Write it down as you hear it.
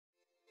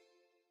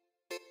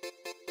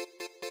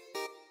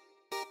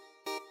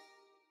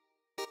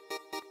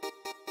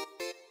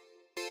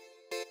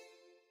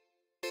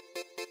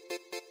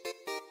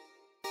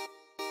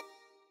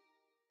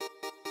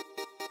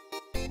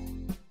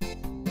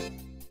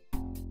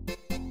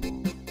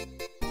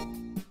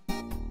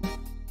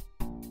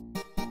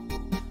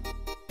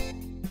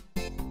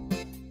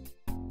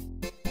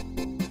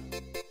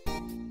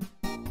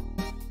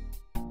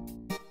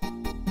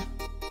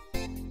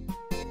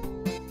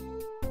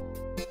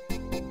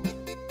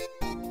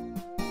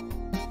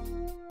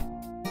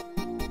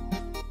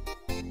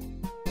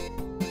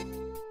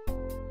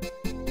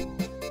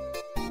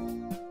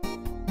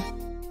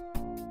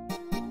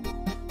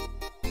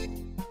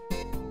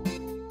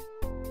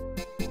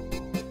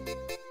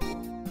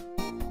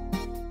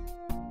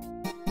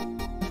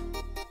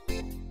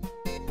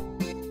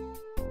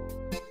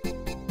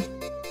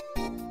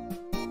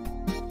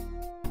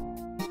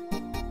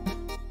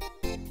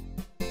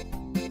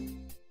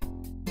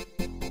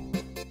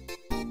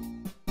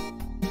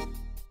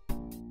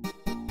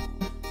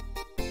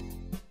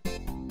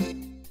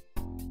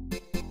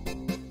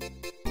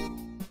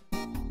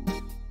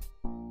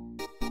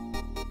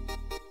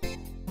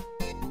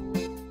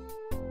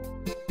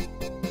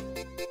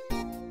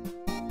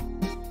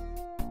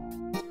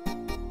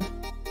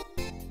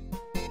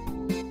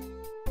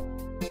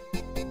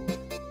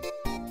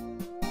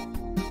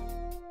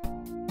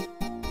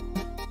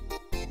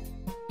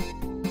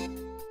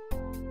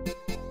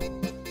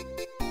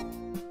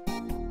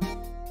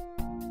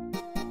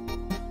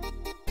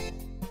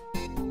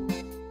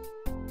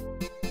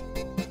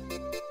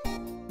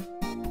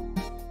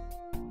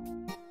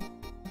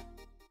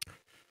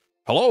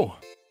Hello?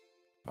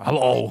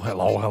 Hello,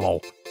 hello, hello.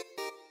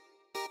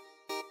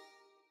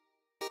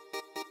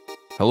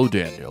 Hello,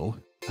 Daniel.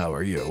 How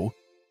are you?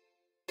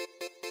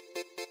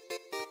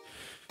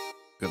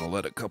 Gonna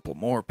let a couple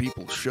more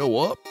people show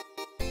up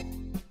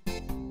and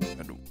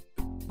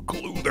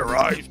glue their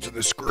eyes to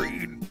the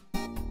screen.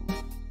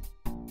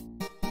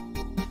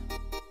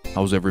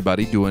 How's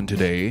everybody doing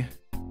today?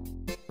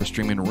 We're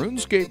streaming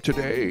RuneScape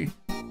today.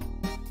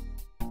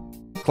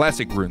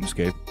 Classic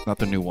RuneScape, not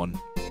the new one.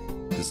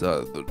 Because, you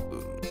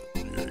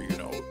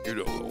know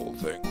the whole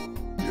thing.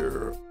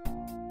 Yeah.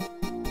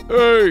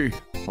 Hey!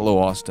 Hello,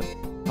 Austin.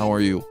 How are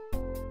you?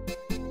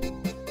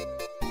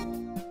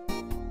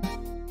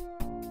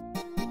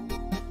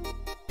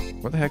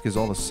 Where the heck is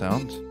all the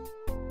sound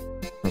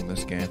from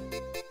this game?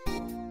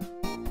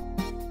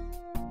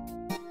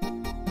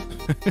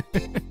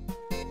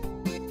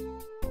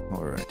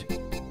 Alright.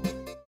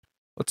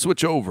 Let's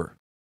switch over.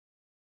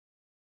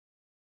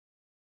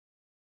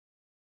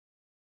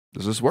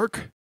 Does this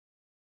work?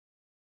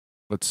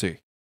 Let's see.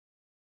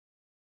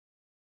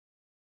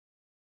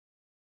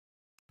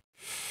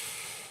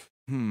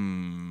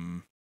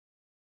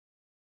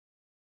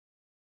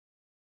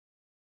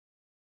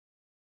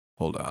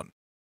 Hold on.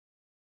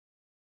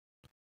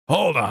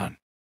 Hold on.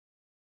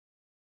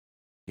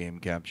 Game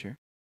capture.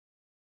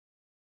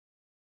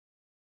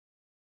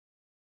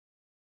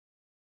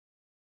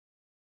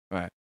 All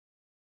right.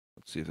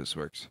 Let's see if this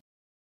works.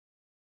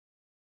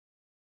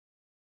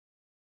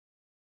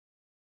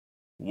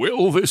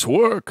 Will this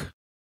work?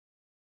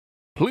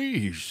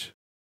 Please.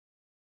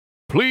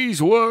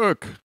 Please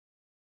work.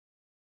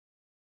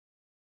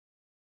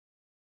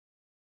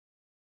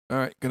 All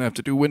right, gonna have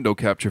to do window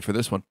capture for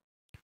this one.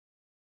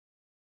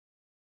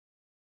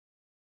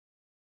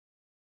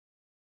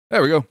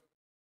 There we go.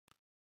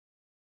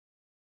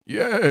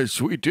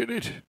 Yes, we did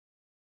it.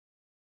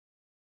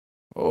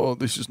 Oh,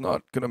 this is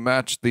not gonna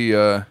match the,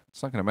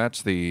 it's not gonna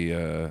match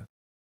the,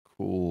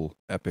 cool,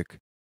 epic,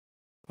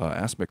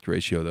 aspect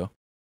ratio, though.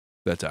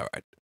 That's all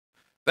right.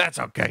 That's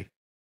okay.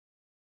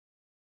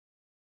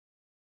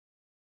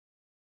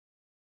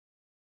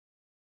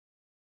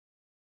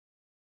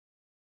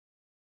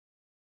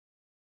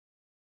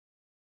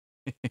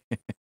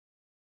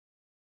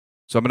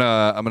 So I'm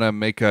gonna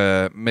make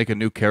a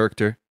new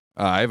character.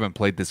 I haven't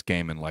played this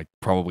game in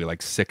probably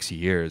 6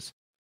 years.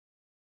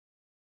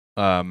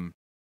 I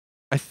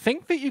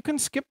think that you can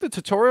skip the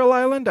tutorial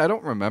island. I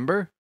don't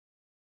remember.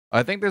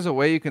 I think there's a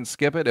way you can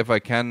skip it. If I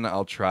can,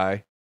 I'll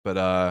try.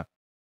 But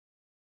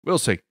we'll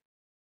see.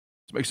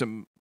 Let's make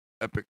some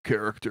epic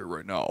character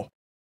right now.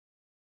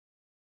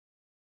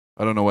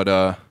 I don't know what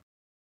I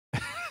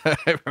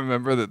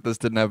remember that this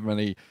didn't have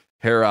many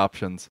hair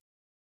options.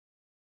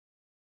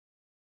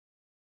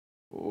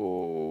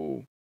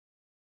 Oh.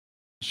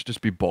 It should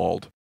just be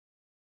bald.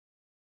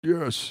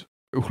 Yes,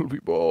 it will be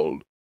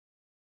bald.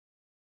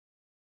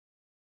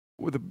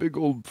 With a big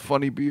old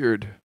funny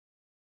beard.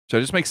 Should I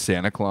just make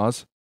Santa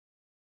Claus?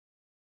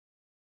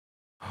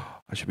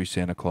 I should be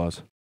Santa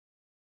Claus.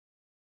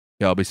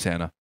 Yeah, I'll be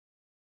Santa.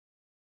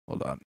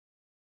 Hold on.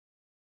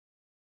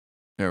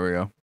 There we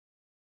go.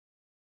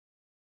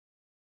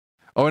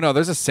 Oh, no,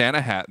 there's a Santa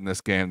hat in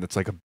this game that's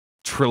like $1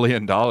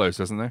 trillion,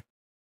 isn't there?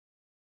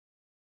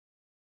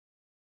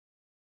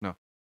 No.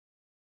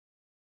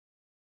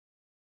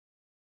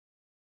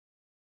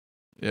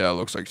 Yeah, it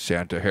looks like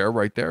Santa hair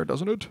right there,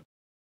 doesn't it?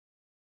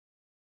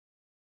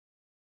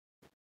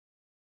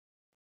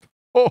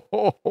 Oh,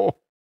 ho, ho.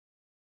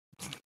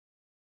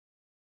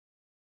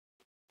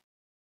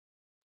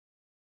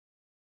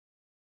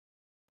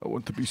 I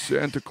want to be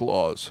Santa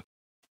Claus.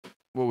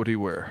 What would he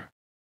wear?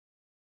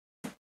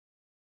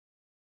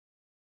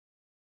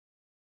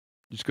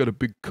 He's got a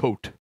big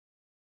coat.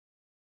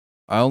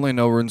 I only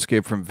know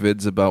RuneScape from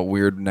vids about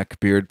weird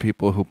neckbeard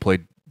people who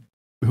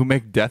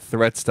make death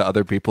threats to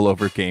other people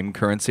over game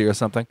currency or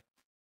something.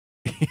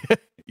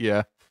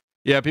 Yeah.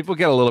 Yeah, people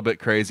get a little bit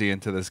crazy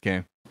into this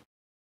game.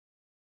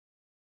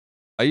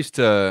 I used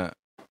to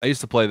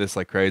play this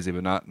like crazy,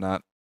 but not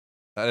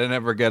I didn't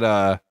ever get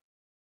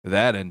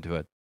that into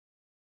it.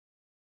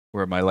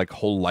 Where my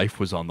whole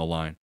life was on the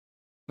line.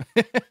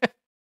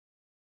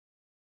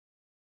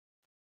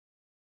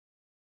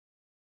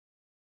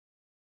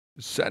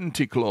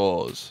 Santa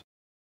Claus.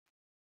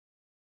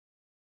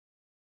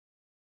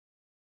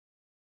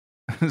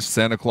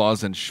 Santa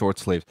Claus in short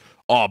sleeves.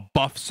 Oh,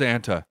 buff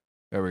Santa.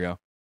 There we go.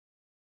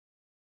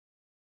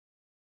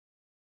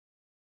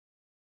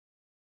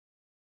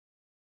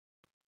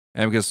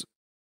 And because,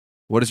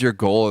 what is your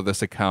goal of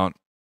this account?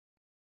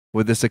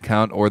 With this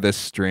account or this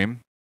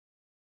stream?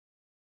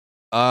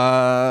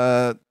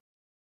 I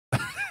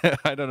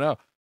don't know.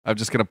 I'm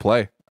just gonna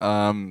play.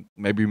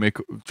 Maybe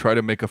try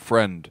to make a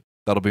friend.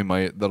 That'll be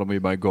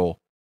my goal.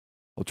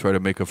 I'll try to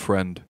make a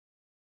friend.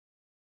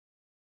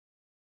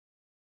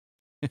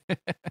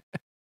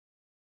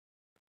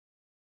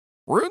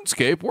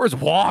 RuneScape? Where's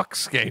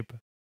Walkscape?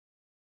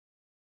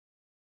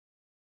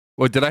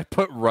 What, did I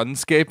put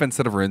RuneScape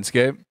instead of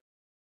RuneScape?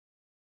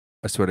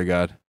 I swear to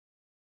God.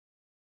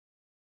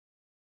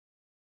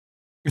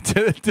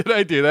 Did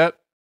I do that?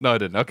 No, I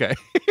didn't. Okay.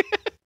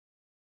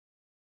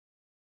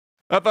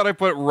 I thought I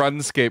put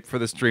Runescape for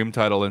the stream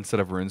title instead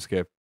of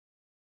RuneScape.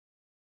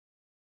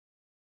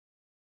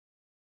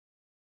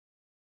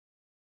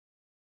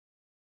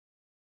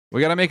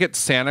 We gotta make it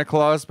Santa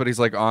Claus, but he's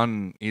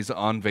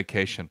on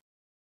vacation.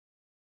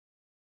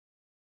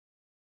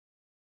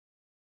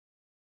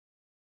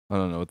 I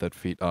don't know what that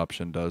feet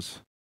option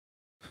does.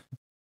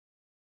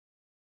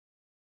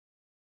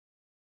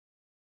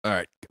 All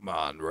right, come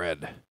on,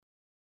 red.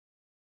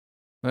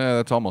 Yeah,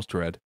 that's almost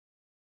red.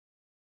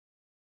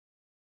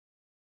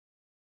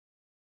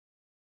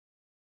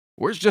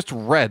 Where's just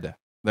red?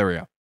 There we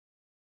go.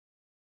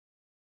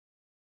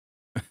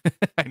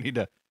 I need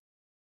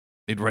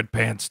red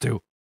pants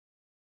too.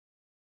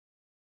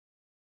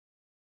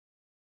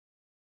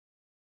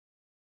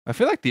 I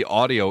feel like the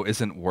audio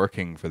isn't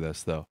working for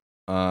this though.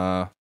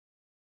 Oh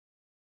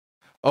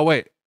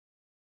wait.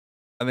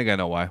 I think I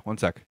know why. One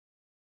sec.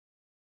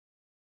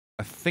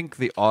 I think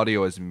the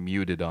audio is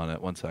muted on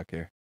it. One sec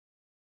here.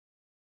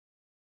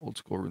 Old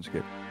school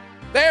RuneScape.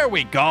 There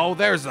we go.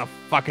 There's the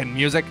fucking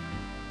music.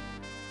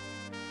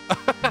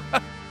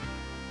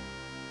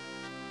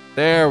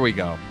 There we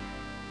go.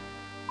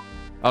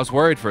 I was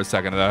worried for a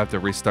second that I'd have to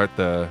restart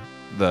the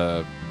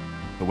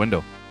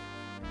window.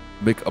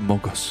 Make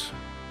Among Us.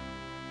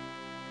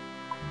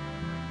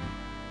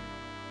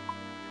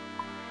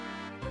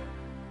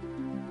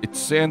 It's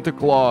Santa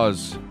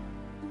Claus.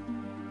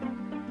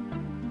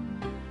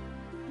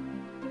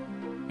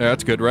 Yeah,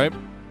 that's good, right?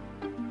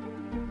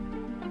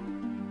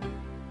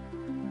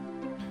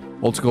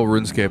 Old school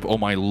RuneScape. Oh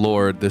my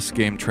lord, this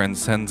game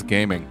transcends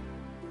gaming.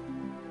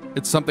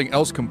 It's something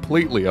else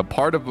completely, a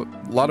part of a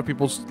lot of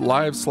people's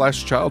lives /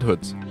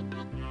 childhoods.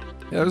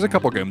 Yeah, there's a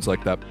couple games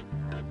like that.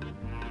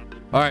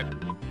 All right,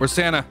 we're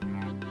Santa.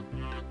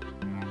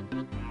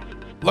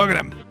 Look at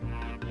him.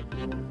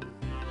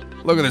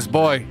 Look at this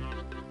boy.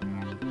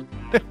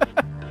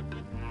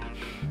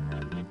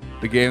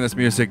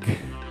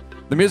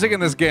 The music in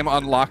this game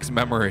unlocks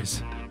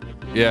memories.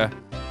 Yeah,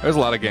 there's a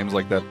lot of games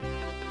like that.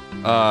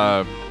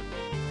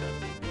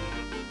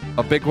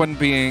 A big one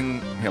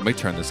being... Here, let me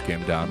turn this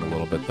game down a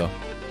little bit, though.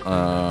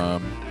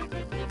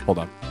 Hold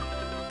on.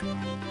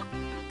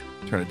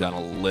 Turn it down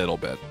a little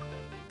bit.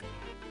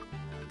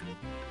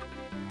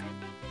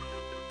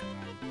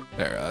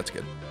 There, that's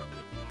good.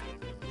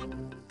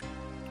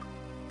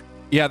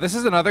 Yeah, this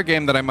is another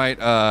game that I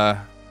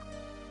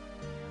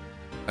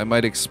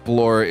might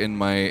explore in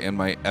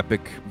my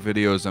epic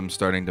videos I'm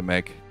starting to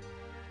make.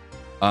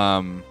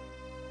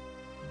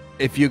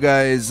 If you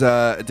guys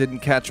didn't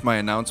catch my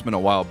announcement a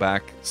while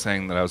back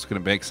saying that I was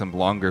going to make some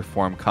longer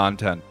form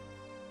content,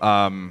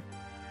 I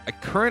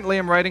currently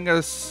am writing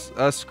a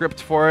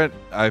script for it.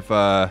 I've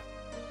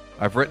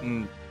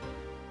written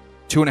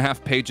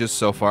 2.5 pages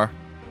so far.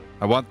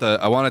 I want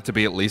it to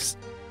be at least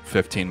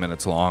 15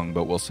 minutes long,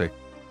 but we'll see.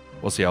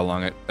 We'll see how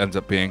long it ends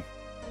up being.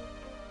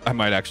 I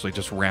might actually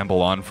just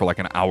ramble on for like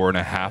an hour and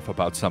a half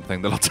about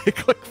something that'll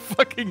take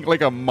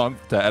like a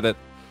month to edit.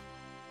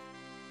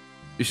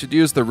 You should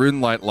use the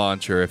RuneLite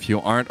launcher if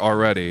you aren't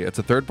already. It's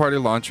a third-party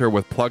launcher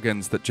with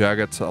plugins that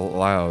Jagex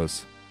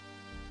allows.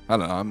 I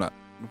don't know, I'm not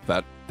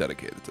that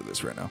dedicated to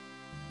this right now.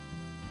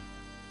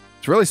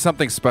 It's really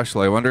something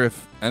special. I wonder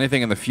if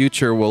anything in the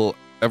future will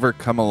ever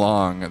come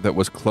along that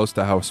was close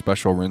to how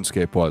special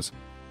RuneScape was.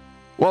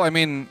 Well, I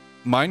mean,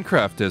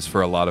 Minecraft is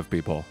for a lot of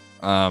people.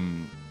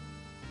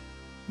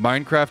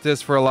 Minecraft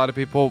is for a lot of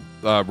people.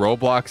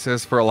 Roblox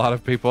is for a lot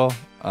of people.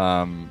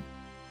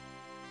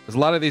 There's a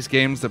lot of these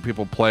games that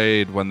people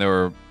played when they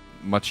were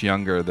much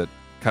younger that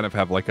kind of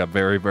have like a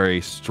very,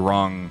 very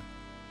strong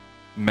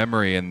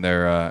memory in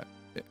their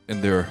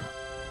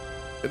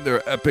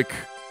epic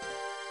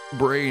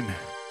brain.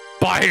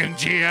 Buying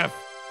GF.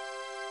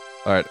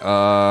 All right.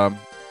 All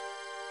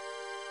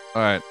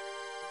right.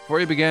 Before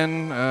you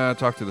begin,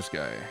 talk to this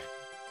guy.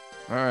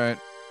 All right.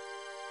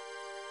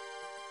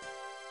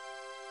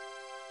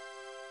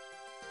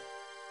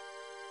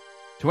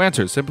 To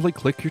answer, simply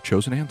click your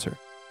chosen answer.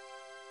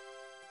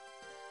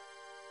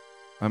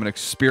 I'm an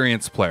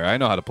experienced player. I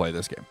know how to play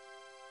this game.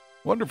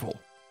 Wonderful.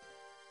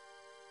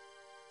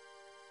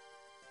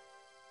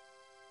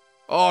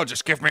 Oh,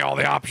 just give me all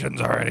the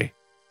options already.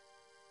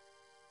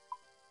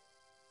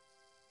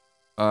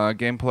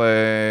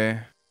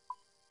 Gameplay.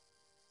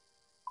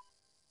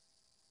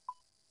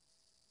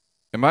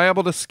 Am I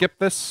able to skip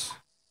this?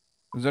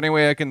 Is there any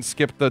way I can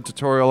skip the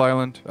tutorial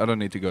island? I don't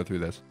need to go through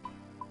this.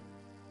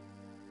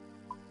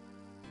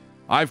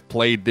 I've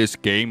played this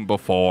game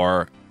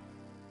before.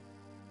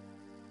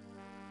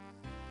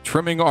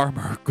 Trimming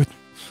armor. Good.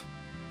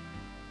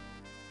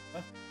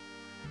 Huh?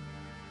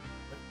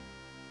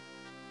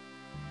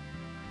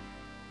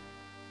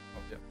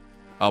 Oh, yeah.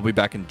 I'll be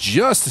back in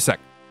just a sec.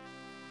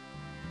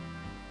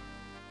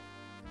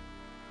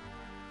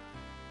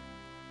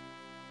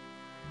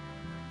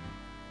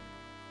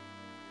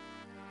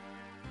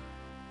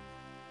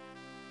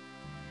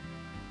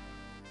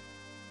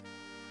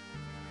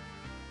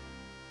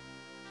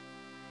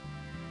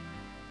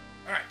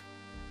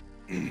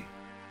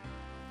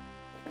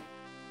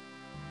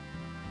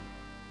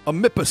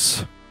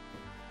 Amippus.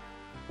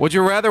 Would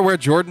you rather wear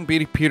Jordan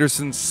B.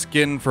 Peterson's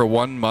skin for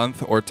 1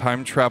 month or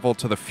time travel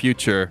to the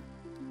future,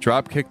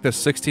 dropkick the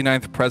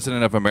 69th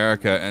president of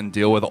America, and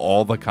deal with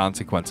all the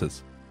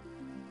consequences?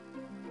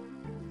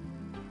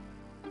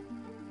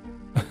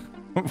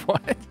 What?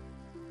 What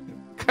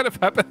kind of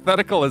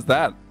hypothetical is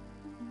that?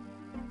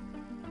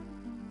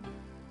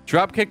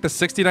 Dropkick the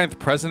 69th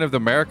president of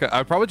America?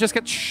 I'd probably just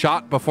get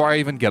shot before I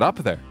even get up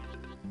there.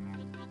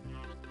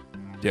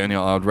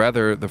 Daniel, I would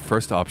rather the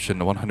first option,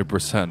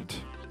 100%.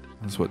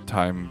 That's what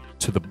time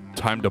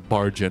to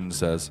barge in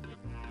says.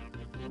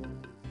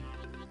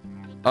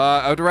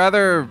 I would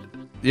rather,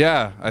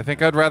 yeah, I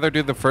think I'd rather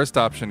do the first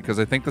option because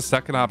I think the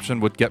second option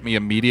would get me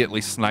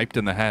immediately sniped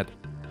in the head.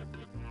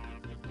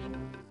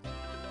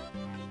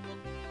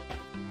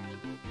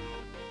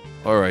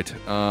 All right.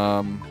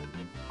 How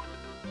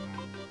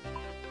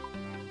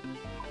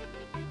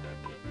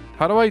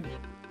do I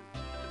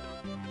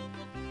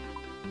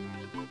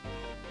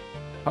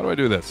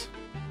do this?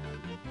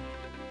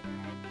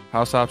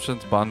 House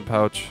options, bond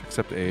pouch,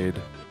 accept aid.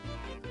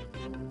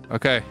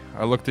 Okay,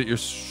 I looked at your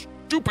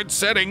stupid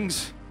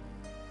settings.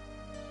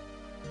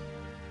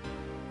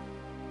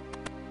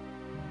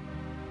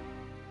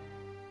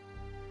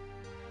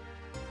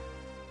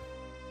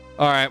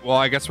 All right, well,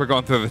 I guess we're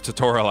going through the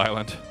tutorial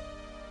island.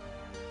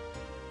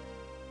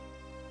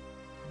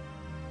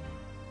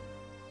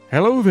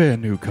 Hello there,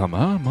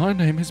 newcomer. My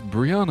name is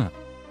Brianna.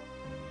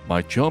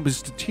 My job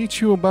is to teach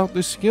you about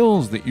the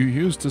skills that you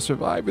use to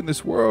survive in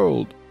this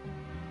world.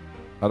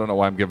 I don't know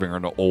why I'm giving her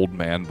an old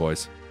man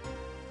voice.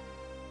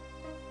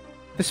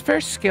 This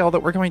first skill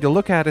that we're going to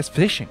look at is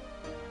fishing.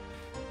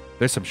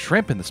 There's some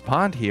shrimp in this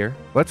pond here.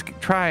 Let's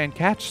try and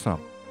catch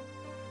some.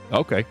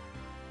 Okay.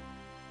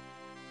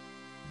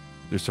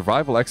 Your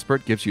survival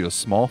expert gives you a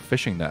small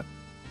fishing net.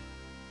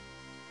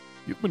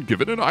 You've been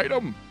given an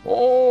item.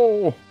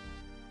 Oh!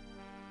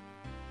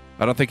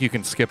 I don't think you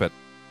can skip it.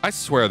 I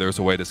swear there's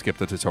a way to skip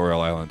the tutorial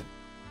island.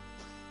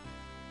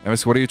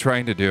 Emis, what are you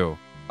trying to do?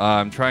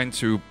 I'm trying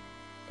to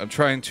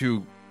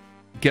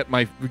get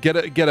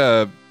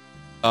a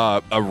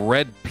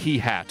red pea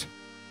hat.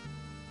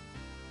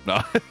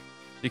 No,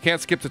 you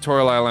can't skip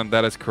tutorial island.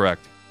 That is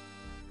correct.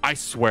 I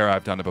swear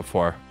I've done it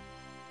before.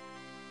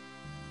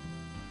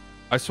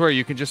 I swear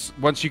you can just,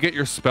 once you get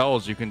your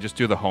spells, you can just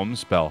do the home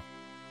spell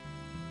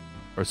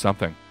or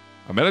something.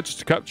 I managed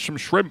to catch some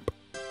shrimp.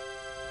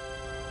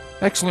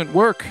 Excellent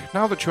work.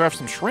 Now that you have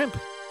some shrimp,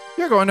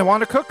 you're going to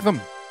want to cook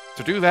them.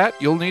 To do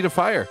that, you'll need a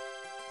fire.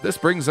 This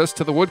brings us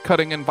to the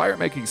woodcutting and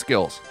fire-making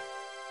skills.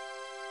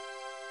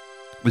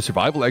 The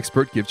survival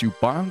expert gives you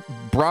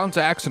bronze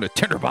axe and a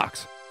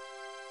tinderbox.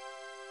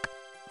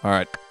 All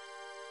right.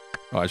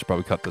 Oh, I should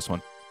probably cut this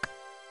one.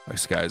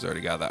 This guy's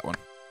already got that one.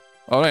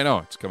 Oh, I know.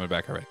 It's coming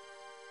back already.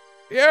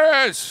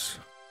 Yes!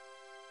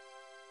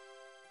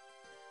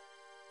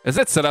 Is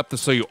that set up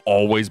so you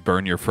always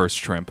burn your first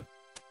shrimp?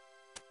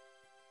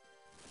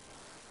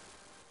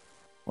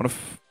 What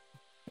if...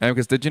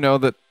 Because did you know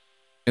that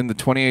in the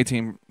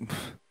 2018...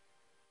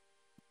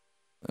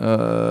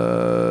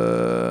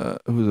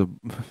 who's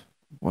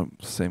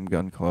same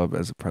gun club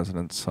as the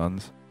president's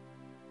sons?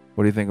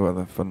 What do you think about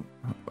the fun?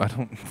 I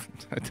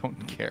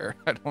don't care.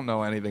 I don't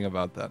know anything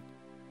about that.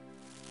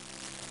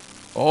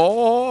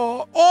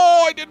 Oh,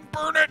 I didn't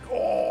burn it.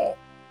 Oh,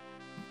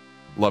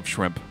 love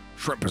shrimp.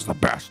 Shrimp is the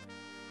best.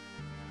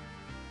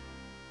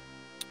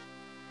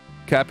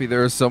 Cappy,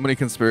 there are so many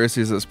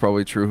conspiracies that's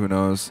probably true. Who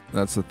knows?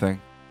 That's the thing.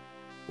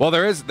 Well,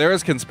 there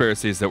is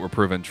conspiracies that were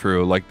proven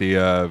true, like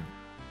the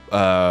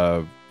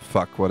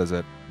fuck, what is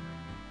it?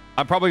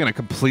 I'm probably gonna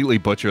completely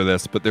butcher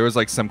this, but there was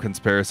like some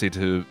conspiracy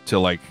to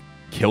like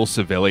kill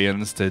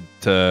civilians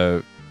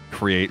to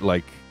create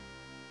like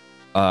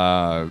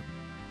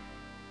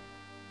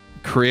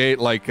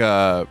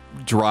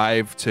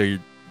drive to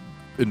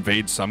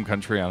invade some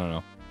country. I don't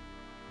know.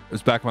 It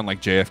was back when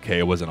like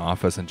JFK was in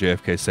office and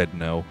JFK said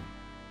no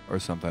or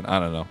something. I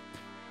don't know.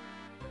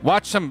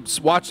 Watch some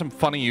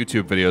funny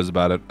YouTube videos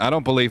about it. I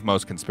don't believe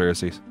most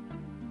conspiracies.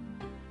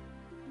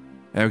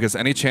 And because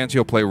any chance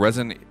you'll play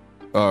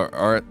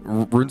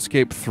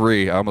RuneScape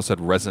 3. I almost said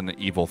Resident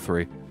Evil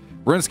 3.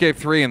 RuneScape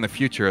 3 in the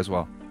future as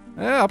well.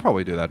 I'll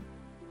probably do that.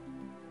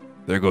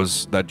 There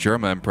goes that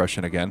Germa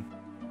impression again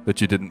that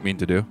you didn't mean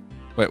to do.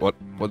 Wait, what?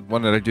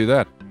 When did I do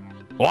that?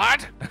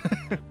 What?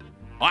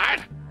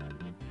 What?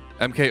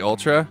 MK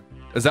Ultra?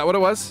 Is that what it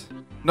was?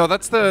 No,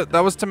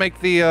 that was to make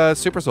the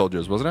super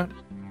soldiers, wasn't it?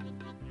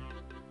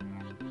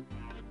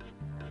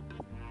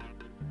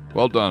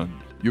 Well done.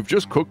 You've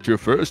just cooked your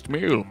first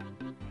meal.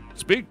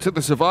 Speak to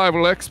the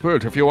survival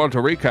expert if you want a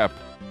recap.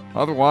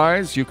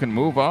 Otherwise, you can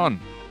move on.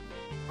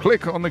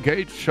 Click on the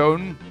gate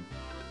shown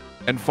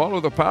and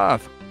follow the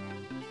path.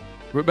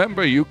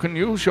 Remember, you can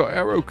use your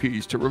arrow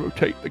keys to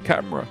rotate the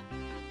camera.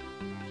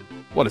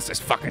 What is this,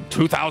 fucking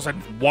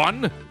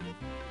 2001?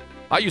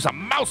 I use a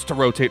mouse to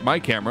rotate my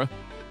camera.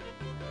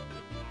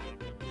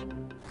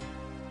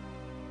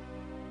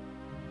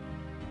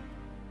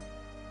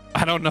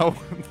 I don't know.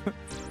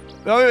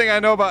 The only thing I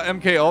know about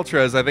MK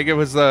Ultra is I think it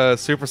was a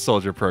super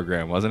soldier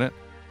program, wasn't it?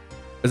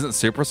 Isn't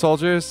super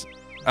soldiers?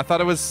 I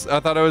thought it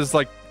was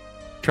like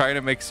trying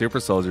to make super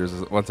soldiers.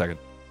 1 second.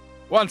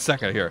 1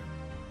 second here.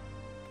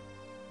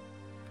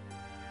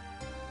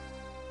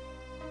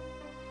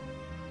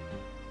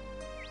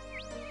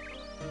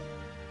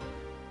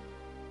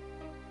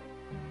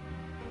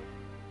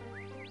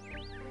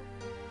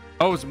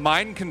 Oh, it was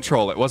mind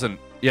control. It wasn't.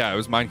 Yeah, it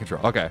was mind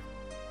control. Okay.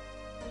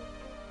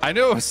 I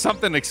knew it was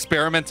something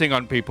experimenting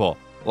on people.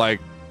 Like,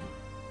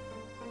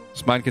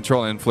 it's mind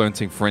control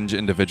influencing fringe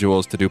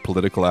individuals to do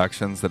political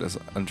actions that is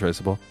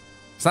untraceable.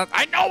 It's not.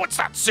 I know it's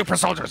not super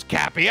soldiers,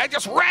 Cappy. I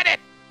just read it.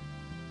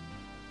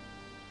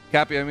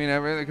 Cappy, I mean,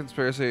 every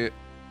conspiracy.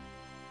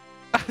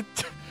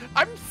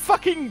 I'm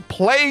fucking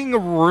playing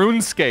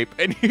RuneScape,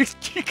 and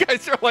you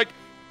guys are like,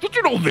 did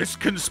you know this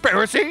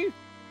conspiracy?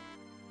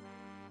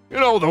 You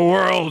know, the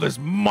world is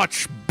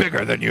much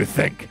bigger than you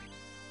think.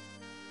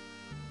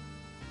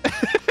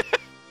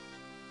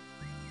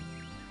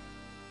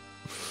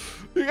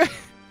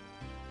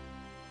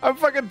 I'm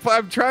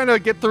trying to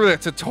get through the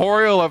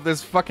tutorial of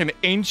this fucking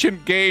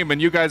ancient game, and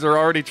you guys are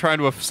already trying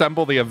to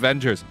assemble the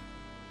Avengers.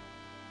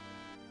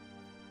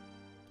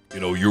 You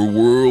know, your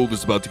world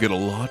is about to get a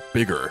lot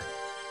bigger.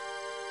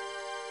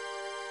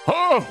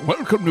 Oh,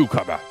 welcome,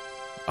 newcomer.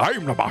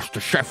 I'm the Master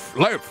Chef,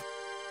 Lev.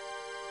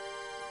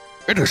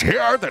 It is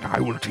here that I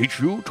will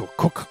teach you to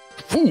cook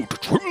food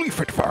truly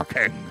fit for a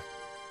king.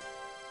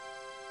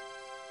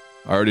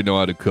 I already know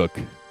how to cook.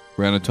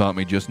 Brandon taught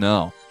me just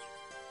now.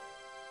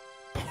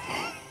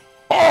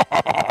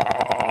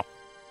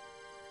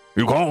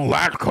 You call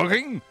that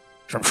cooking?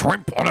 Some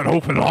shrimp on an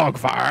open log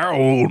fire?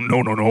 Oh,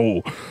 no, no,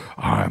 no.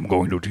 I'm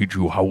going to teach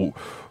you how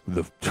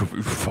to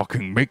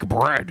fucking make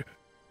bread.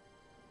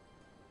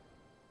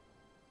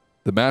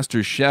 The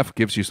master chef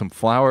gives you some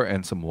flour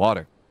and some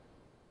water.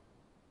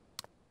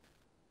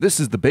 This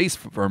is the base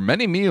for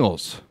many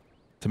meals.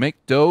 To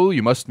make dough,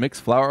 you must mix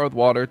flour with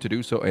water. To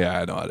do so,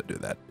 yeah, I know how to do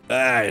that.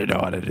 I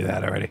know how to do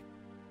that already.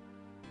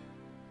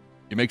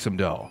 You make some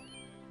dough.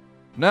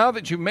 Now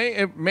that you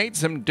made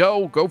some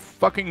dough, go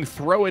fucking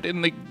throw it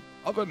in the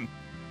oven.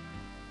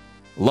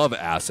 Love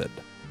acid.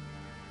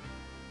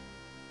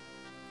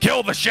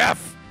 Kill the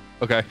chef!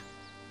 Okay.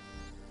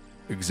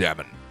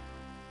 Examine.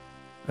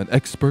 An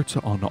expert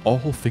on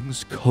all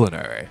things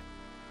culinary.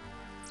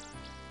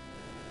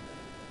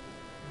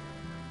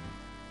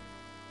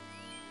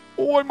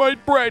 Oh, I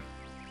made bread.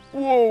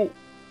 Whoa. You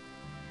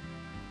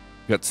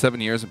got 7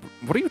 years.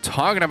 What are you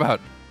talking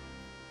about?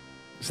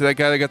 See that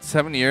guy that got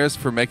 7 years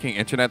for making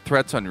internet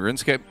threats on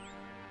RuneScape?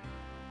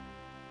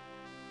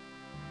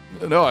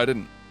 No, I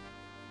didn't.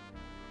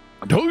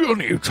 Do you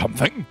need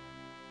something?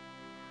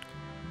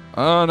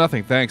 Oh,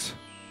 nothing, thanks.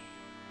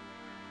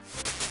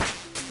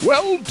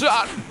 Well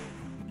done!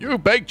 You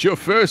baked your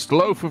first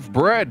loaf of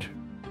bread.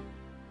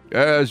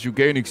 As you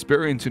gain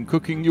experience in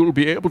cooking, you'll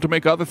be able to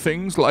make other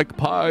things like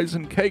pies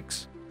and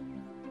cakes.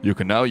 You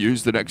can now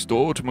use the next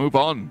door to move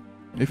on.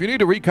 If you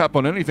need a recap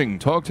on anything,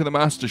 talk to the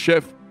Master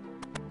Chef.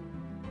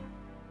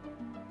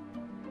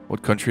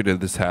 What country did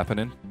this happen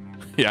in?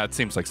 Yeah, it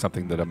seems like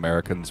something that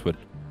Americans would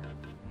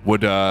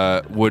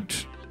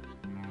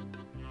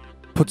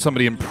put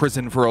somebody in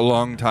prison for a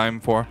long time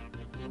for.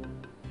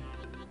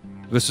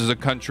 This is a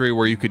country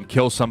where you can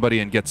kill somebody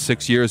and get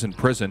 6 years in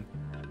prison,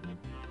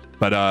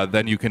 but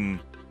then you can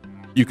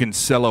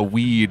sell a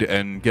weed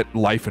and get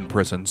life in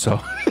prison. So,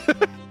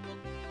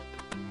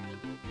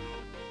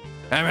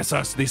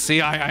 MSS, the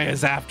CIA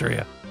is after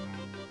you.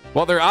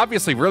 Well, they're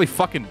obviously really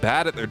fucking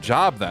bad at their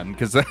job then,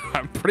 because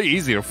I'm pretty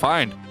easy to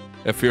find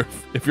if you're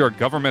a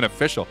government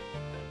official.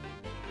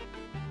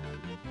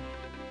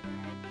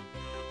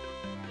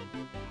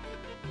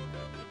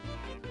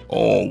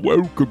 Oh,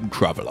 welcome,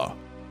 traveler.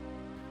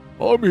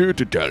 I'm here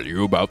to tell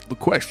you about the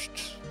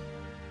quests.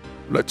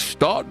 Let's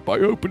start by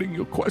opening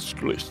your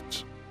quest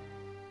lists.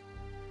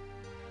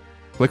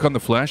 Click on the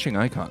flashing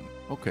icon.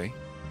 Okay.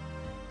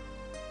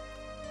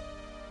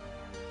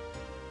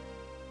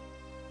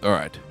 All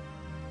right.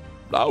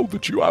 Now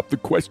that you have the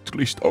quest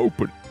list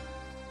open,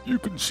 you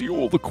can see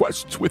all the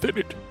quests within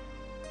it.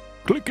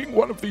 Clicking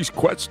one of these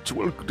quests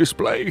will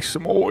display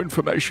some more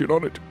information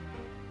on it.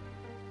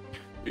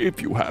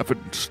 If you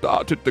haven't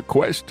started the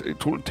quest,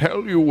 it will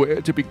tell you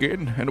where to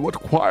begin and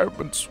what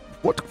requirements,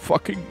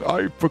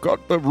 I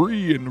forgot the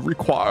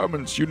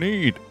requirements you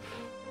need.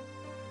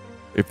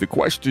 If the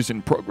quest is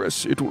in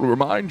progress, it will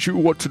remind you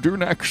what to do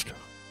next.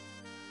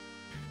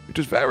 It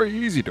is very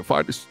easy to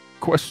find a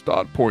quest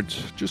start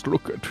point. Just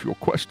look at your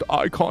quest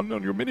icon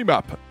on your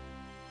minimap.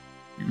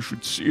 You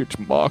should see it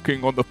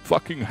marking on the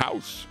fucking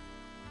house.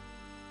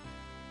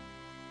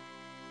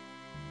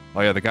 Oh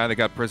yeah, the guy that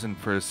got prison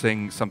for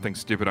saying something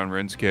stupid on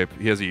RuneScape,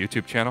 he has a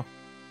YouTube channel?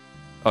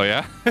 Oh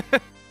yeah?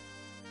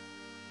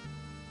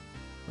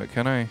 Wait,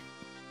 can I?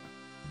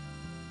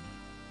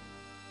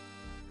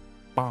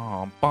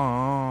 Bom,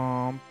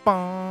 bom,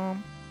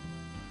 bom.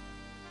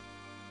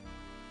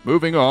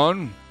 Moving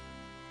on.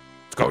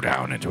 Let's go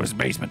down into his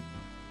basement.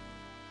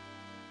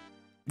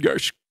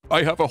 Yes,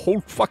 I have a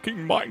whole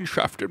fucking mine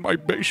shaft in my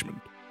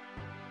basement.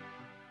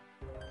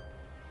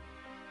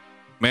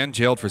 Man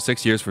jailed for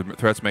 6 years for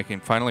threats making,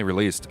 finally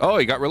released. Oh,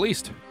 he got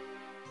released.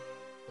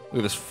 Look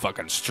at this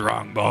fucking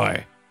strong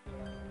boy.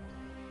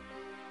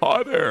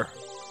 Hi there.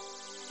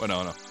 Oh,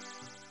 no.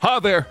 Hi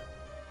there.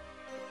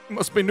 You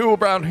must be new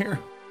around here.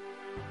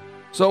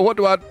 So what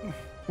do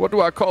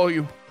I call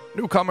you?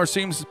 Newcomer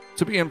seems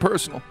to be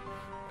impersonal.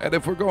 And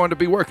if we're going to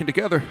be working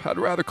together, I'd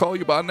rather call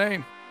you by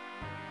name.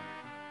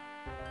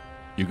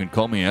 You can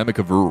call me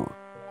Amicavur.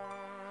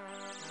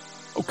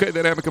 Okay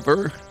then,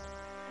 Amicavur.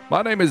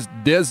 My name is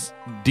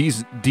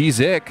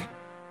Dezek.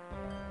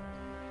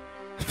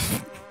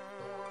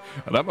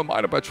 And I'm a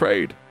miner by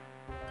trade.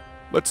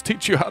 Let's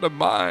teach you how to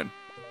mine.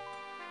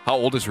 How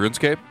old is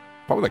RuneScape?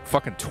 Probably like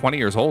fucking 20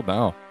 years old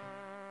now.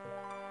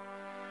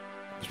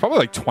 It's probably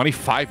like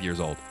 25 years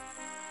old.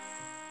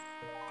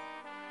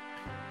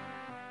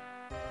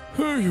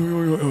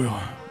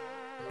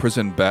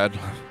 Prison bad.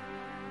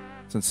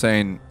 It's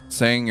insane.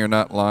 Saying you're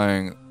not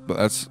lying, but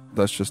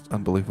that's just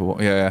unbelievable.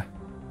 Yeah.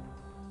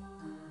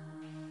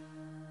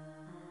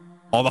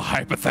 All the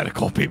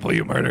hypothetical people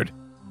you murdered.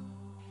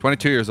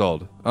 22 years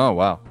old. Oh,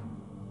 wow.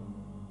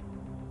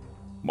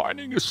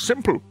 Mining is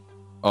simple.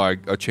 Oh, I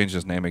changed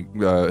his name,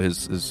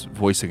 his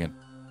voice again.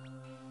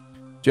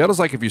 Jail is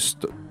like if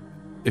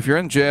you're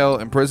in jail,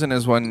 and prison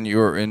is when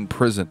you're in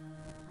prison.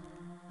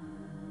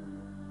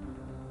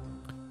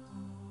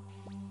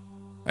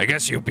 I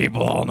guess you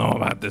people all know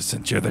about this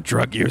since you're the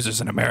drug users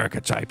in America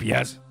type,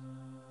 yes?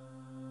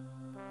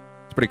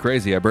 It's pretty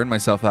crazy. I burned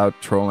myself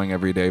out trolling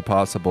every day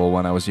possible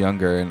when I was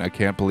younger, and I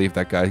can't believe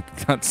that guy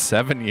got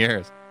 7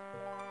 years.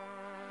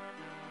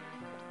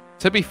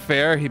 To be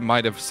fair, he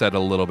might have said a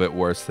little bit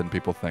worse than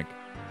people think.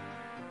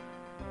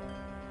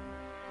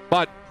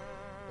 But,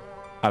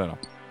 I don't know.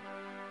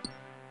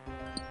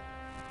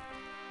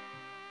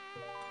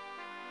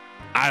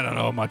 I don't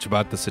know much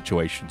about the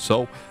situation,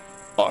 so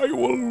I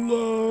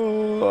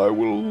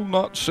will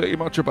not say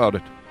much about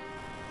it.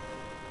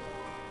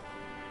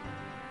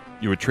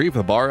 You retrieve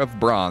a bar of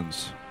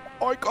bronze.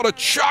 I got a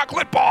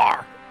chocolate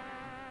bar!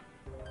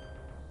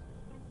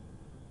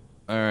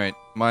 Alright,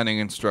 mining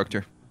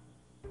instructor.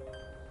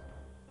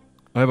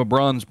 I have a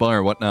bronze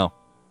bar, what now?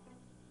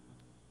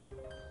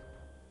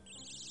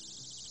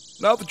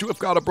 Now that you have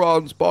got a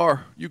bronze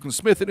bar, you can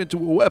smith it into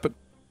a weapon.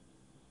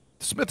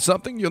 To smith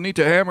something, you'll need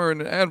a hammer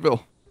and an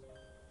anvil.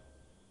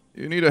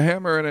 You need a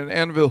hammer and an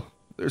anvil.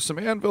 There's some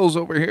anvils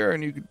over here,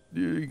 and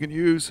you can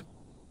use.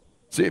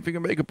 See if you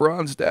can make a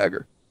bronze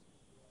dagger.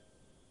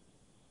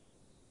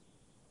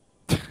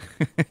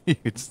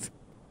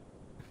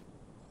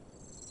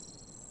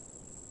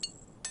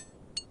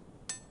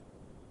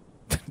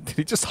 Did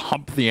he just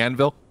hump the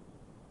anvil?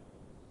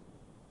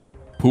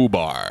 Pooh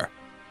bar.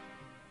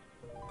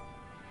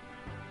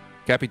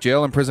 Cappy,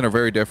 jail and prison are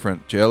very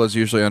different. Jail is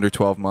usually under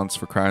 12 months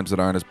for crimes that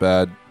aren't as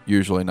bad.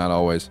 Usually, not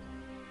always.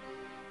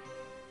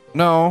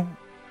 No,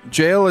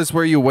 jail is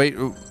where you wait.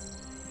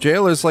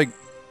 Jail is like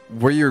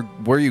where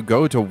you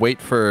go to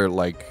wait for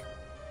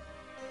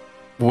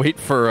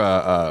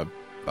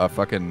a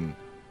fucking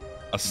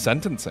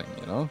sentencing.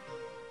 You know.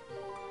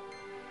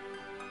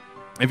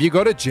 If you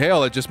go to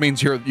jail, it just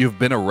means you've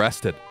been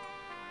arrested.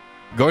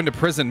 Going to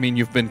prison means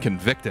you've been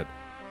convicted.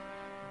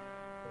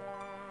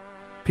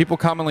 People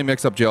commonly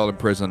mix up jail and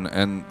prison,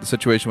 and the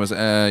situation was,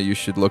 you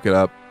should look it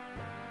up.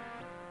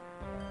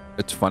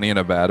 It's funny in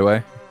a bad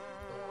way.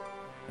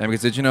 And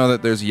because did you know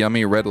that there's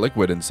yummy red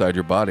liquid inside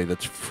your body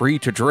that's free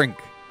to drink?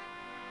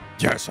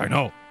 Yes, I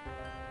know.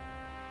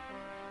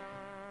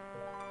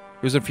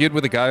 He was in feud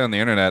with a guy on the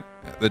internet.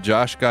 The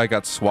Josh guy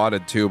got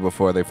swatted too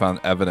before they found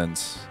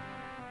evidence.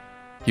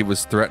 He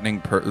was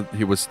threatening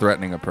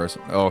a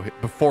person. Oh,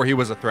 before he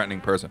was a threatening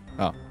person.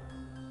 Oh.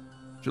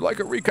 Would you like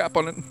a recap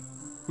on it?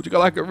 Would you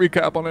like a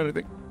recap on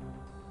anything?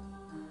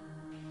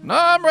 No,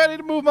 I'm ready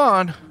to move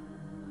on.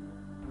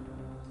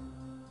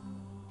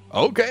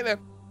 Okay, then.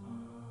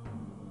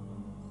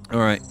 All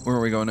right, where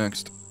are we going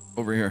next?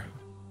 Over here.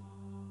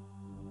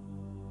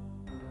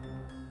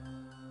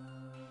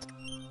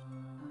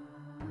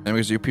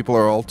 Anyways, you people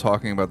are all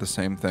talking about the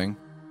same thing.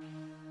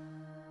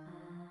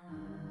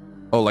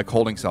 Oh, like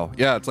holding cell.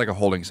 Yeah, it's like a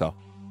holding cell.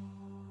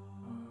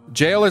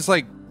 Jail is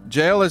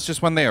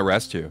just when they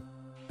arrest you.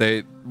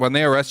 When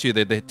they arrest you,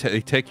 they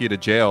take you to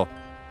jail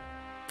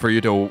for you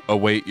to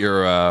await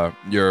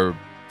your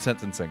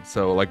sentencing.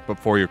 So like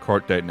before your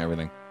court date and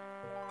everything.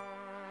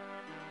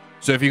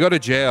 So if you go to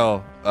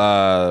jail,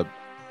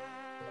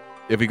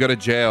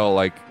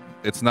 like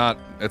it's not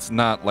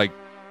like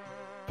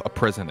a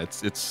prison.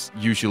 It's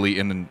usually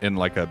in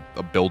like a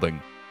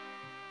building.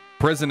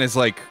 Prison is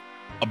like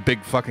a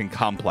big fucking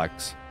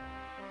complex.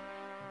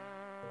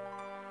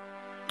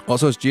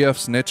 Also, has GF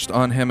snitched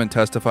on him and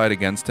testified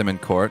against him in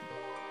court?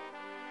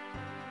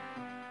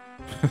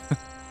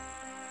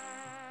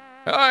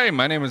 Hi,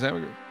 my name is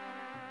Amber.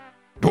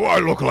 Do I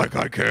look like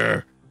I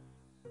care?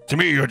 To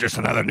me, you're just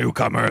another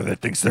newcomer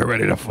that thinks they're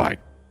ready to fight.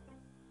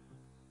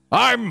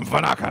 I'm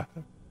Vanaka,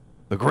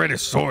 the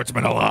greatest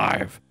swordsman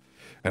alive,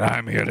 and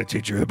I'm here to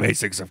teach you the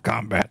basics of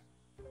combat.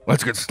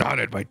 Let's get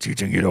started by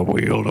teaching you to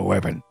wield a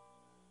weapon.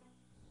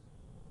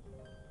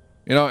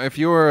 You know, if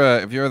you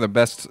were the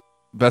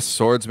best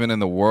swordsman in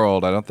the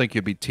world, I don't think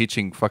you'd be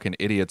teaching fucking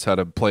idiots how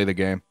to play the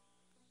game.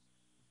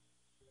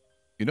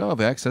 You now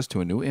have access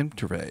to a new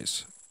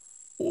interface.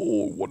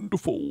 Oh,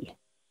 wonderful.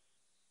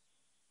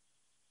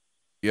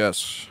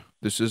 Yes,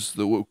 this is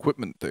the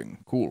equipment thing.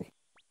 Cool.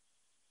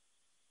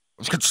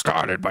 Let's get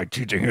started by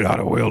teaching you how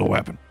to wield a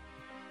weapon.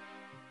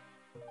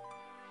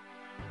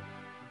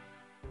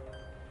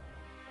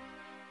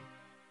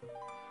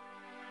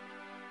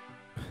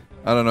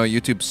 I don't know,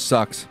 YouTube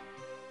sucks.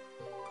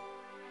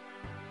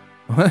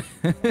 What?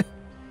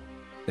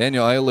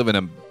 Daniel, I live in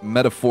a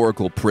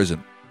metaphorical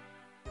prison.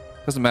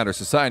 Doesn't matter,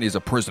 society is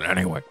a prison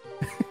anyway.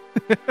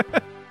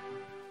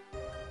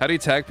 How do you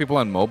tag people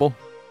on mobile?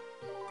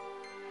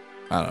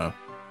 I don't know.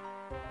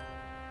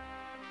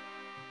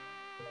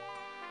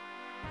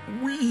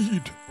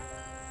 Weed.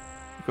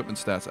 Equipment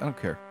stats, I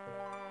don't care.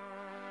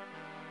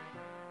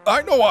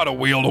 I know how to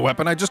wield a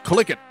weapon, I just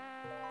click it.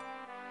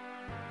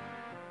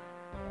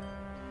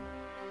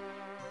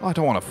 Oh, I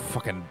don't want to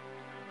fucking...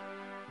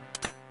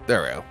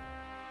 There we go.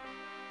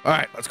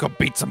 Alright, let's go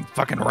beat some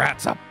fucking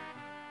rats up.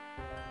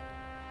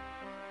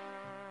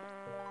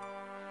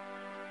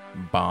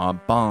 Bom,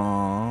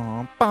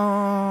 bom,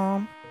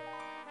 bom.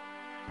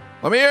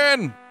 Let me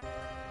in!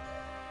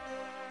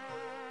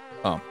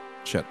 Oh,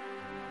 shit.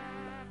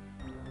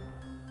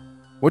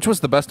 Which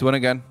was the best one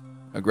again?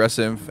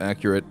 Aggressive,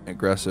 accurate,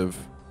 aggressive,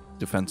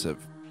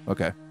 defensive.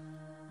 Okay.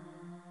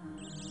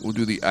 We'll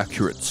do the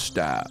accurate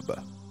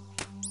stab.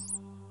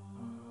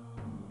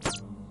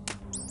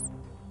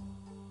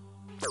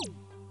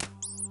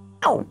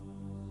 Ow.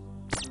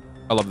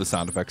 I love the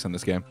sound effects in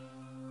this game.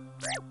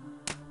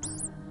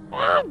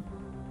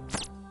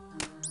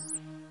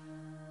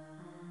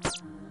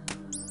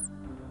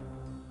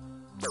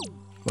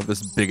 Love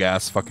this big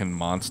ass fucking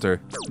monster.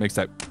 Makes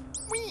that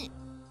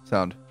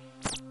sound.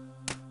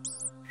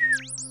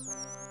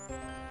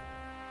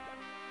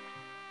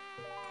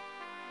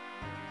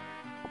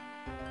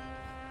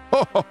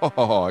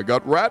 Oh, I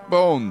got rat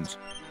bones.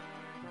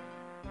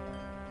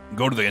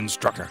 Go to the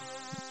instructor.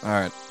 All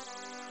right.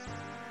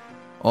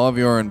 All of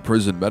you are in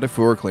prison.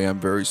 Metaphorically, I'm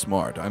very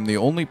smart. I'm the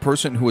only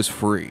person who is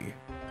free.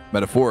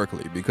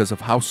 Metaphorically, because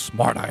of how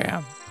smart I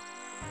am.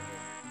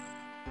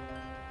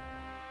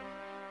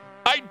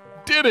 I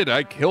did it!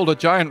 I killed a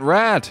giant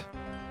rat!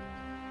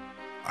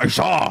 I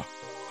saw!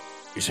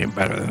 You seem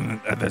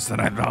better at this than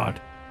I thought.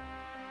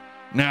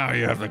 Now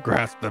you have to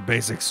grasp the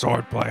basic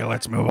swordplay.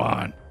 Let's move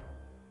on.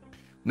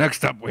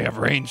 Next up, we have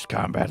ranged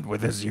combat.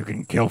 With this, you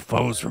can kill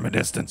foes from a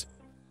distance.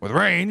 With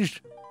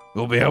ranged,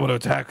 we'll be able to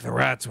attack the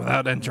rats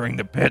without entering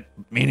the pit,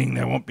 meaning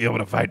they won't be able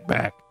to fight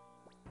back.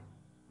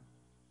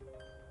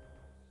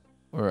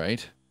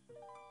 Alright.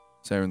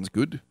 Sounds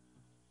good.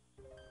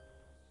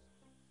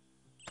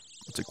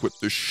 Let's equip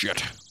this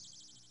shit.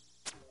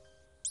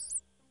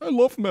 I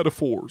love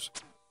metaphors.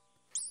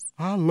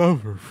 I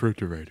love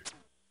refrigerator.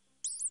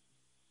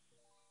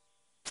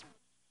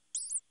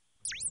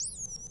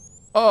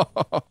 Oh,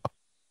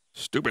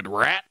 stupid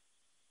rat.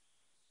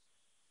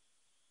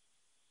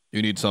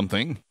 You need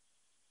something?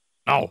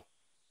 No.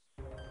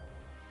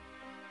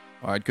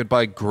 Alright,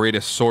 goodbye,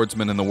 greatest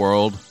swordsman in the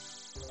world.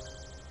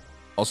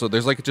 Also,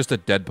 there's like just a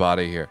dead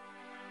body here.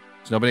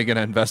 Is nobody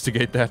gonna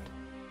investigate that?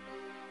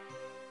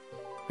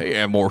 Hey,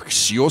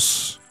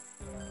 Amorxios.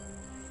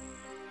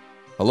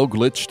 Hello,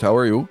 Glitched. How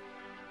are you?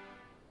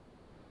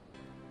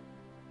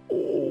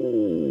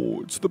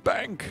 Oh, it's the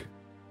bank.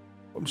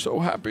 I'm so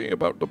happy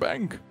about the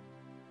bank.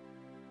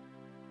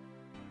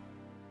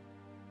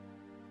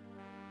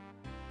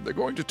 They're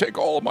going to take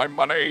all my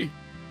money.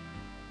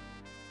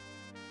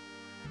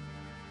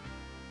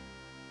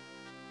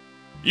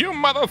 You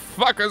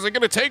motherfuckers are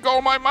gonna take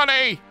all my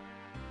money!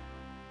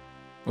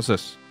 What's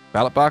this?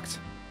 Ballot box?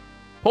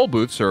 Poll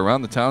booths are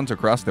around the towns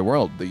across the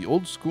world. The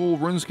old school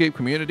RuneScape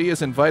community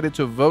is invited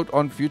to vote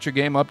on future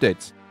game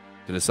updates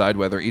to decide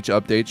whether each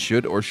update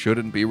should or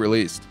shouldn't be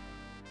released.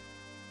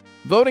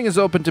 Voting is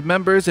open to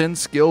members and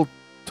skill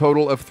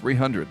total of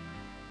 300.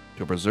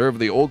 To preserve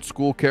the old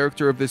school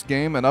character of this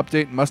game, an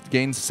update must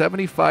gain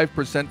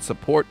 75%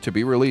 support to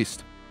be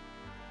released.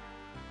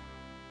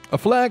 A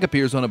flag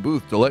appears on a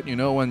booth to let you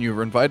know when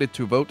you're invited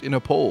to vote in a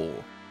poll.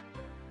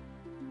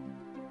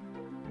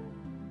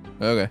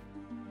 Okay.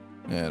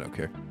 Yeah, I don't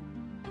care.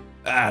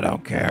 I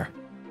don't care.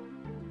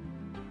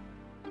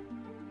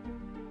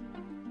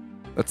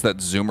 That's that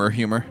Zoomer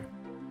humor.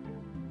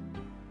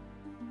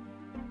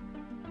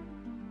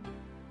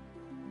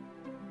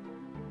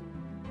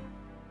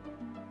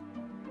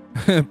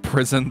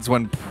 Prisons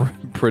when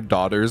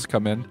predators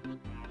come in.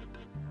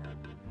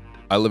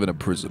 I live in a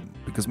prison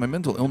because my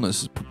mental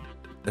illness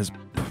has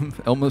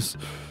almost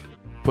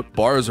put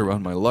bars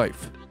around my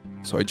life,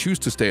 so I choose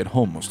to stay at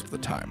home most of the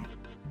time.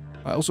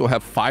 I also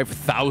have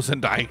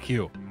 5,000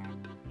 IQ.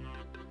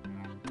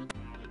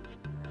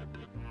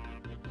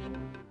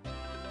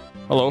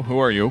 Hello, who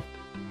are you?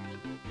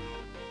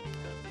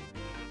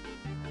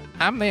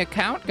 I'm the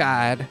account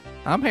guide.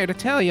 I'm here to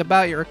tell you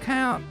about your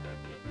account.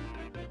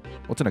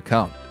 What's an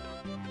account?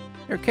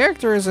 Your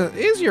character is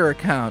your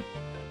account.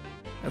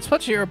 That's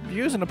what you're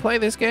using to play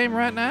this game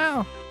right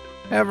now.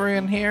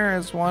 Everyone here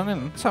has one,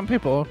 and some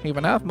people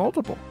even have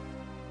multiple.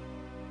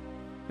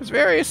 There's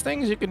various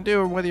things you can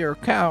do with your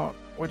account,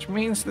 which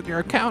means that your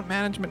account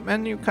management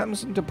menu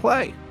comes into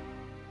play.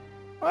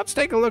 Let's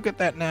take a look at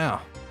that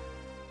now.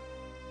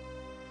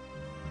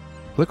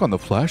 Click on the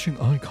flashing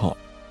icon.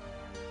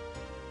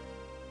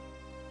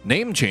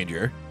 Name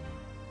changer?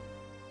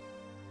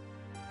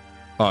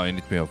 Oh, you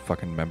need to be a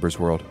fucking members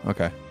world.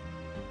 Okay.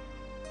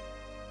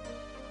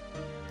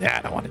 Yeah,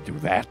 I don't want to do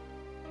that.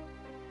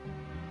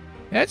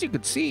 As you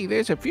can see,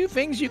 there's a few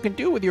things you can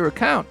do with your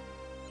account.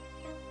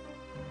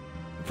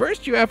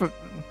 First, you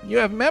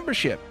have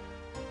membership.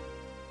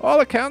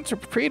 All accounts are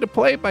free to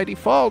play by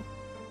default,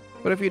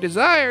 but if you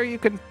desire, you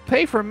can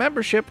pay for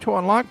membership to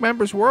unlock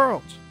members'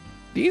 worlds.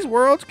 These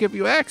worlds give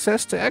you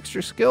access to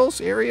extra skills,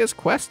 areas,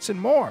 quests,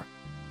 and more.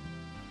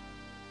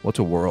 What's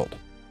a world?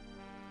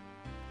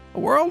 A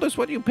world is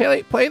what you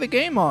play the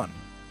game on.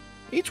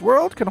 Each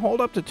world can hold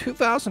up to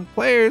 2,000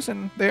 players,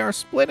 and they are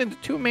split into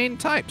two main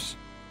types: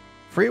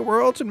 free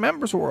worlds and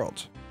members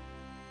worlds.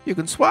 You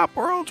can swap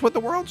worlds with the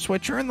world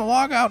switcher in the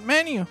logout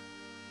menu.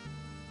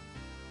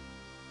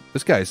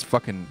 This guy's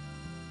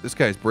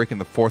breaking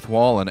the fourth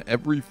wall on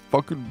every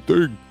fucking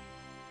thing.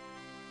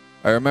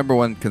 I remember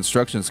when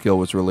Construction Skill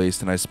was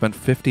released, and I spent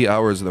 50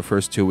 hours of the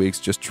first 2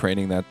 weeks just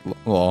training that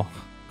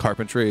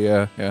carpentry,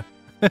 yeah.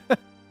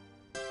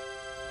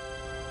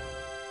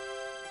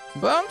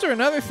 Bonds are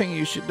another thing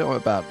you should know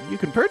about. You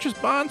can purchase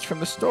bonds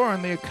from the store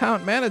in the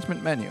account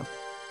management menu.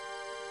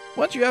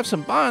 Once you have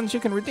some bonds,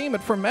 you can redeem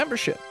it for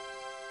membership.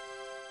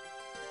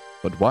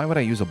 But why would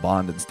I use a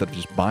bond instead of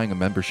just buying a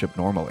membership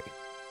normally?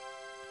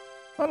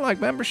 Unlike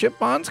membership,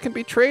 bonds can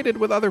be traded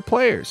with other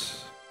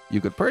players.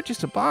 You could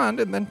purchase a bond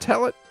and then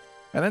sell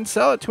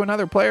it to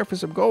another player for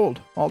some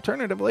gold.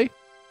 Alternatively,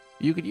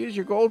 you could use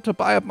your gold to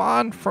buy a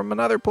bond from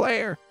another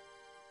player.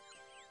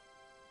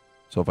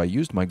 So if I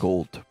used my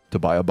gold to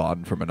buy a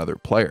bond from another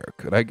player,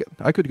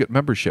 I could get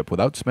membership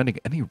without spending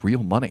any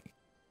real money.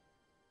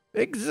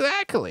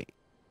 Exactly.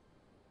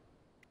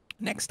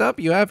 Next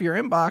up, you have your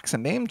inbox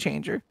and name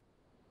changer.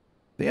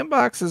 The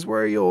inbox is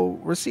where you'll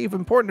receive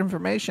important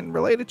information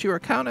related to your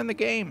account in the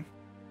game.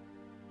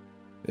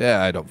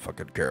 Yeah, I don't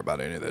fucking care about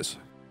any of this.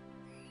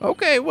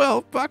 Okay,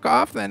 well, fuck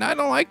off then. I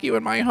don't like you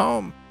in my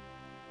home.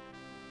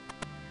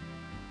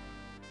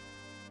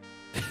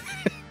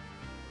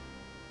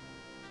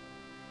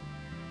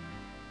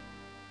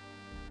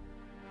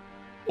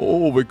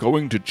 Oh, we're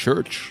going to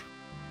church.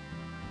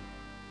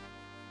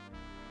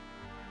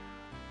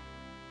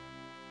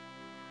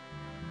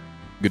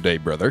 Good day,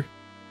 brother.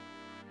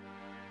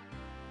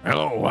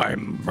 Hello,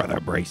 I'm Brother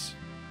Brace.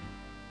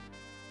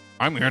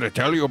 I'm here to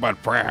tell you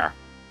about prayer.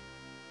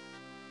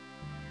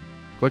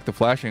 Click the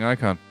flashing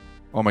icon.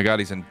 Oh my god,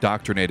 he's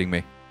indoctrinating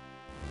me.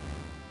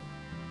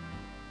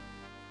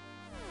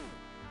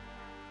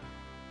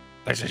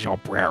 This is your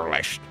prayer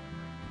list.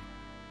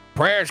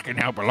 Prayers can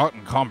help a lot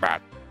in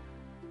combat.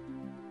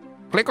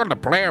 Click on the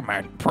prayer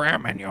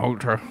menu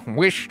to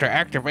wish to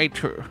activate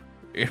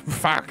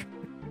fuck.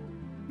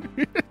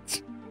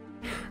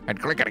 And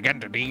click it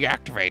again to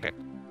deactivate it.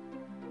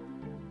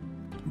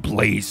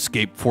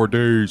 Blaze-scape for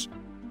days.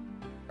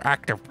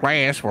 Active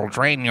players will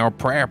drain your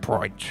prayer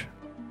points,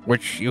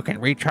 which you can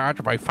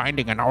recharge by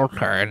finding an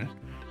altar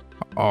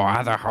or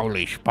other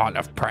holy spot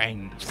of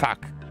praying.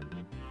 Fuck.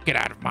 Get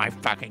out of my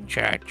fucking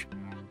church.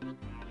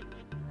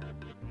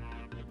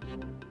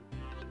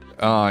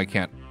 Oh, I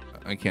can't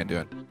do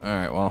it.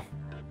 Alright, well.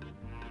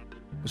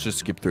 Let's just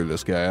skip through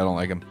this guy. I don't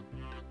like him.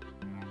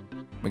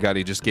 Oh my god,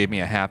 he just gave me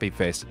a happy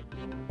face.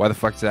 Why the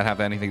fuck does that have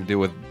anything to do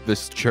with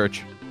this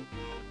church?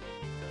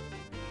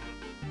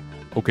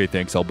 Okay,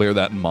 thanks. I'll bear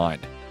that in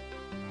mind.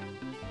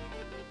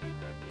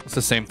 It's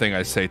the same thing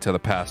I say to the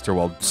pastor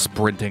while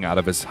sprinting out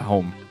of his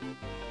home.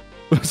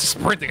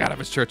 Sprinting out of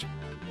his church.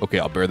 Okay,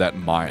 I'll bear that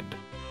in mind.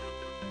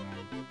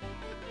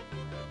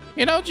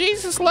 You know,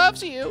 Jesus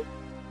loves you.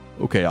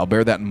 Okay, I'll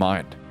bear that in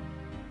mind.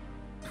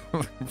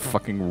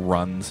 Fucking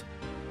runs.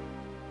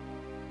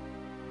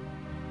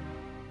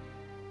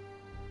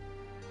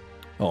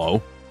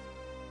 Hello?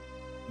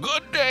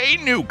 Good day,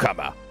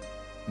 newcomer.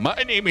 My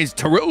name is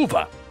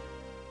Taruva.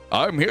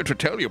 I'm here to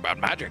tell you about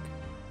magic.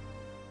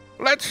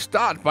 Let's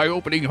start by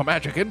opening your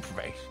magic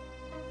interface.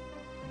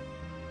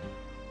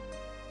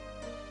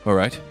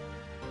 Alright.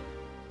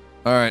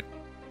 Alright.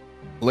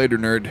 Later,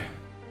 nerd.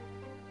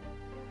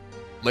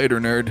 Later,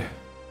 nerd.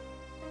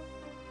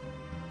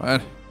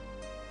 What?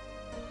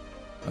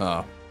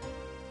 Oh.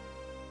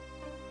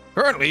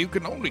 Currently, you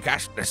can only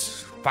cast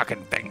this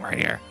fucking thing right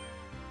here.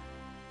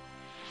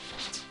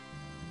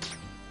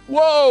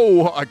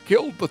 Whoa! I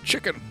killed the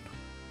chicken.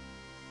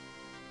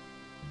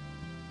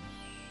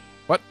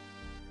 What?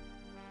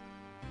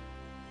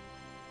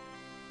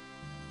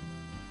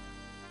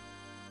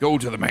 Go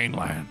to the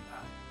mainland.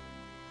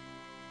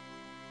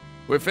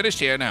 We're finished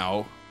here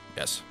now.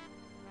 Yes.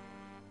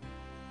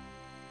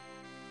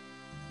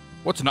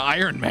 What's an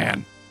Iron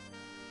Man?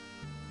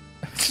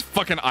 This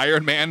fucking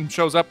Iron Man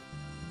shows up.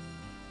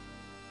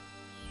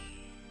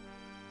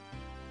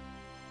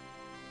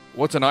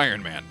 What's an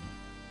Iron Man?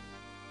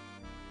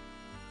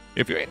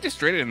 If you're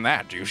interested in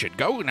that, you should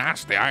go and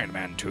ask the Iron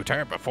Man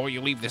tutor before you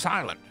leave this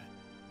island.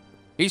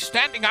 He's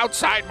standing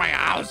outside my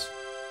house.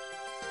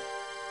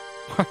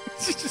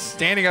 He's just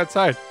standing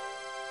outside.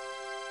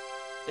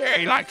 Yeah,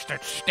 he likes to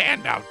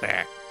stand out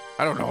there.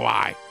 I don't know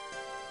why.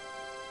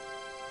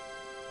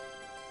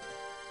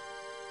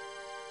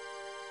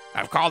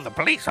 I've called the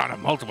police on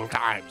him multiple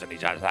times, and he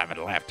just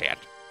haven't left yet.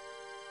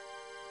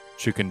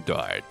 Chicken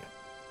died.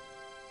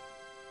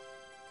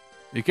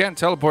 You can't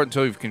teleport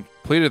until you've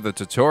completed the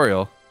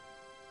tutorial.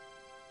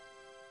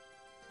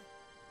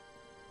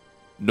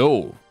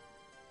 No.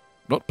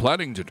 Not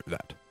planning to do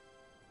that.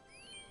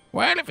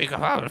 Well, if you go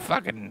to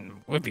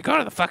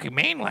the fucking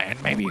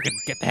mainland, maybe you can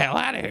get the hell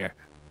out of here.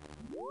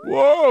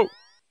 Whoa!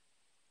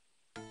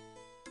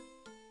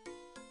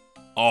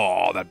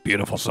 Oh, that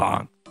beautiful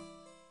song.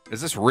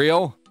 Is this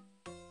real?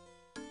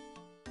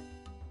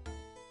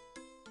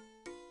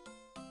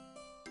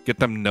 Get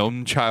them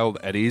gnome child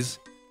eddies.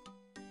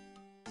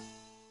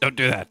 Don't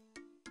do that.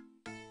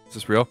 Is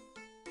this real?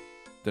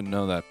 Didn't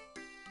know that.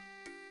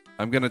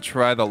 I'm gonna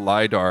try the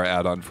LiDAR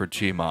add-on for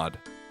Gmod.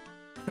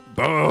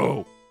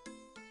 Boo!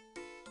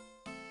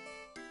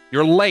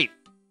 You're late.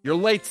 You're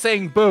late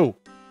saying boo.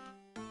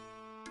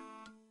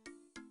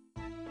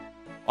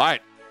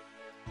 Alright.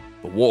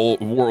 The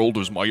world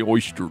is my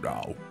oyster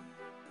now.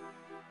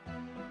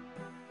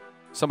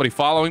 Somebody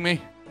following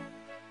me?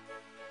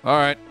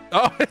 Alright.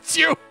 Oh, it's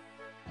you!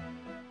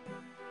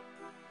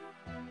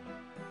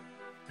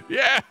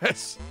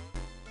 Yes!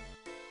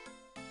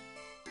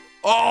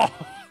 Oh!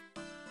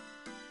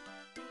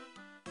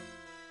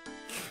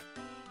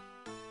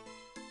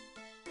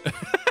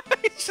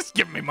 He's just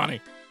giving me money.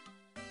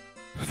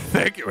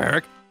 Thank you,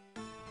 Eric.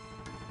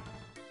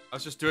 I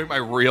was just doing my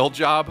real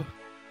job.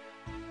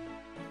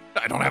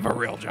 I don't have a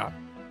real job.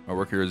 My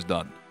work here is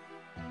done.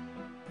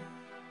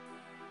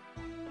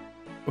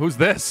 Who's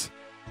this?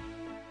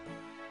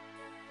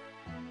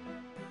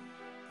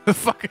 The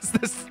fuck is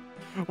this?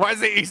 Why is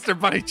the Easter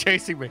Bunny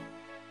chasing me?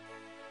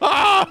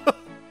 Ah!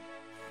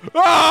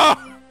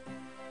 Ah!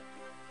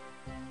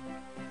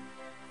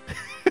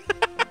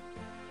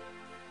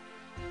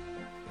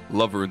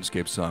 Love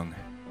RuneScape song.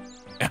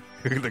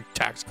 The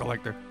tax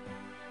collector.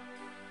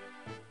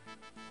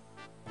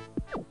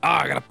 Oh,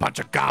 I gotta punch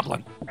a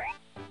goblin.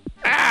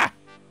 Ah!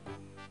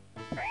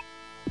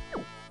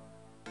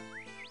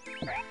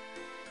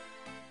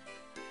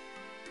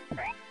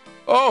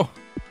 Oh!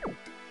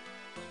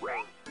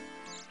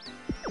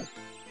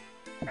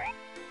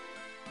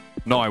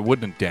 No, I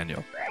wouldn't,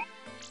 Daniel.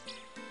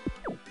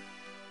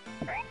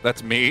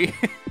 That's me.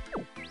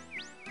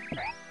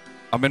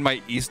 I'm in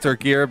my Easter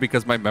gear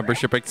because my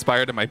membership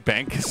expired and my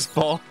bank is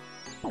full.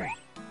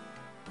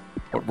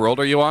 What world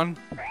are you on?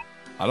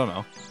 I don't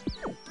know.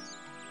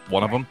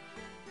 One of them.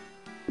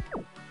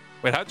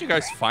 Wait, how'd you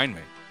guys find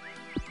me?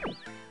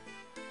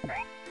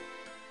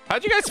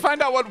 How'd you guys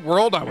find out what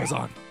world I was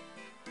on?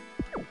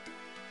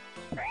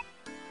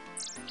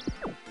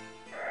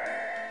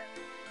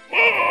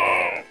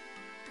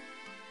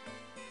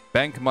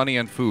 Bank, money,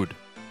 and food.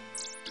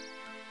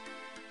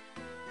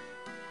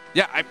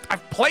 Yeah,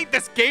 I've played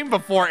this game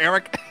before,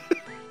 Eric.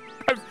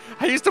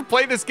 I used to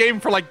play this game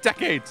for like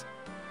decades.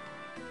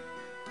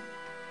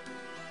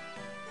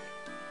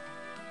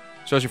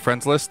 Shows your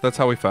friends list. That's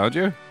how we found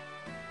you?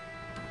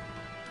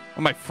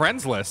 On my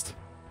friends list?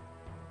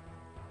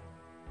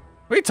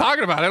 What are you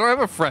talking about? I don't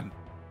have a friend.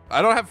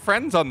 I don't have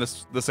friends on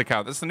this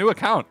account. This is a new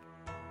account.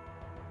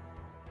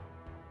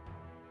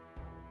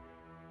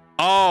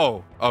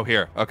 Oh,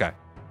 here. Okay.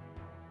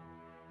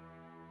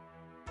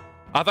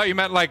 I thought you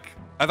meant like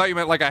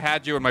I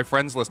had you in my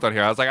friends list on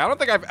here. I was like, I don't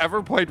think I've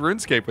ever played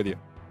RuneScape with you.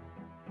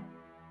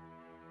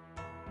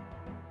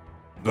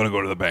 I'm gonna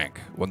go to the bank.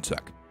 One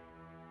sec.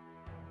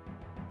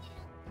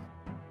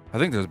 I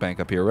think there's a bank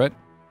up here, right?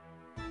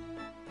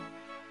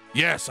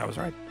 Yes, I was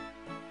right.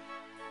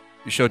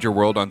 You showed your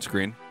world on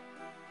screen.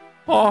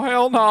 Oh,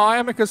 hell no.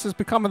 Amicus is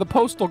becoming the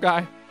postal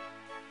guy.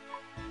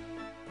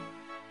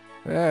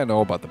 I know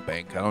about the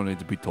bank. I don't need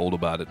to be told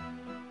about it.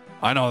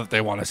 I know that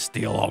they want to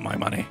steal all my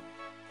money.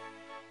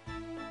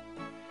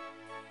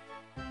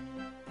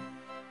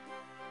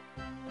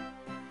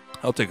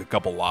 I'll take a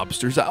couple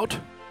lobsters out.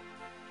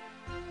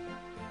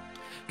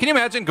 Can you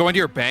imagine going to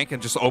your bank and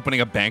just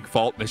opening a bank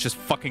vault and it's just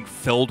fucking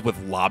filled with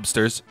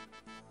lobsters?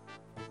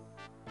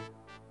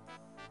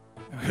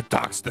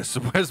 Doc's this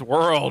his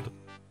world.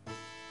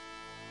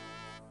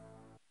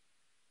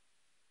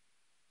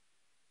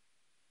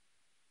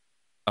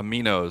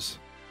 Aminos.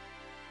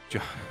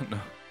 No.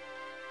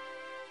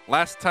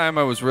 Last time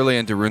I was really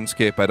into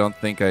RuneScape, I don't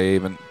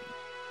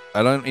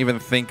even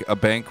think a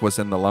bank was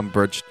in the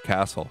Lumbridge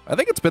Castle. I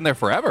think it's been there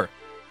forever.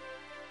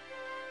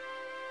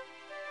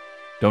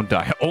 Don't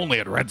die. Only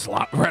at Red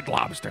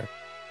Lobster.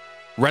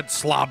 Red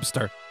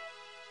Slobster.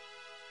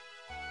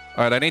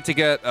 All right, I need to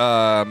get...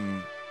 I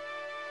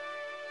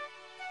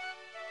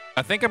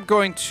think I'm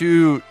going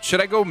to... Should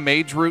I go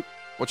mage route?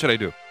 What should I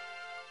do?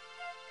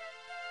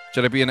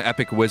 Should I be an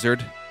epic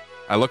wizard?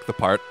 I look the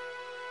part.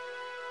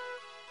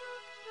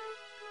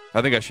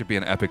 I think I should be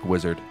an epic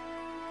wizard.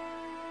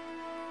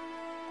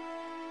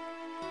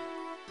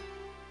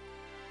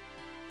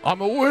 I'm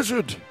a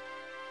wizard.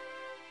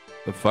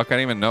 The fuck? I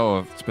don't even know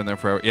if it's been there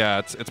forever. Yeah,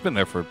 it's been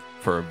there for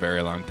a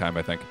very long time,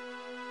 I think.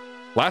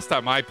 Last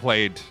time I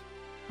played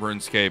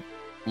RuneScape,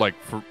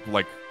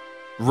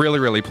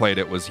 really played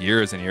it was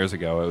years and years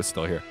ago. It was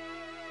still here.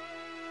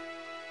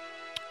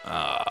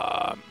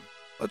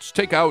 Let's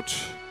take out,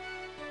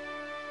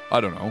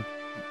 I don't know.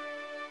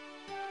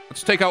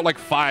 Let's take out like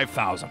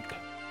 5,000.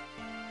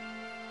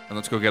 And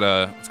let's go get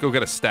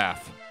a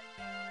staff.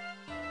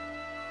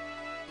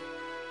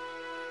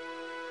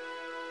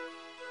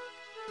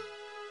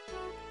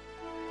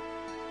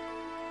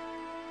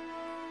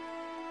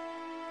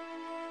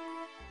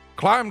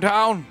 Climb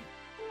down.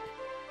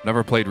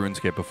 Never played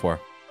RuneScape before.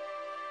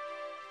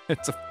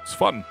 It's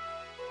fun.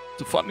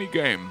 It's a funny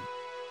game.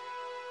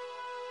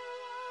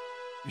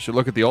 You should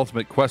look at the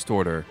Ultimate Quest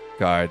Order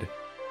guide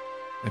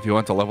if you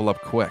want to level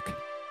up quick.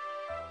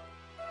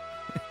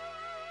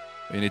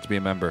 You need to be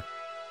a member.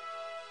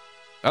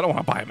 I don't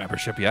want to buy a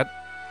membership yet.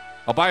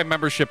 I'll buy a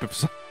membership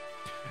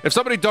if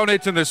somebody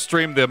donates in this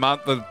stream the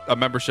amount that a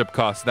membership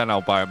costs, then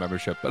I'll buy a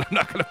membership. But I'm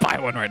not going to buy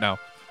one right now.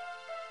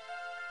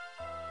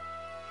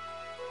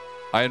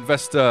 I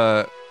invest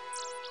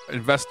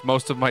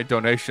most of my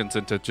donations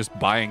into just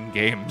buying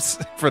games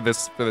for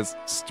this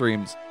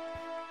streams.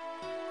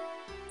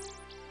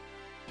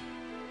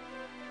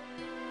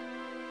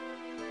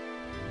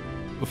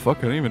 The fuck?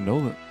 I didn't even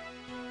know that.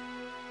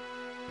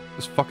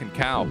 This fucking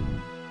cow.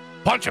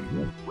 Punch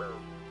him!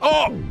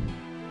 Oh!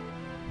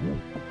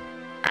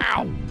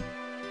 Ow!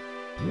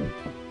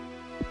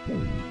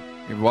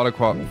 Your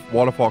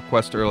waterfall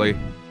quest early.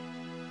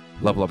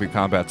 Level up your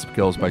combat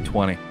skills by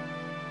 20.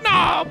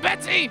 No,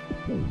 Betsy!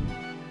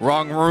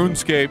 Wrong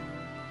RuneScape.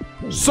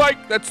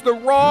 Psych! That's the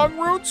wrong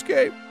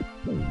RuneScape!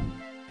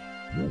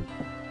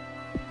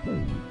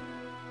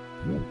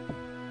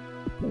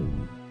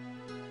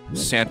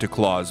 Santa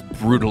Claus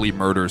brutally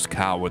murders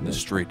cow in the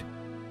street.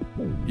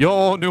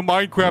 Yo, new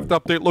Minecraft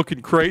update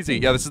looking crazy.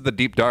 Yeah, this is the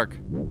Deep Dark.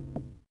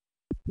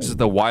 This is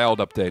the Wild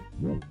update.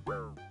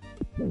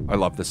 I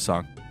love this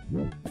song.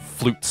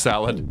 Flute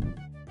Salad.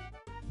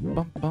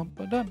 Bum, bum,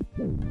 ba-dum.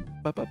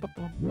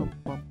 Ba-ba-ba-bum, bum,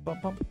 bum, bum,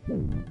 bum.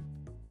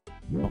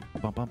 Bum,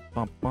 bum, bum,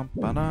 bum, bum,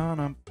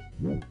 ba-da-dum.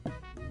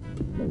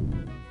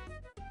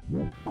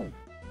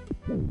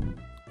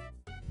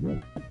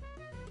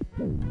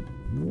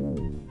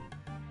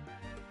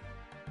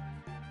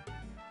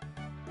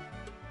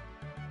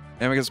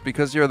 And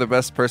because you're the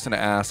best person to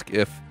ask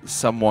if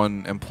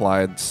someone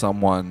implied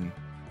someone...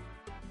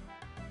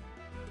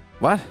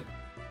 What?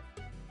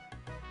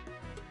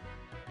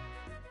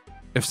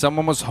 If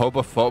someone was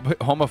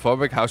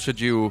homophobic, how should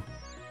you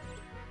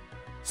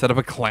set up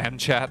a clan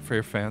chat for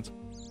your fans?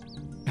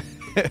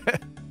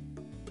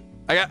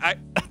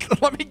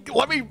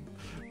 let me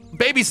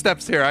baby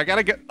steps here. I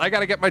gotta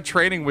get my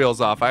training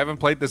wheels off. I haven't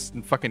played this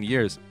in fucking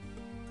years.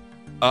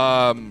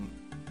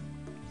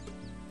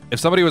 If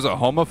somebody was a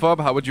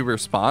homophobe, how would you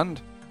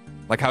respond?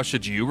 Like, how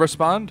should you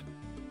respond?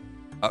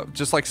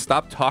 Just like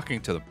stop talking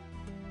to them.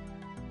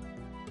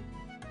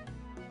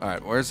 All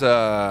right, where's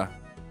the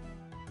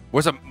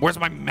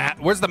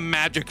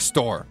magic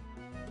store?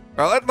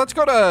 All right, let's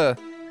go to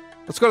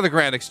the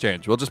Grand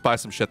Exchange. We'll just buy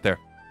some shit there.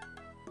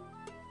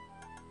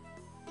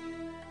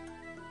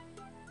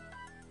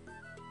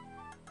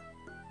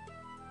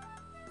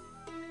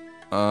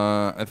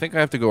 I think I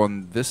have to go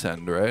on this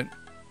end, right?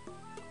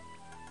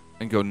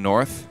 And go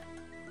north.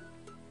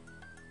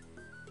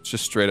 It's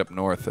just straight up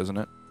north, isn't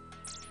it?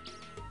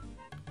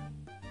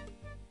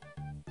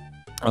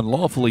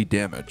 Unlawfully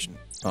damaged.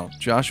 Oh,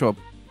 Joshua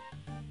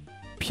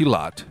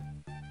Pilat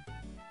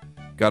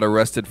got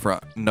arrested for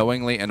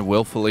knowingly and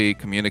willfully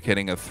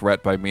communicating a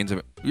threat by means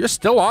of... You're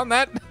still on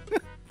that?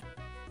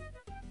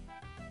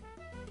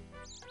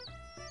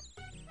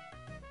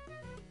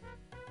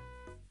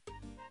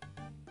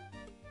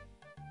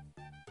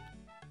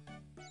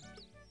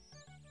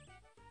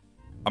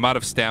 I'm out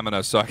of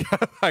stamina, so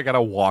I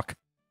gotta walk.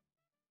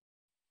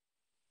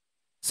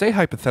 Say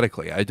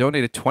hypothetically, I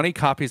donated 20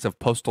 copies of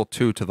Postal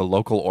 2 to the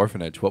local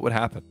orphanage. What would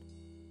happen?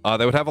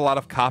 They would have a lot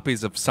of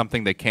copies of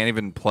something they can't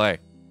even play.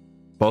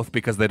 Both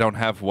because they don't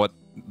have what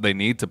they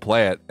need to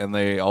play it, and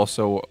they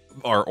also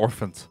are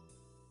orphans.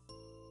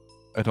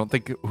 I don't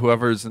think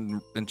whoever's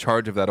in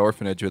charge of that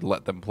orphanage would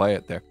let them play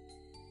it there.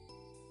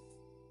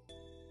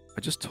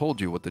 I just told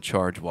you what the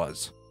charge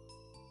was.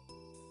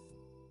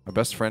 My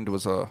best friend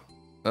was a...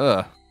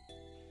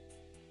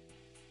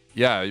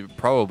 Yeah, you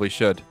probably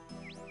should.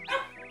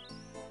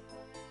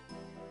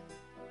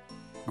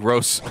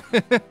 Gross.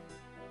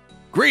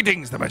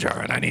 Greetings, the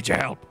Majoran. I need your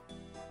help.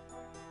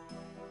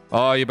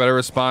 Oh, you better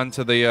respond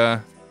to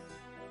the,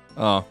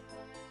 Oh.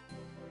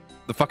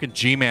 The fucking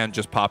G-Man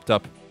just popped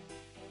up.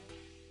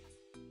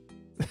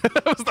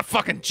 That was the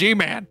fucking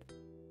G-Man.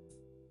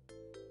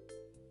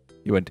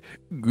 You went,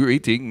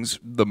 greetings,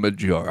 the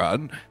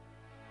Majoran.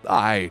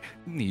 I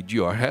need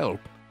your help.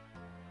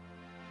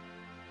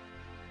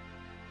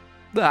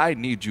 I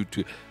need you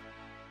to...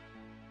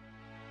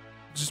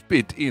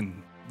 spit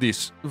in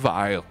this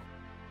vial.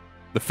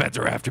 The feds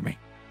are after me.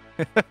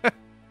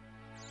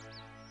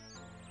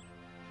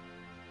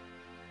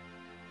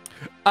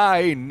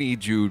 I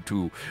need you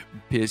to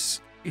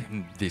piss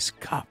in this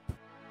cup.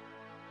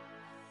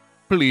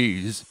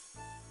 Please.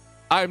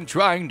 I'm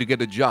trying to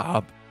get a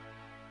job.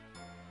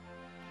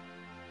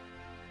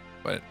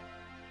 But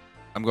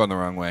I'm going the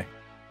wrong way.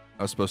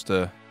 I was supposed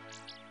to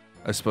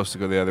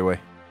go the other way.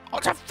 Oh,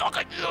 it's a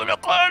fucking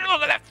unicorn!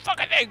 Look at that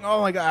fucking thing!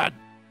 Oh my god.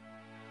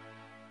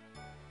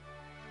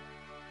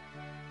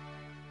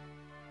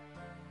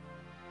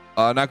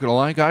 Not gonna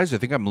lie, guys. I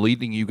think I'm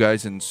leading you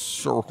guys in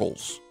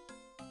circles.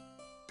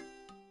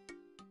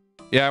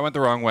 Yeah, I went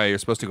the wrong way. You're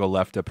supposed to go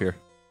left up here.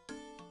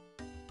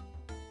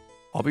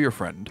 I'll be your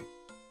friend.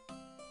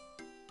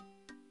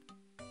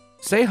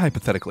 Say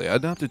hypothetically, I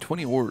adopted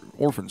 20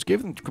 orphans,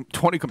 gave them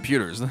 20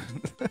 computers.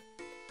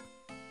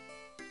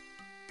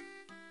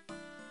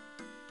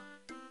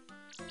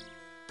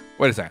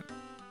 Wait a second.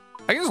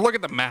 I can just look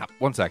at the map.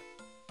 One sec.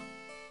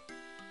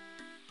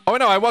 Oh,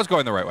 no, I was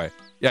going the right way.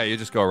 Yeah, you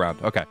just go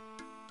around. Okay.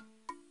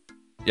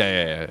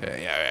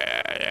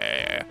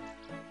 Yeah.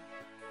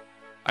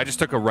 I just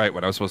took a right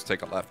when I was supposed to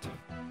take a left.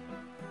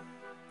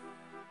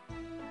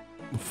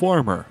 The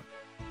farmer.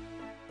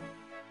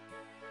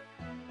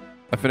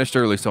 I finished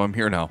early, so I'm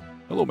here now.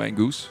 Hello,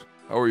 Mangoose.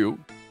 How are you?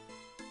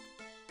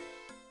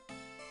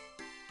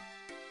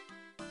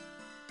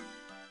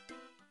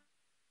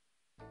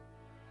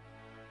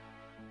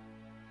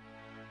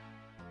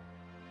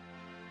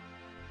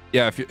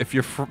 Yeah, if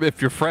your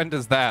friend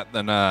is that,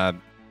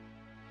 then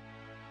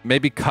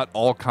maybe cut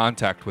all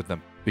contact with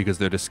them because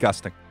they're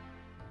disgusting.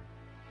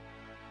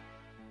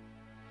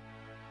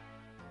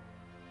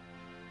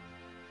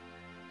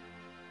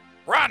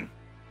 Run!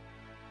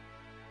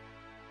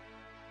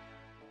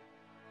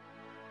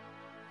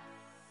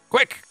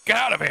 Quick, get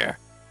out of here!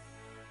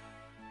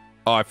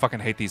 Oh, I fucking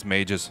hate these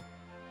mages.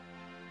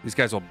 These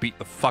guys will beat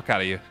the fuck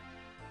out of you.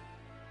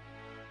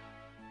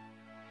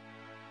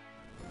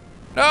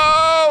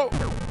 No!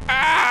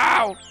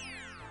 Ow!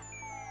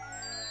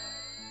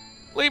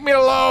 Leave me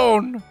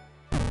alone!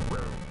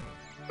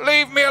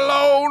 Leave me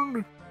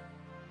alone!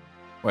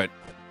 Wait.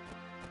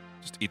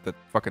 Just eat the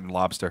fucking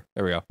lobster.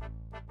 There we go.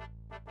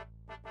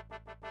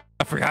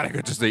 I forgot I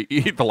could just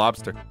eat the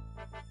lobster.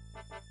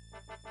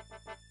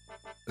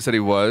 I said he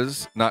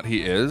was, not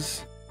he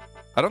is.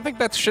 I don't think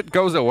that shit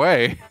goes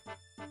away.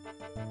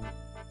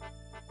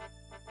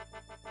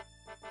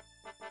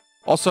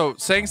 Also,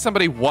 saying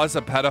somebody was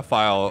a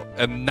pedophile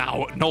and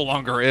now no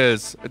longer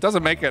is, it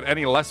doesn't make it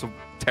any less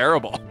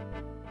terrible.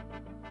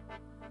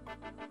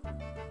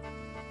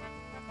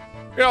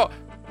 You know,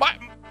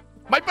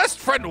 my best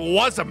friend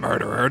was a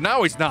murderer,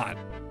 now he's not.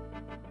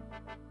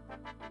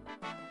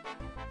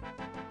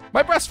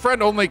 My best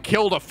friend only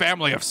killed a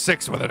family of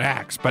 6 with an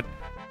axe, but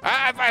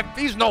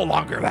he's no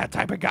longer that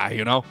type of guy,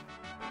 you know?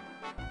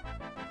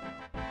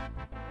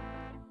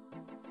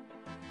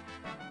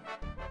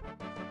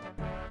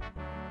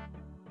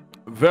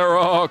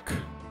 Varrock!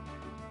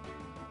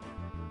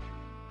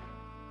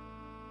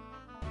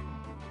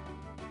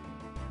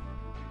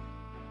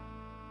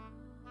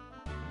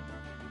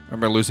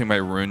 Remember losing my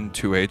rune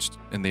 2H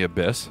in the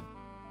abyss?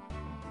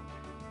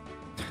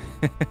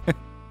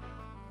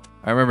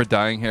 I remember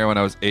dying here when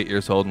I was 8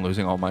 years old and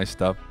losing all my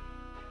stuff.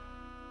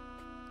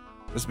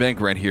 This bank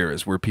right here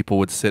is where people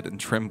would sit and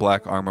trim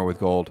black armor with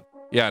gold.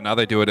 Yeah, now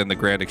they do it in the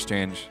Grand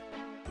Exchange.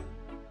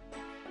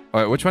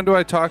 Alright, which one do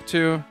I talk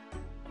to?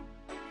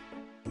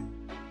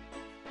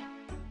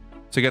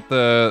 To get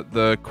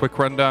the quick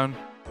rundown?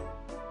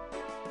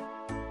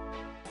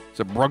 Is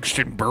it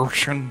Brugston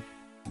Burson?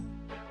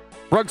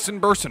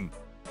 Brugson Burson.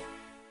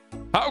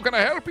 How can I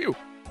help you?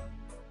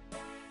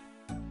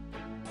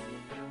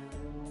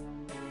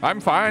 I'm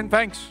fine,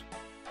 thanks.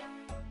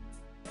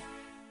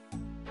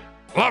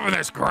 Loving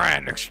this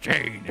Grand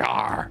Exchange,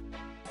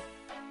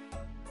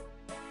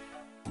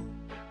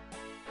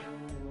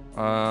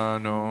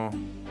 no.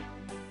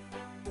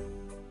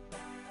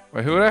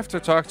 Wait, who would I have to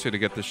talk to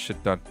get this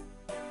shit done?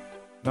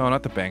 No,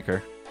 not the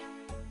banker.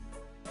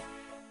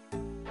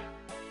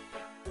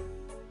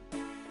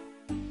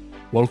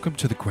 Welcome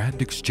to the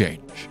Grand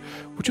Exchange.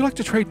 Would you like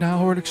to trade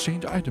now or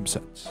exchange item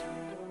sets?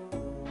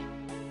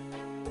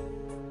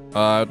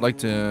 I'd like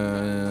to...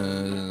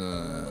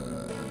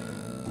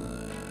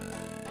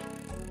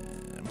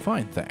 I'm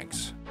fine,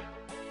 thanks.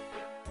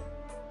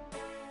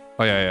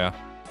 Oh, yeah.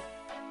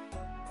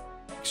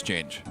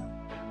 Exchange.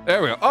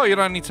 There we go. Oh, you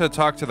don't need to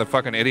talk to the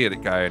fucking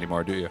idiot guy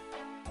anymore, do you?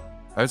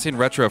 I haven't seen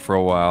Retro for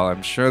a while.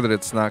 I'm sure that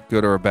it's not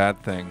good or a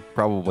bad thing.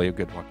 Probably a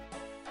good one.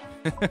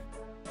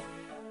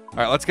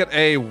 Alright, let's get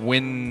a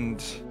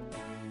wind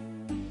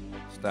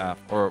staff.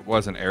 Or it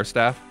was an air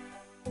staff?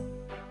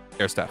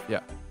 Air staff,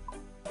 yeah.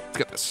 Let's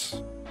get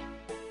this.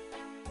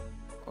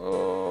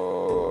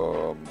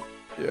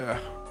 Yeah.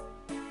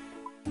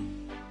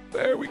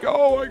 There we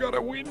go. I got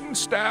a wind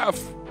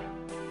staff.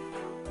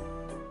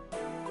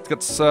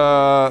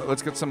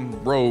 Let's get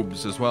some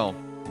robes as well.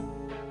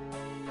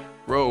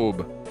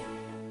 Robe.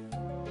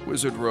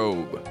 Wizard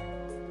robe.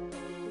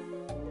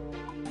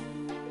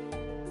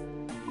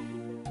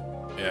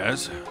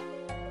 Yes.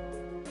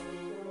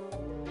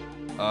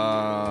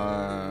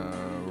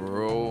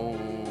 Roll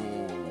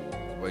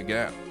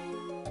again.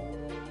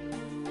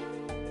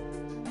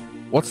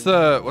 What's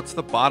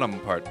the bottom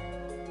part?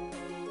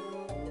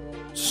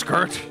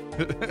 Skirt.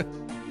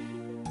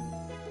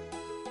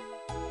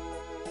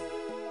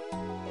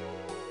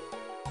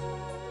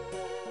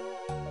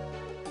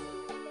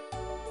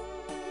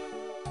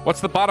 What's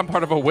the bottom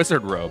part of a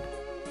wizard robe?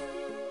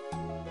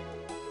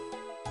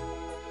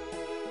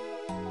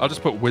 I'll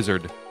just put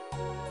wizard.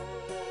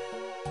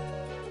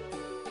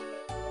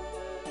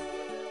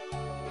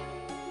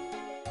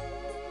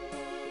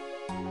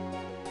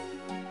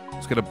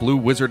 Let's get a blue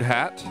wizard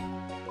hat.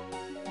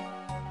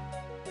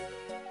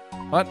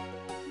 What?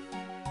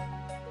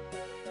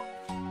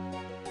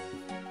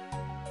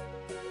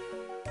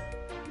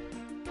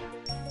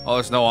 Oh,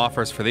 there's no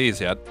offers for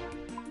these yet.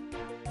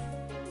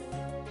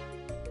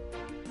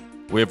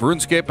 We have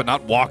RuneScape, but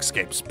not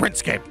Walkscape.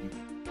 Sprintscape.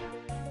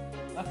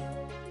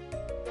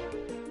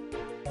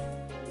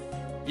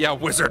 Yeah,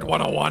 Wizard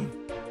 101.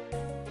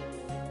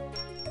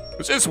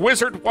 Is this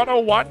Wizard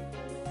 101?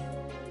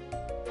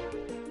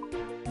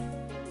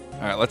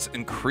 All right, let's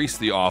increase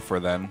the offer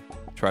then.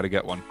 Try to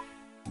get one.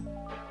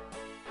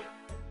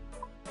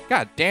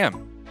 God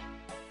damn.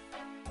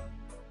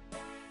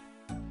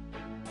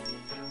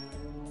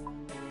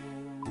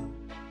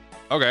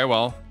 Okay,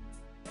 well.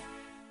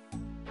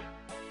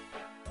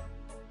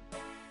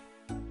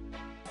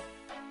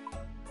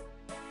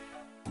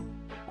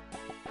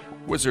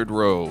 Wizard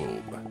robe.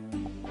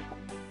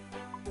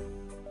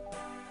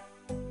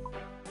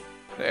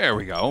 There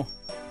we go.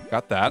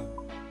 Got that.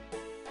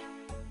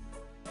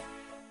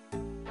 All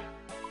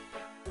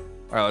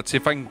right, let's see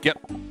if I can get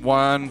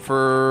one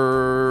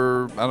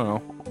for, I don't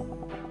know,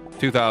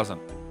 2,000.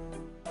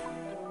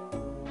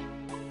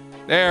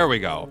 There we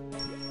go.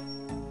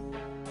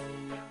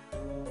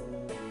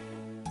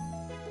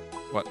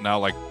 What now,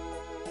 like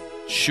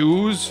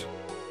shoes?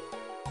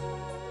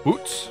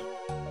 Boots?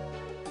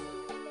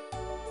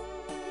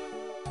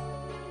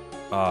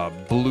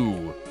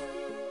 Blue.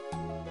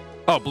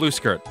 Oh, blue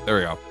skirt. There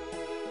we go.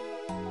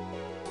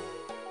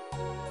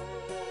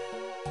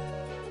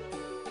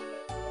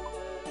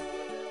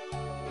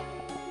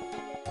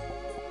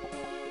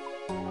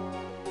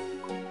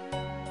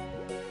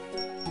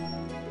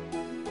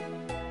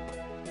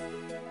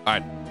 All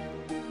right.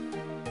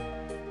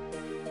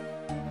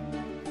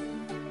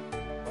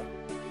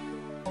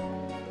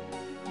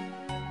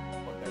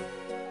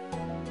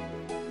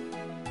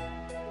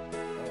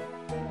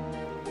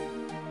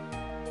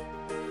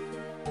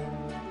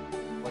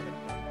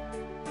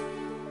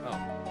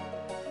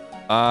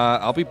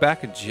 I'll be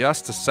back in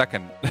just a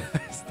second.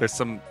 There's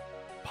some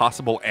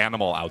possible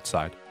animal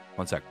outside.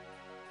 One sec.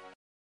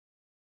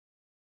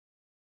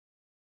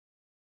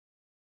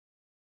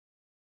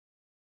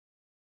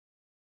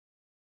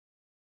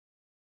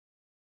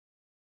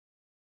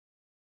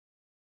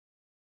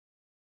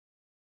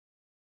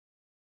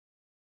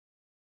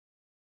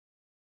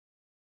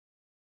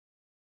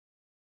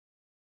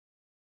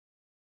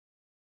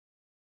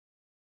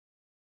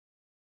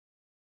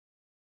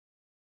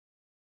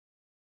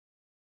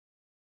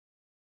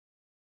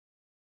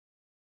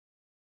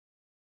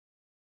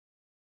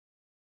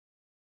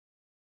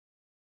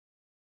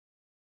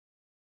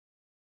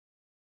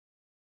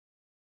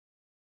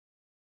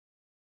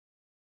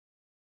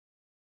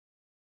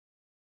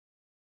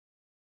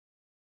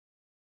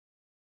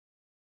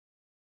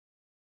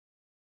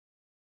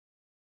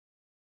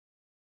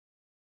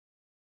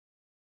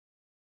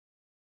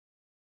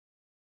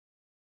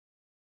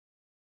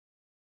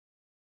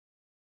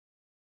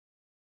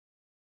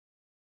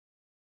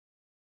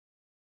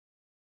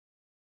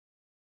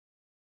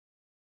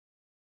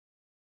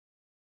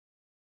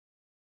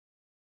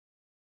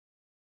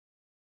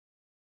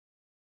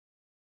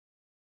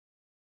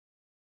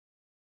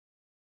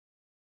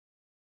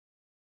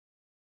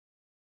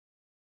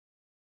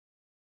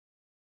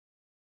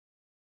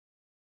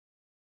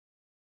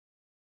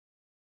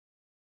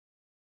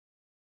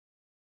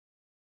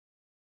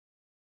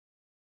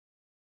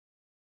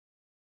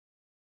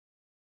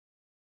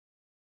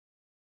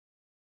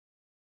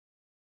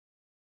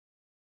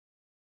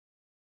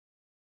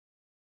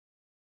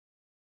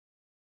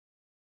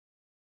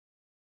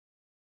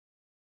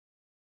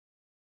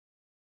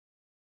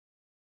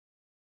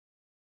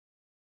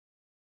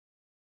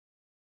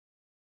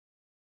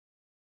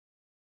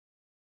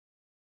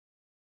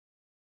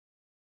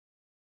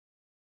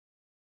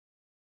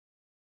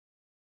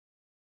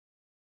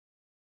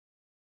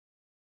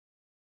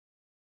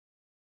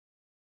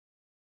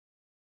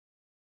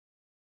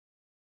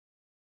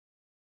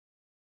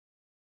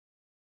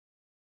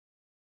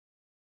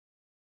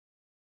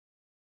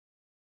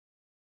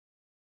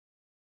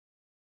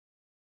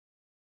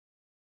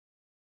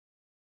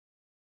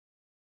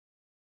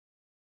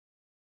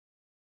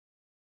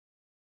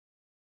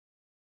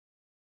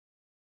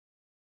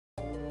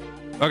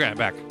 Okay, I'm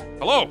back.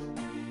 Hello.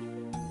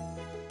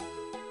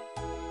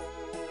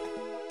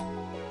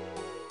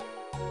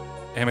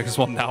 Amicus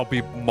will now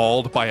be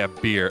mauled by a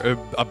bear.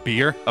 A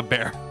bear? A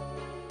bear.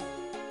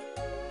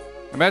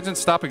 Imagine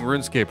stopping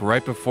RuneScape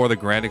right before the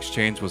Grand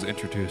Exchange was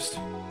introduced.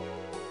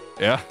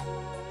 Yeah?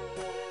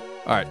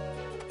 Alright.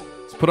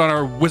 Let's put on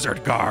our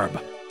wizard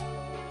garb.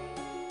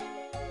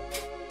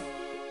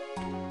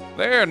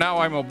 There, now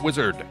I'm a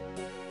wizard.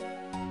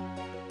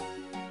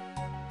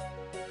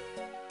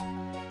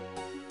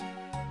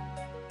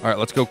 Alright,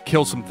 let's go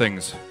kill some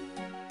things.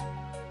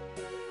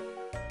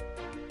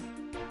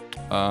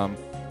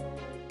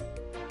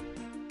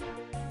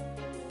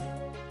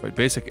 Wait,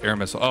 basic air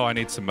missile. Oh, I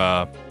need some,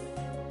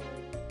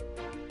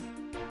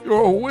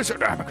 You're a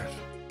wizard, Amicus.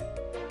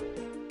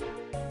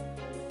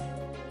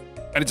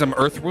 I need some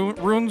earth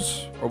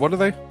runes? Or what are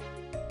they?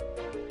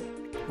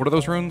 What are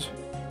those runes?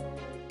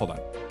 Hold on.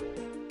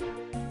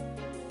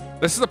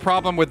 This is the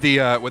problem with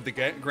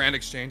the Grand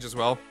Exchange as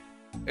well.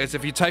 Is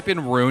if you type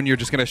in rune, you're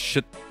just gonna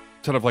shit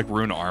sort of like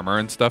rune armor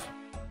and stuff.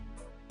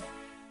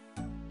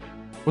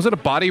 Was it a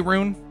body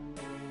rune?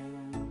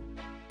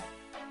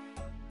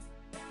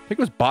 I think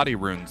it was body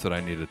runes that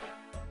I needed.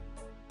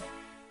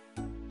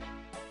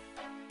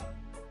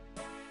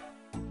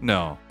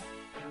 No.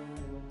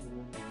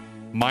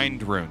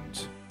 Mind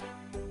runes.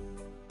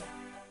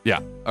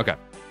 Yeah, okay.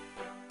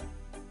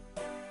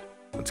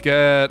 Let's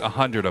get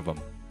 100 of them.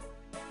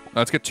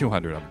 Let's get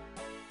 200 of them.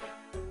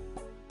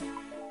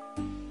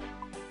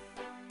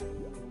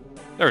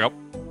 There we go.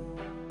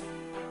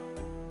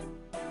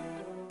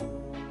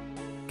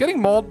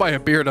 Getting mauled by a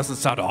beer doesn't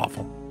sound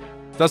awful.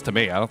 It does to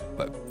me.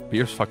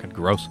 Beer's fucking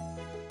gross.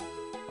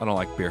 I don't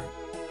like beer.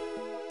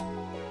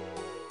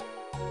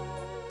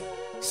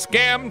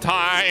 Scam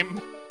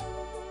time!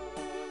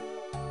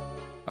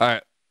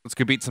 Alright, let's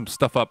go beat some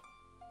stuff up.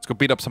 Let's go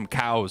beat up some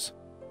cows.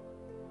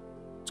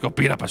 Let's go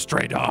beat up a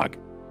stray dog.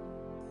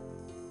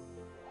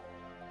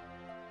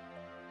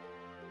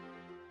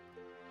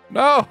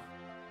 No!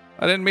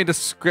 I didn't mean to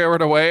scare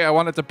it away. I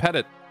wanted to pet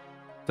it.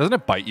 Doesn't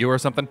it bite you or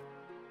something?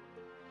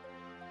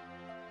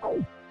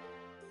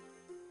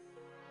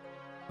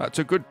 That's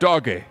a good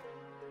doggy.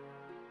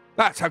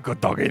 That's a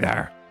good doggy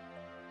there.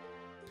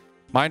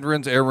 Mind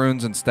runes, air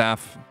runes, and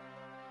staff.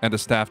 And a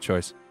staff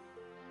choice.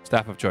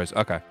 Staff of choice.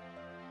 Okay.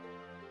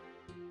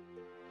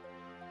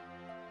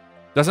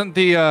 Doesn't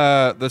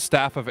the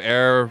staff of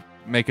air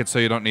make it so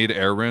you don't need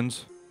air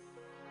runes?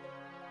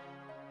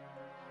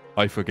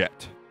 I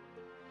forget.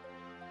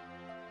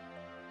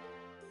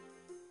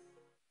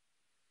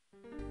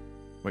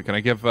 Wait, can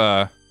I give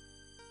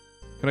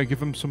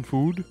him some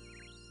food?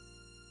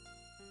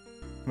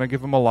 Can I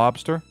give him a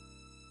lobster?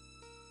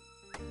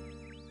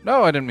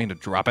 No, I didn't mean to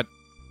drop it.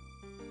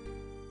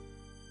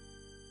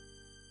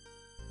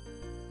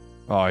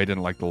 Oh, he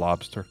didn't like the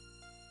lobster.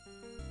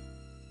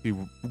 He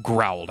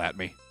growled at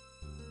me.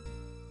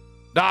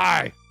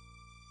 Die!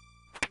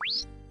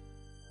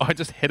 Oh, I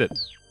just hit it.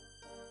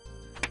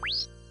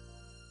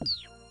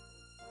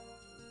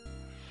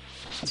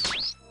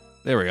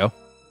 There we go.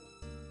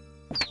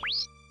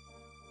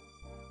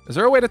 Is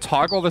there a way to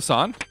toggle this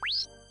on?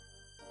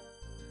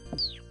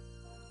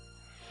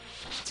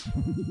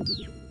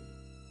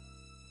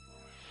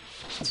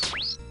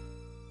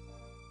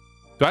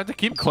 Do I have to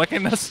keep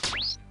clicking this?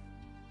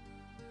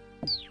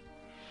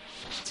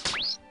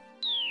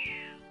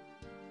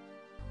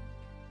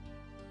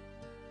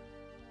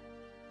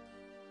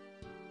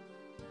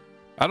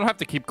 I don't have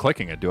to keep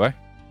clicking it, do I?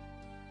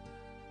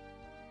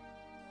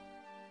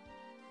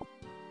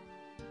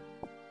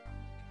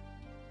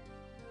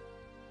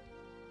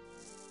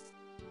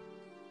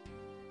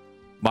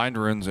 Mind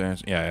runes,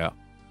 yeah.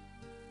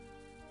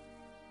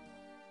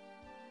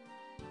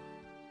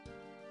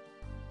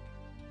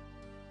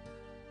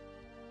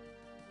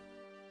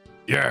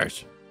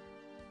 Yes.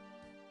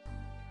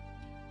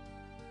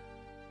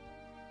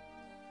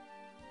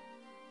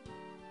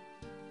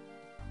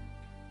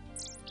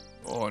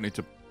 Oh, I need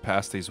to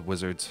pass these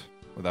wizards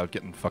without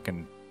getting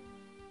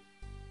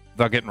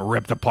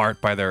ripped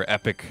apart by their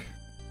epic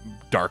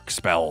dark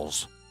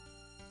spells.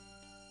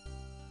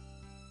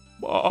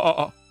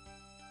 Oh.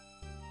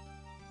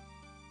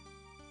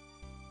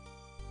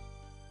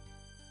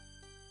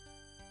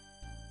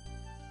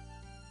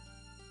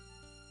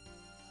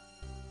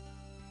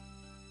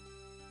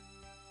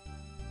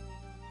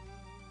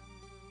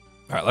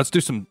 All right, let's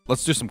do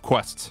some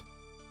quests.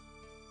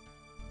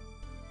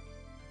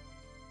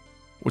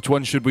 Which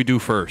one should we do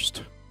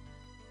first?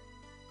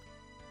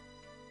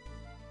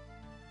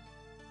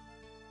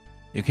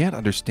 You can't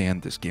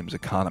understand this game's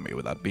economy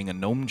without being a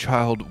gnome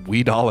child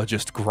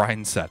weedologist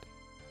grind set.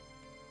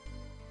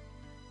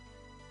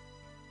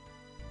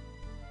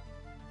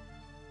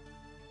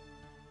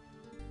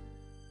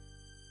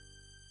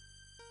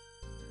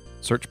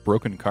 Search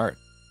broken cart.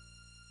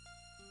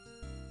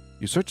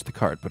 You search the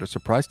cart, but are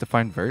surprised to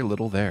find very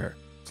little there.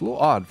 It's a little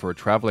odd for a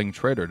traveling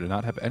trader to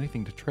not have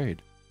anything to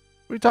trade.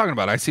 What are you talking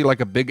about? I see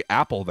like a big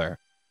apple there.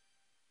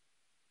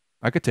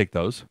 I could take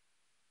those.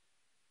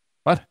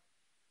 What?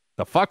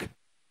 The fuck?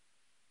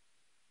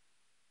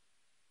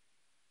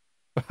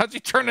 How'd you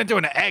turn into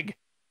an egg?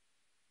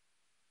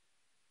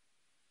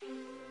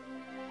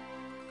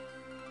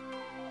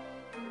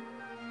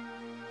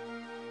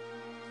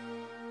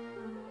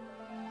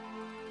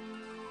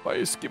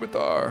 My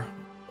scimitar.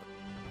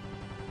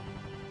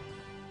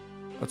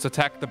 Let's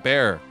attack the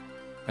bear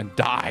and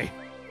die.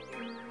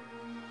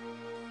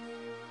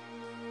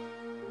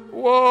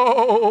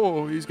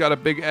 Whoa! He's got a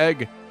big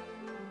egg.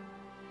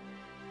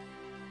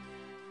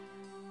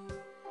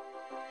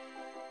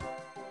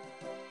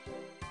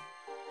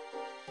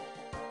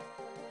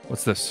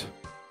 What's this?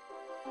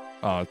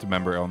 Oh, it's a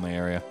member-only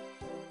area.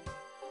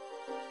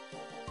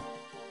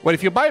 Wait,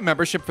 if you buy a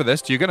membership for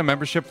this, do you get a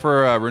membership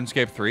for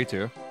RuneScape 3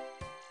 too?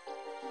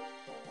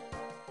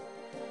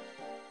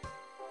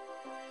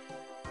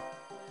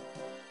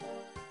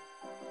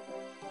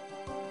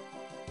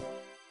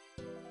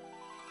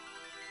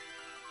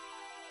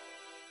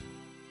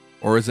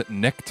 Or is it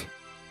nicked?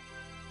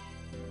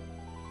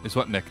 Is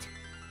what nicked?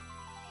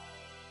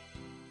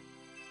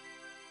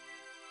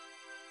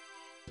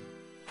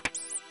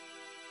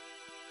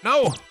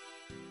 No!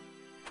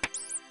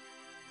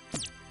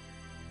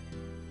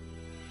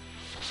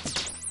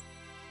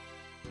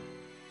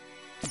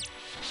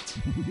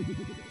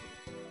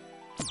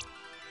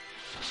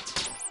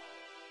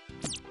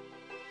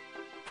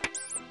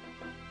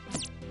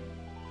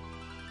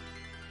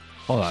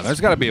 Hold on, there's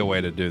got to be a way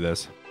to do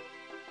this.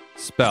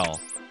 Spell.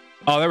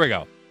 Oh, there we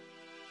go.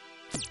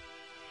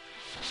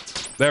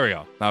 There we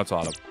go. Now it's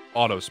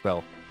auto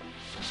spell.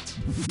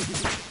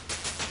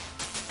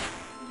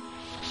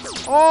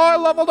 Oh, I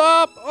leveled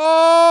up!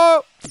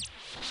 Oh!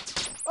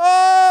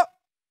 Oh!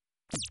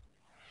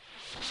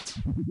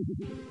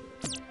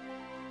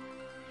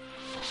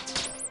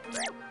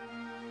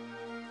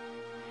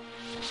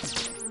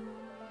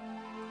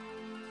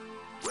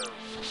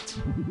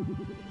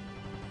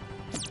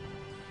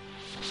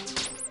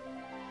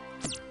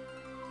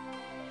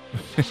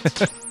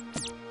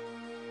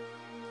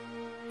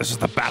 This is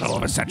the battle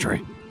of a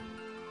century.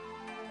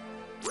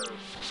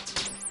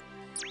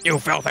 You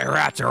filthy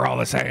rats are all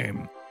the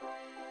same.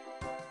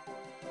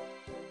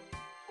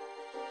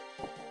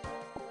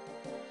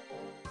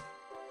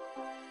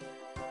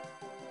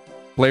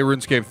 Play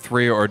RuneScape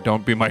 3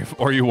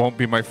 or you won't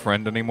be my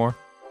friend anymore.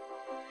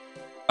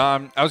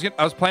 I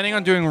was planning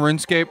on doing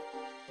RuneScape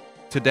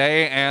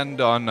today and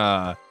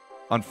on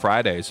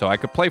Friday, so I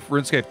could play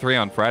RuneScape 3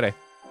 on Friday.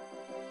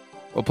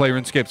 We'll play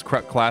RuneScape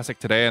Classic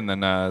today and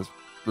then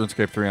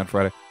RuneScape 3 on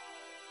Friday.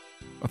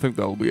 I think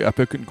that'll be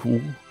epic and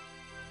cool.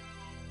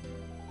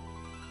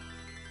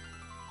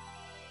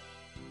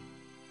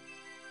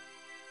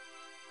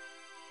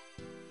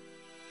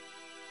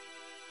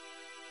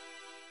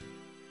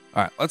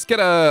 All right, let's get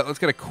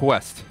a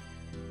quest.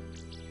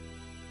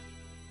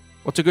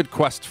 What's a good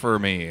quest for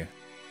me?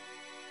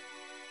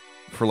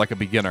 For like a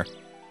beginner.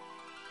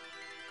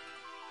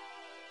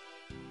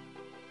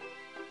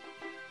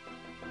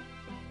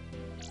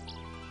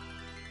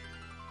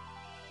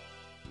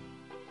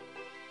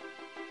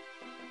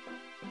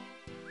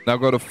 Now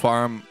go to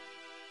farm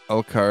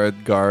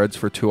Elcard guards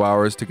for 2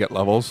 hours to get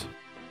levels.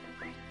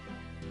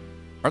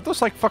 Aren't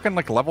those like fucking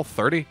like level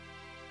 30?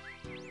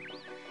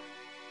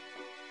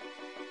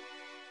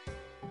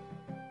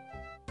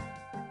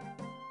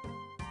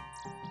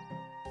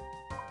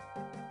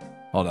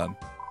 Hold on.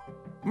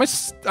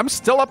 I'm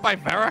still up by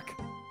Varric?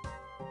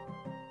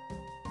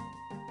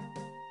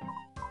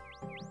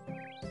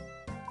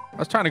 I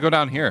was trying to go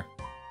down here.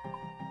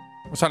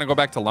 I was trying to go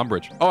back to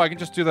Lumbridge. Oh, I can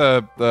just do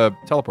the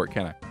teleport,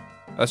 can't I?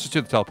 Let's just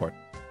do the teleport.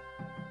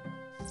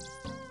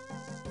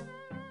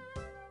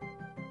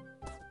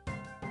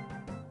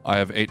 I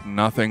have eaten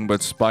nothing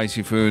but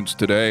spicy foods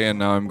today, and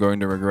now I'm going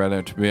to regret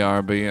it.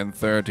 BRB in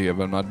 30. If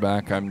I'm not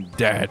back, I'm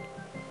dead.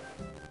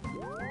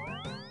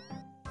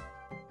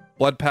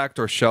 Blood Pact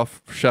or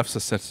Chef's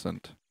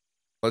Assistant?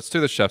 Let's do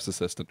the Chef's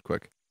Assistant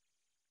quick.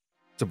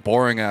 It's a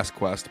boring-ass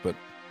quest, but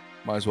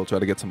might as well try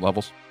to get some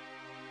levels.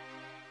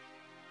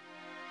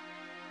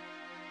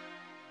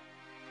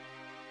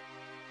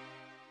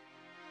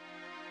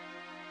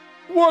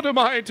 What am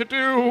I to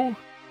do?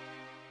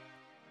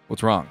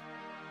 What's wrong?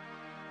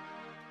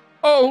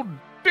 Oh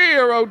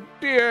dear,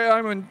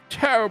 I'm in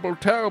terrible,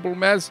 terrible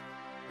mess.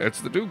 It's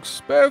the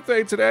Duke's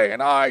birthday today,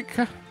 and I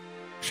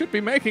should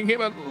be making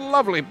him a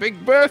lovely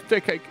big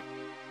birthday cake.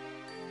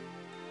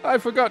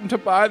 I've forgotten to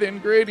buy the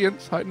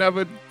ingredients. I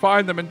never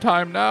find them in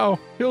time now.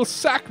 He'll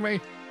sack me.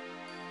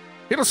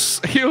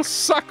 He'll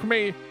suck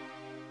me.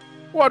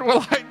 What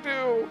will I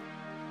do?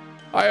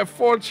 I have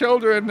 4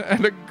 children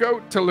and a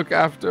goat to look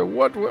after.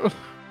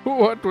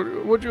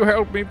 Would you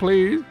help me,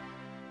 please?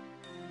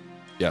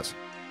 Yes.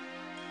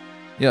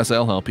 Yes,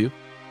 I'll help you.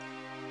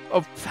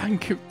 Oh,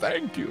 thank you.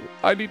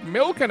 I need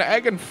milk and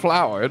egg and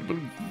flour. I'd be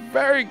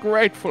very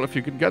grateful if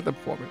you can get them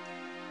for me.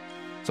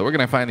 So we're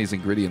going to find these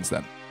ingredients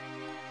then.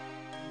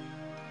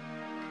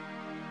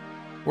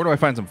 Where do I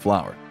find some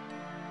flour?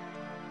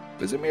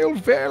 There's a mill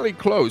fairly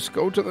close.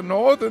 Go to the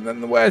north and then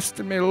the west.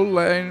 Mill,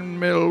 lane,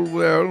 mill.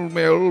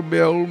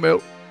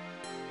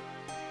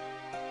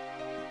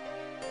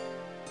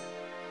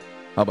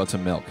 How about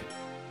some milk?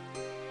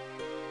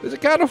 There's a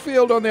cattle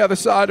field on the other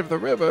side of the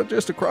river,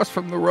 just across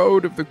from the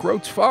road of the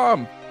Groats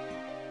farm.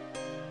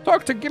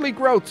 Talk to Gilly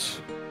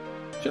Groats.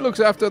 She looks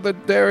after the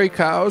dairy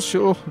cows.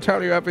 She'll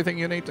tell you everything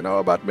you need to know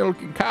about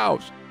milking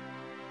cows.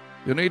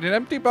 You need an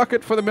empty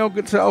bucket for the milk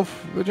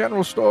itself. The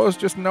general store is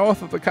just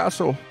north of the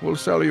castle. We'll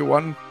sell you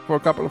one for a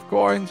couple of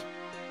coins.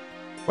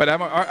 Wait,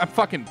 I'm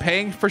fucking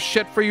paying for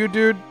shit for you,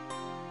 dude?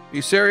 Are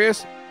you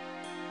serious?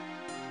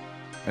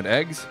 And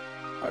eggs?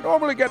 I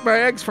normally get my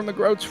eggs from the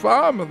Groats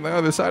farm on the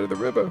other side of the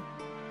river.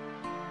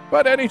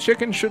 But any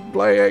chicken should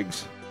lay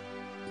eggs.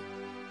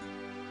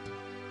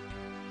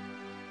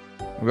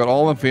 I've got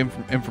all of the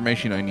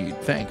information I need.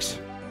 Thanks.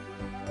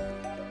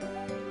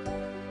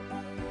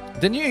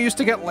 Didn't you used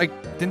to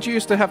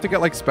have to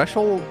get like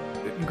special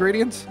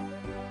ingredients?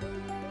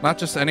 Not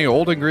just any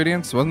old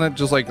ingredients? Wasn't that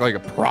just like a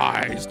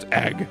prized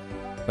egg?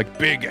 Like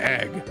big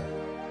egg?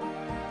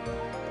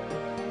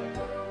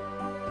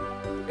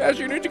 Yes,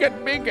 you need to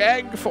get big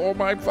egg for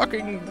my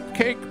fucking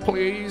cake,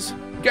 please.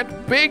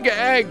 Get big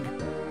egg.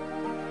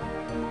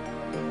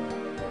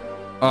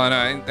 Oh, no,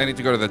 I need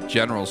to go to the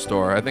general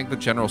store. I think the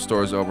general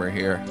store is over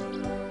here.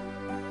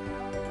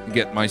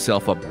 Get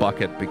myself a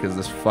bucket because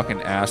this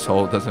fucking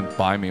asshole doesn't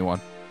buy me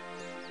one.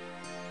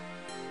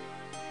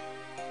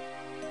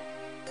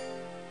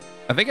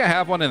 I think I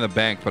have one in the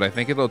bank, but I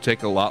think it'll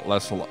take a lot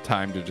less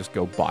time to just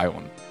go buy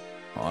one.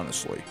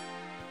 Honestly.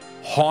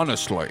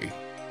 Honestly.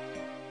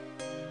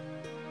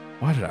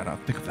 Why did I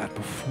not think of that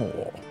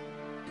before?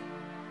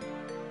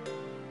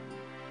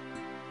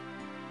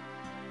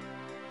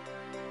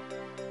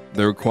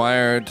 They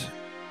required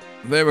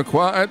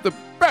the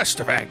best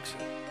of eggs.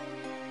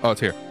 Oh,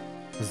 it's here.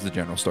 This is the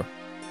general store.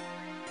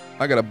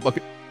 I got a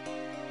bucket.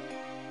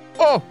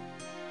 Oh!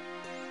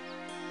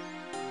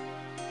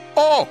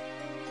 Oh!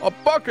 A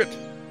bucket!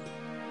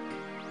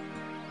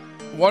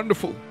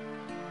 Wonderful.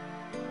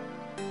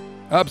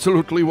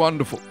 Absolutely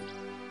wonderful.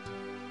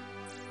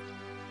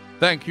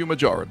 Thank you,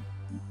 Majoran.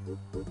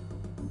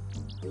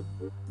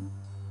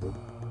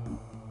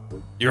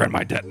 You're in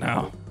my debt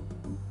now.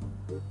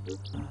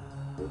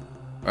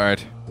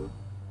 Alright.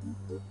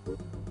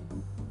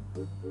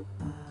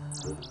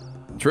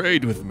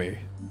 Trade with me.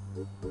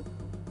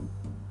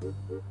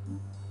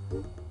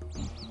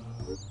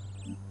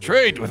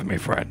 Trade with me,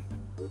 friend.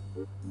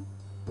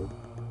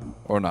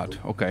 Or not.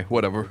 Okay,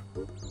 whatever.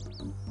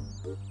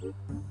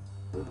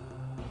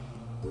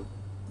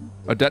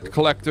 A debt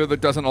collector that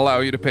doesn't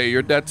allow you to pay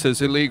your debts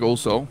is illegal,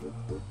 so...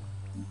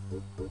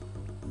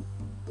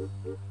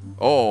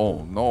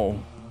 Oh,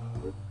 no.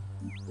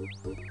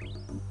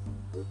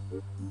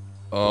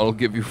 I'll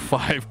give you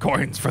 5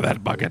 coins for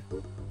that bucket.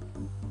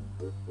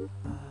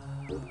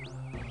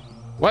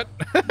 What?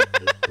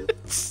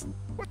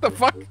 What the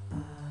fuck?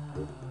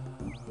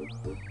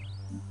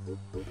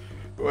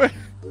 What?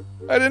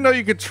 I didn't know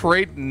you could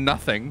trade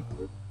nothing.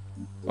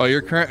 Oh,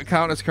 your current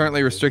account is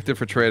currently restricted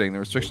for trading. The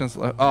restrictions...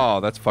 Oh,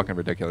 that's fucking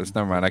ridiculous.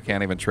 Never mind, I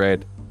can't even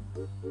trade.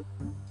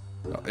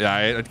 Oh,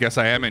 yeah, I guess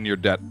I am in your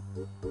debt.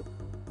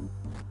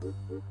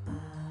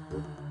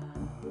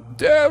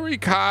 Dairy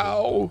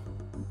cow!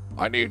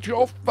 I need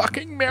your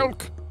fucking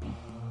milk!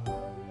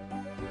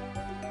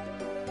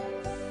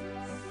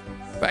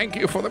 Thank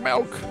you for the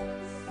milk.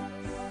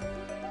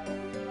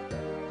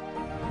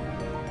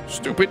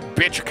 Stupid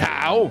bitch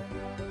cow!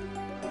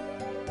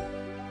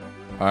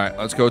 All right,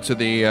 let's go to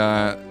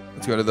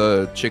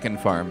the chicken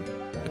farm.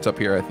 It's up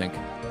here, I think.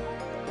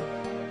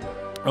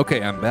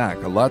 Okay, I'm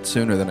back a lot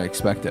sooner than I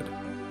expected.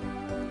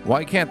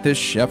 Why can't this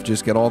chef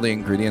just get all the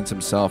ingredients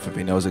himself if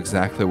he knows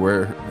exactly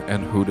where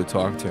and who to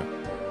talk to?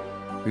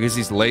 Because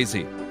he's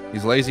lazy.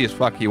 He's lazy as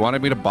fuck. He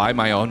wanted me to buy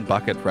my own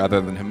bucket rather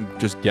than him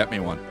just get me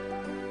one.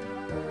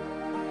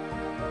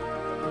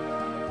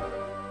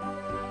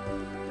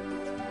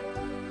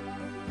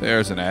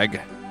 There's an egg.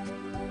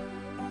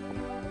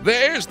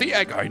 There's the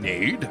egg I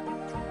need.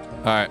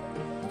 All right,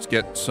 let's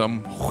get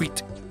some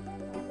wheat.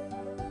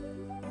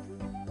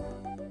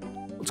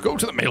 Let's go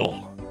to the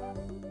mill.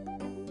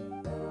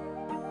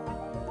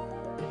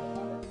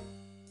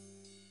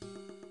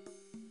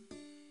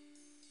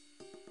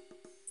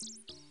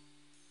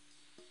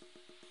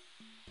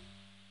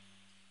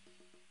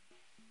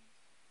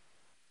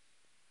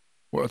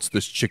 What's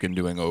this chicken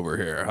doing over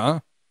here,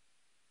 huh?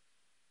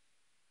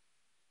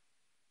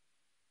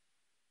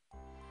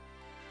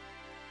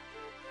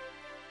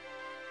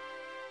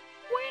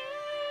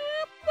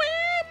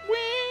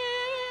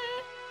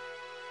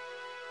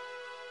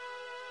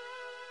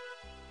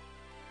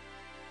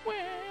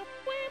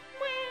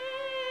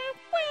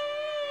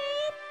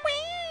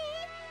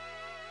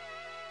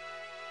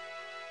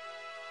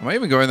 Am I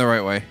even going the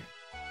right way?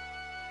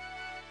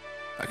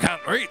 I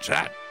can't reach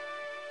that.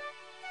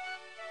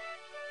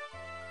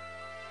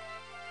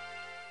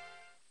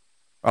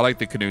 I like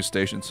the canoe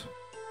stations.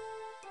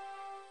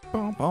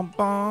 Bum bum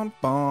bum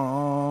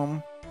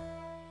bum.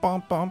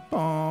 Bum bum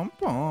bum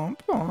bum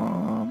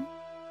bum.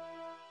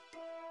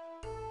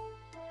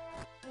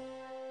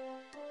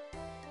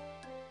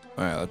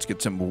 Alright, let's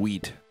get some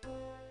wheat.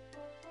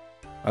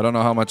 I don't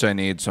know how much I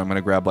need, so I'm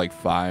gonna grab like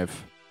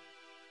 5.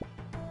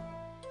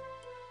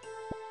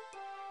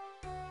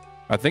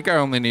 I think I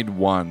only need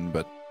 1,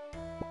 but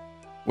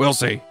we'll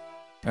see.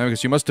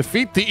 Because you must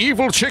defeat the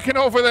evil chicken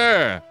over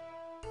there.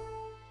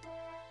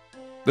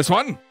 This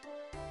one?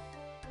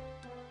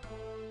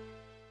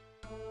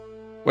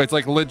 Wait, it's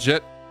like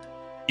legit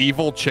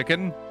evil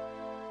chicken?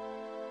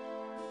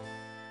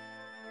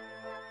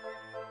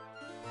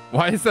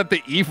 Why is that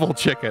the evil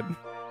chicken?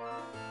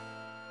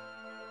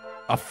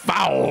 A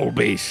foul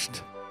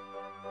beast.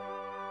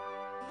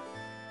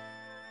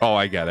 Oh,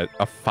 I get it.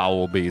 A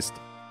foul beast.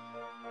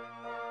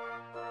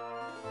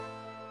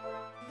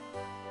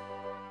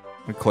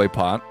 A clay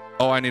pot.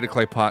 Oh, I need a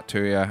clay pot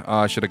too, yeah. Oh,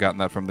 I should have gotten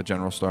that from the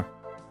general store.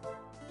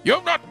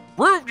 You've not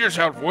proved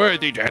yourself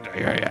worthy to enter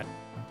here yet.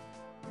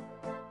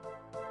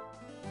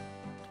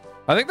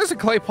 I think there's a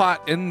clay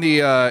pot in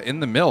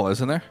the mill,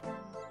 isn't there?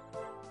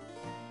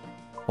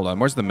 Hold on,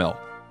 where's the mill?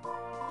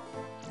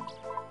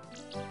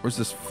 Where's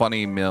this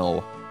funny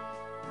mill?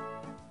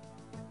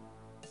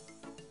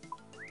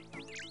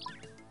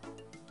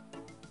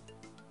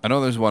 I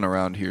know there's one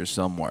around here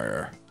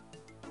somewhere.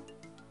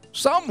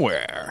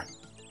 Somewhere!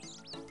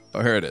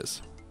 Oh, here it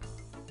is.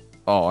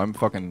 Oh, I'm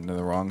fucking in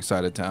the wrong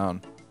side of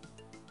town.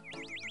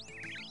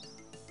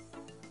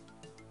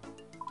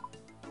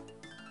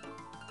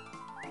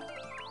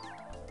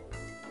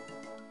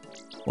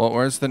 Well,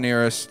 where's the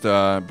nearest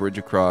bridge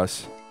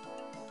across?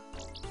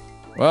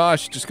 Well, I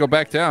should just go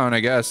back down, I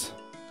guess.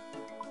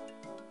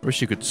 I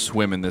wish you could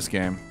swim in this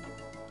game.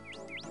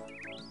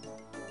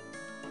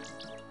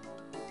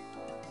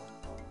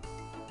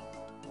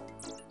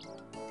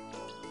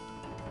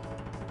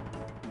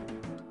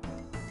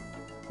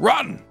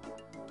 Run!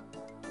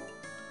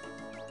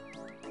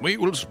 We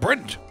will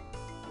sprint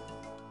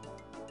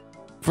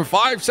for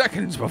 5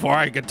 seconds before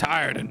I get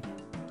tired and...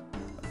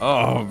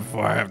 Oh,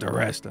 before I have to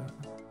rest.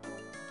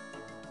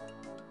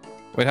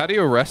 Wait, how do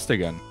you rest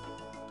again?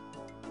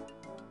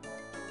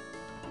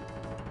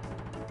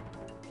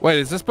 Wait,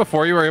 is this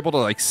before you were able to,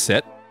 like,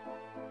 sit?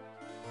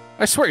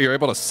 I swear you were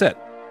able to sit.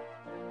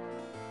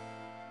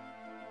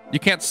 You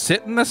can't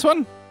sit in this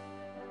one?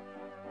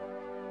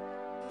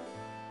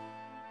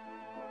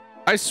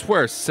 I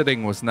swear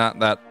sitting was not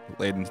that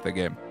late into the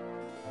game.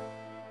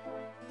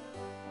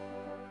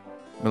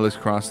 Millers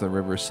cross the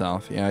river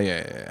south.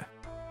 Yeah.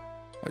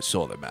 I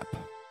saw the map.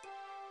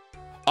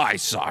 I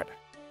saw it.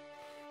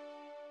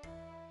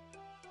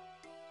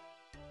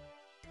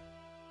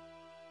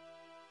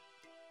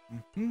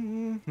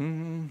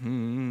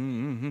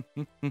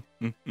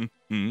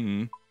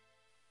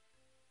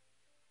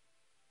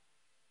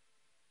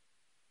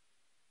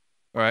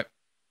 All right.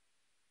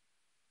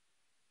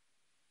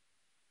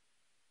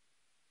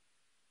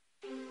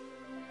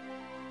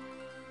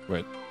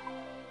 Wait.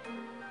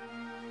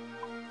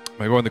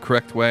 Am I going the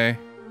correct way?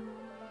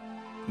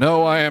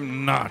 No, I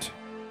am not.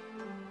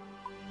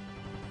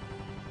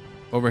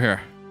 Over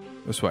here.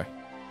 This way.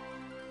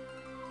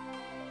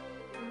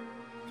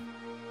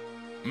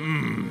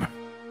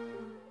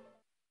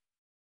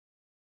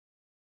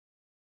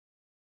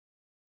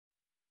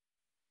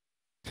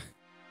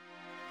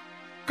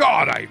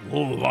 God, I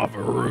love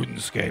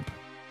RuneScape.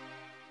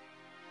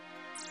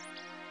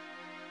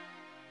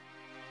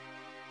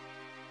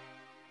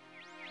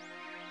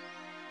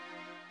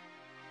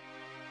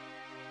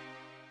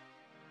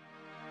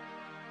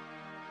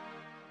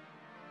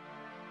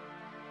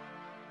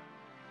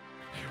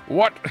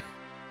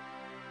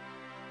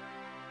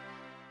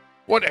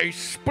 What a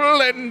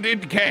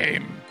splendid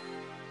game.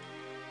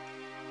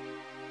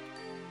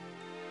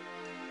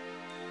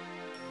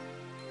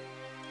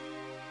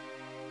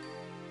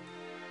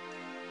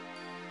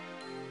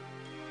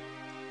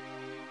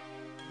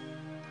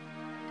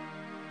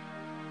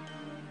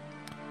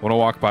 I want to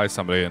walk by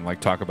somebody and, like,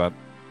 talk about...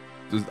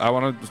 I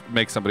want to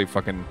make somebody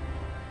fucking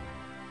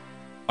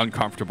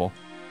uncomfortable.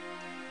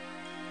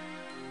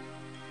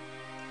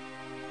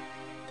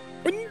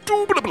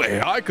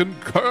 Indubitably, I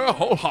concur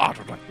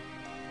wholeheartedly.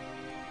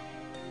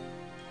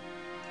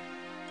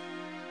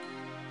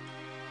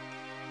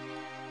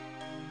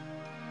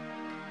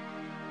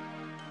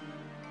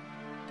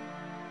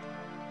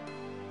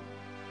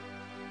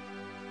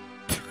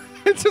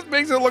 It just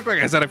makes it look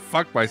like I said I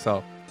fucked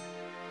myself.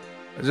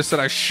 I just said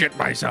I shit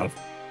myself.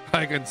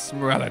 I can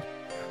smell it.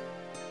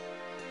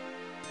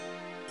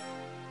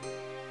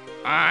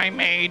 I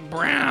made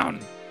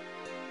brown.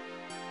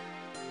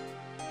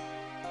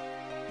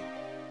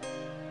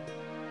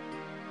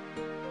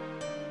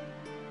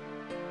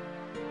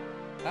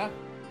 Huh?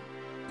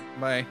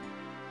 Bye.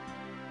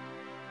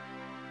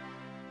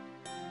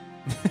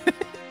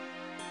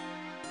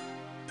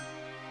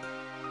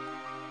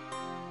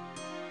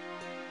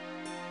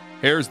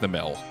 Here's the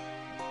mill.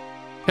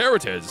 Here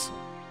it is.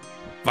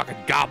 Fucking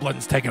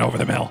goblins taking over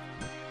the mill.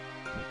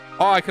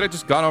 Oh, I could have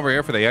just gone over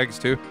here for the eggs,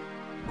 too.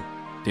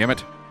 Damn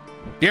it.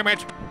 Damn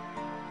it.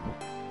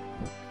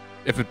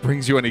 If it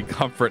brings you any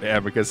comfort,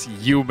 Amicus,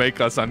 you make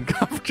us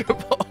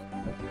uncomfortable.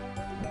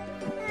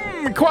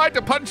 Quite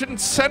a pungent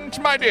scent,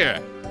 my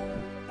dear.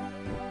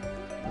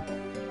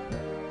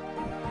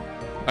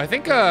 I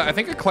think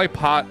a clay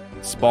pot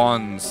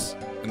spawns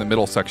in the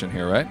middle section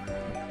here, right?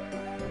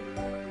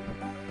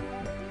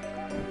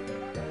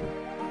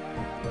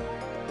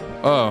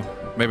 Oh.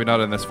 Maybe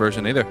not in this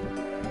version either.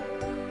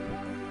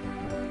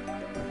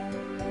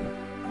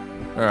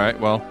 Alright,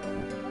 well.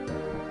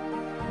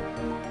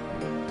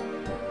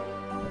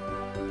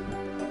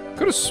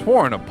 Could have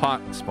sworn a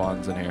pot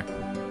spawns in here.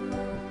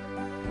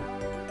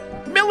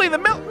 Millie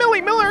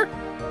Miller!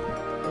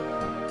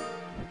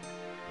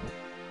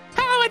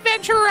 Hello,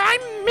 adventurer.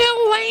 I'm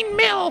Mill Lane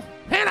Mill.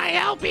 Can I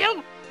help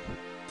you?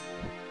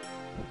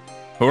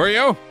 Who are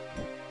you?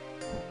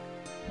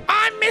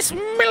 I'm Miss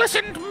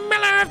Millicent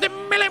Miller of the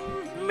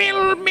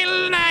Mill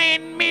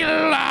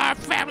Mill. Our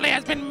family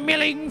has been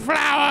milling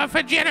flour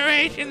for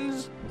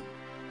generations.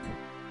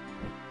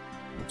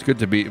 It's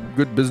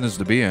good business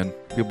to be in.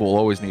 People will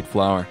always need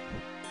flour.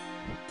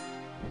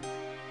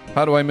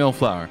 How do I mill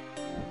flour?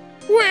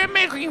 We're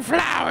making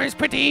flour is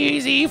pretty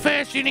easy.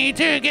 First, you need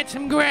to get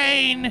some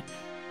grain.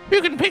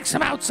 You can pick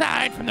some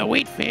outside from the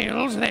wheat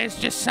fields. There's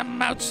just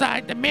some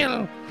outside the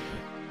mill.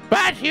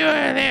 But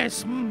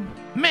there's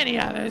many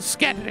others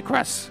scattered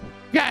across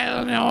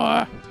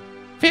Guylenor.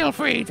 Feel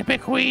free to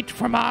pick wheat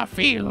from our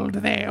field.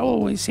 There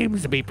always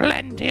seems to be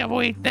plenty of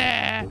wheat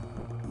there.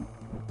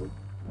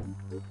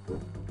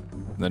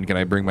 Then can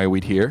I bring my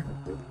wheat here?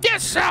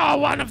 Just saw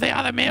one of the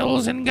other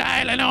mills in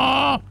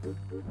Guylenor.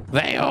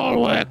 They all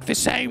work the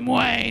same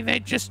way. They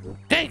just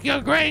take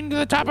your grain to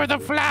the top of the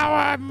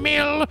flour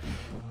mill,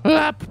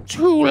 up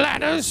 2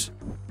 ladders.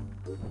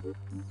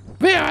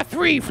 There are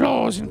 3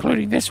 floors,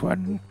 including this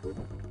one.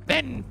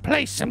 Then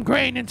place some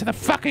grain into the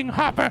fucking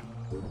hopper.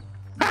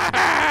 Ha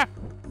ha!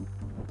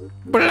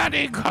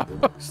 Bloody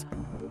ghost.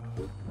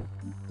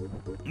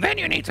 Then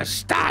you need to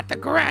start the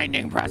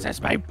grinding process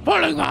by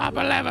pulling the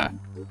hopper lever.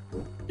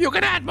 You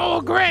can add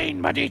more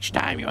grain, but each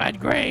time you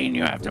add grain,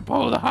 you have to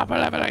pull the hopper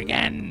lever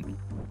again.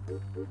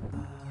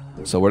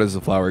 So where does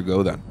the flour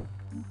go then?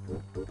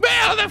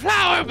 Well, the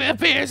flour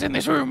appears in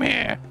this room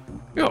here.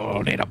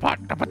 You'll need a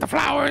pot to put the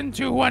flour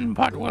into. 1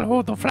 pot will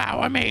hold the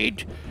flour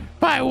made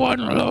by 1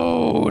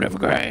 load of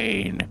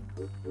grain.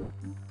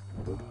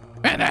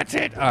 And that's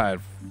it.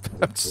 I'm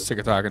sick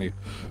of talking to you.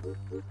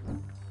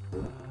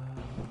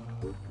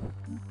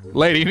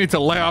 Lady, you need to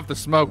lay off the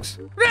smokes.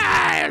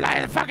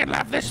 I fucking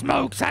love the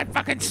smokes. I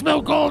fucking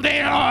smoke all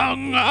day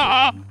long.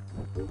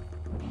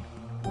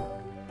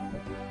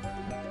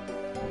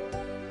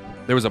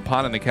 There was a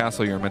pot in the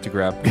castle you were meant to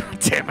grab. God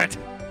damn it.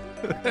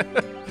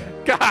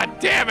 God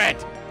damn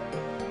it.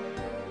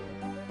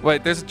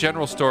 Wait, there's a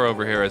general store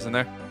over here, isn't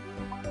there?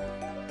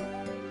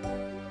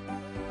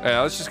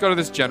 Yeah, let's just go to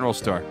this general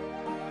store.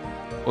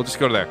 We'll just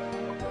go to there.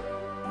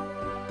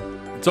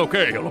 It's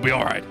okay. It'll be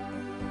all right.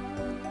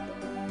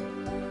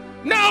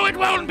 No, it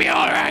won't be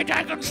all right.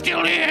 I can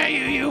still hear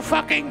you, you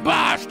fucking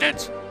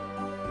bastards.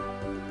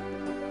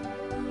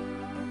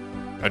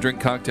 I drink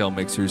cocktail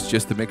mixers,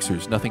 just the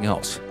mixers, nothing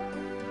else.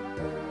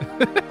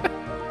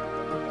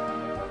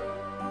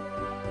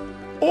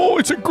 Oh,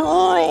 it's a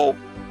girl!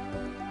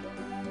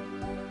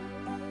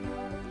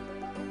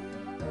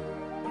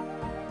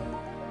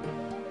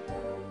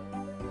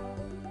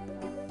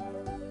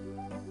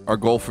 Our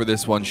goal for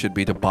this one should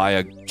be to buy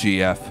a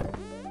GF.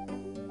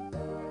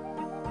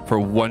 For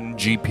 1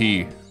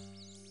 GP.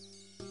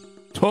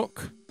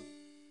 Took.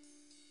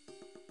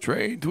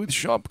 Trade with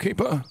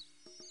shopkeeper.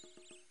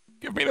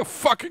 Give me the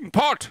fucking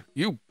pot,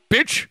 you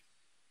bitch!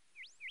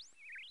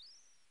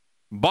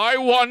 Buy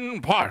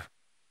 1 pot.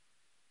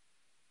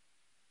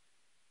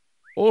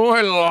 Oh,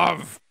 I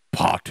love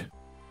pot.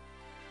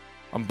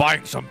 I'm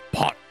buying some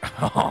pot.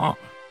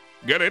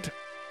 Get it?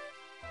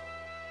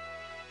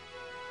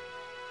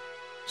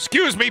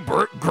 Excuse me,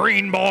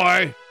 green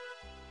boy.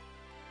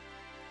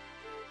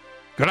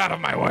 Get out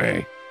of my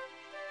way.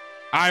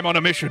 I'm on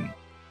a mission.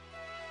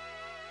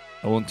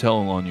 I won't tell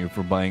on you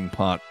for buying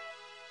pot.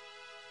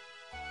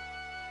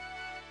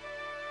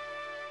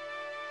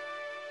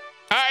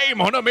 I'm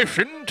on a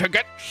mission to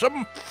get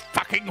some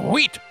fucking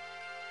wheat.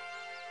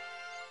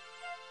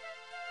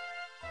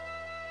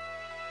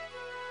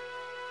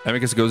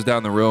 Amicus goes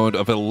down the road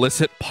of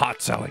illicit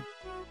pot selling.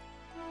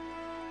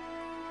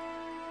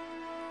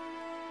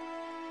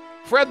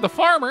 Fred the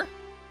farmer?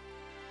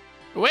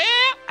 Well,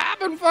 I've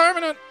been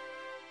farming it.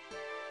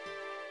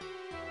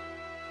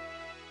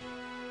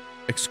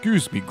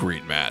 Excuse me,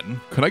 green man.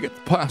 Can I get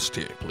the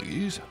pasty,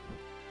 please?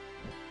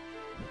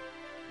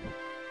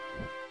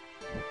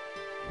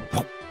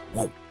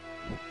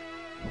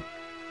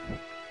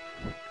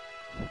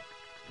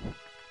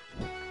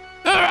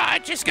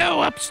 Alright, just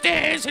go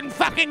upstairs and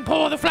fucking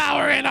pour the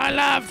flour in. I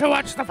love to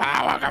watch the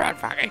flour come on,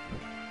 fucking.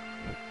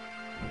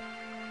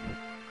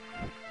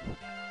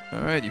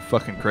 Alright, you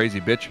fucking crazy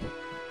bitch.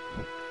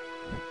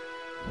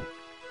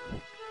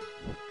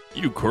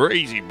 You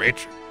crazy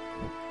bitch.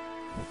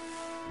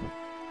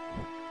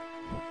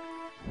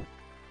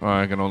 Oh,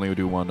 I can only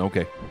do 1.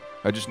 Okay.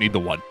 I just need the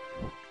 1.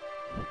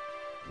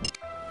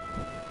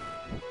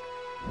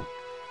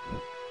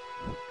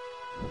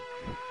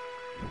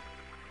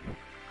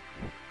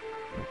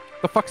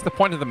 The fuck's the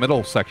point of the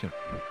middle section?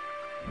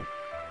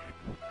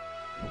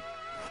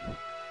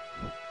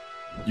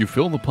 You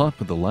fill the pot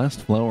with the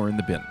last flour in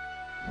the bin.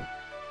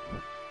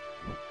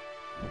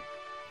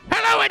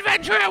 Hello, adventurer!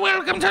 adventure.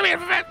 Welcome to me.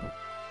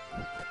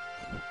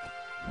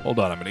 Hold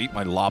on, I'm gonna eat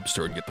my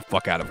lobster and get the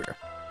fuck out of here.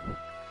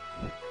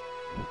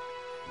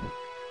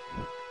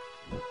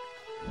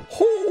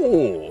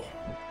 Oh.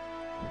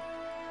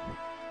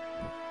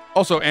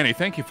 Also, Annie,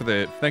 thank you for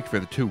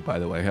the 2, by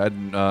the way. I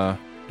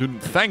didn't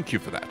thank you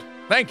for that.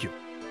 Thank you.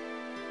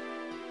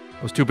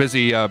 I was too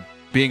busy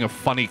being a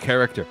funny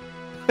character.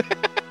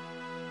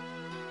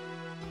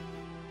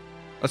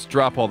 Let's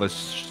drop all this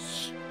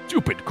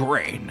stupid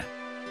grain.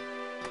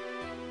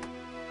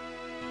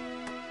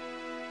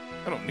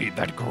 I don't need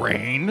that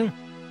grain.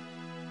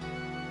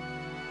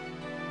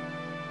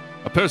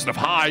 A person of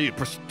high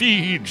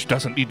prestige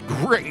doesn't need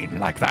grain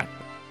like that.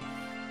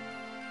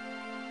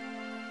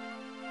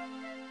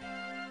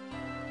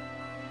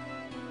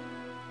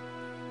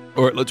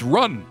 All right, let's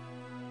run.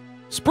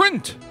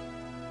 Sprint.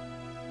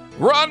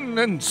 Run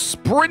and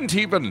sprint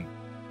even.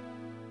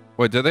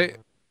 Wait, do they?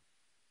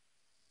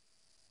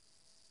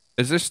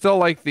 Is there still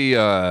like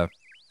the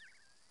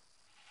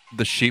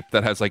sheep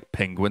that has like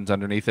penguins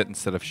underneath it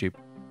instead of sheep?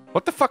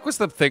 What the fuck was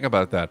the thing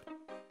about that?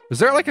 Is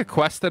there like a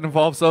quest that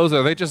involves those, or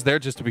are they just there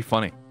just to be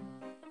funny?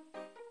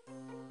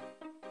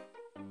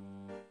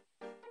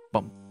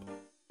 Bum.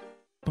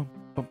 Bum,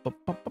 bum, bum,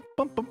 bum,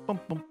 bum, bum, bum,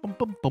 bum, bum,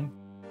 bum, bum.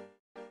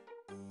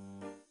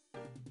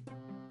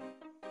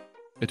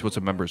 It was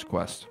a member's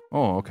quest.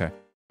 Oh, okay.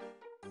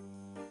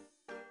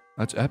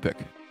 That's epic.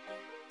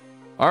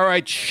 All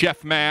right,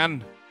 chef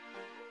man.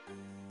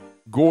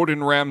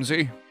 Gordon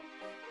Ramsay.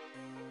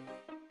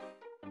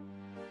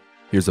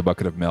 Here's a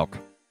bucket of milk.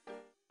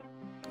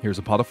 Here's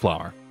a pot of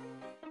flour.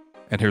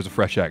 And here's a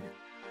fresh egg.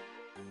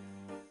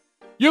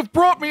 You've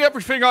brought me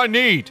everything I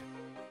need.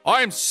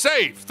 I am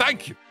safe.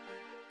 Thank you.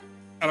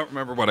 I don't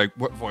remember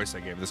what voice I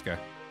gave this guy.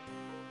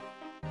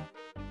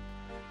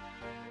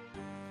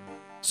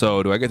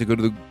 So, do I get to go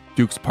to the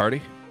Duke's party?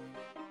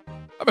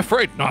 I'm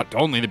afraid not.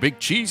 Only the big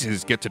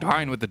cheeses get to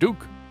dine with the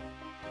Duke.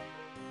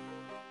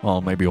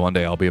 Well, maybe one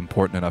day I'll be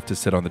important enough to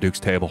sit on the Duke's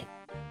table.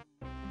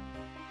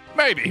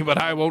 Maybe, but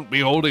I won't be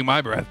holding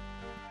my breath.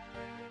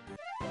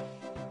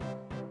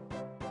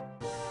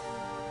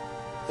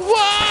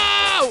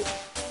 Whoa!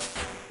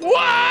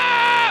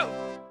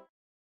 Whoa!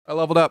 I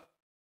leveled up.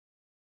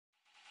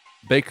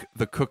 Bake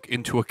the cook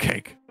into a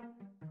cake.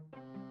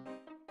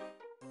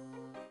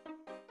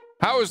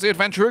 How is the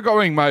adventure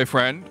going, my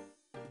friend?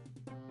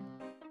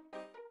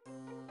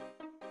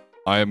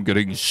 I am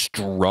getting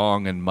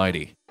strong and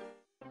mighty.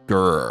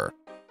 Grr.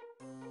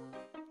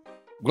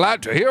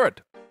 Glad to hear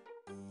it.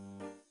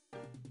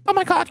 Oh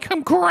my god,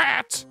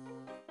 congrats!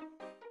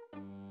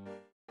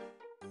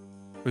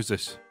 Who's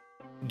this?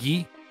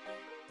 Guy?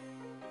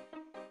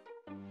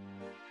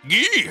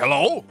 Guy,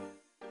 hello?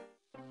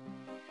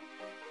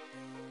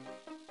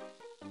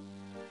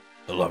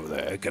 Hello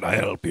there, can I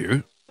help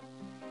you?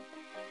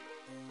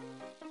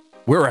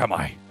 Where am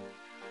I?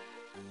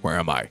 Where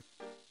am I?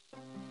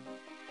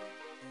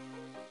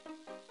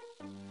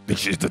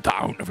 This is the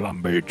town of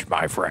Lumbridge,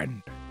 my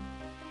friend.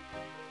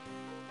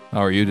 How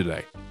are you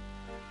today?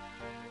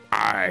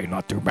 Aye,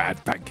 not too bad,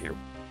 thank you.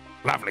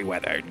 Lovely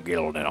weather in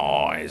Gilden.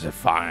 Oh, it's a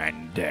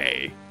fine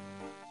day.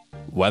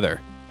 Weather?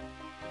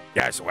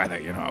 Yes, weather,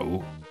 you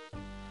know.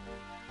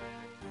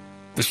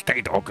 The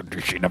state or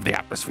condition of the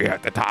atmosphere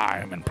at the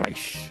time and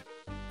place.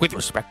 With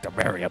respect to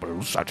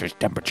variables such as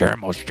temperature,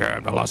 moisture,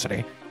 and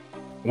velocity.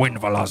 Wind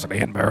velocity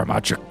and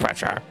barometric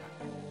pressure.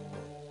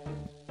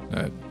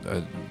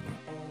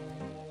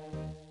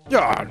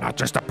 You're not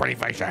just a pretty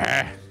face,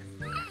 eh?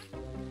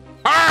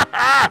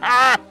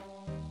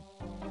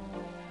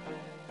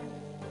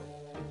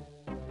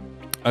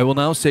 I will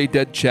now say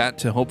dead chat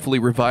to hopefully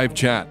revive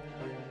chat.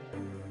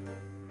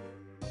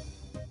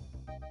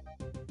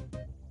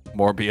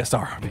 More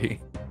BSRB.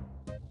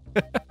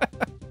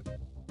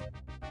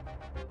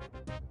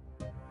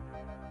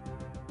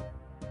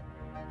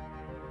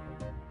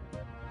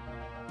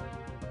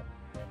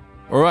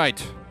 All right.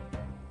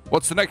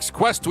 What's the next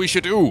quest we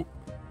should do?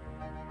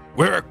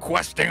 We're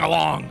questing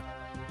along.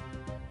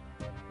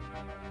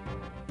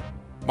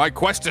 My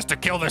quest is to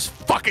kill this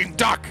fucking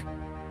duck.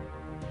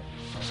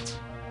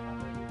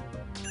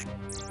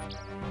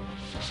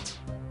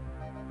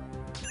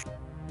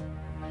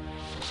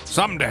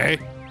 Someday.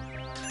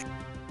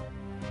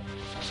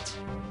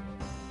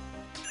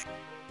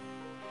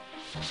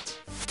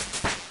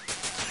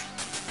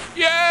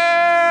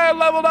 Yeah!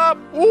 Leveled up!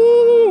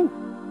 Woo!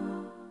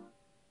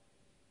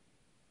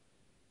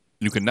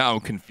 You can now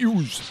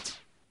confuse.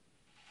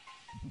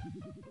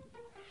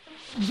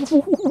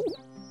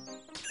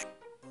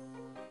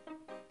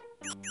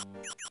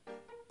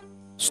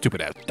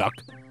 Stupid ass duck.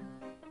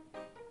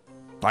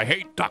 I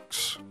hate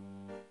ducks.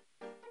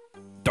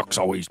 Ducks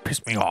always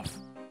piss me off.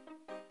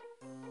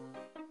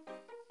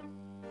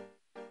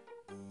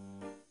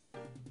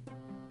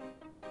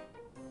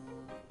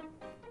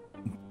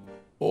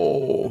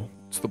 Oh,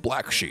 it's the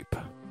black sheep.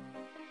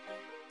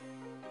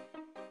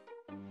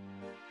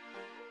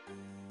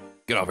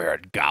 Get over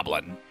here,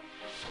 goblin.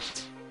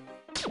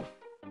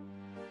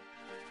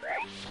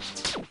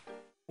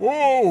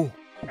 Whoa!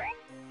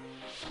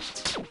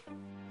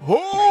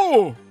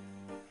 Oh!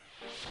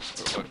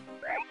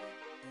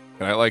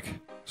 Can I, like,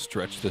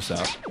 stretch this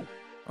out?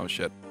 Oh,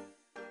 shit.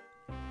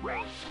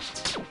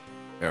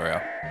 There we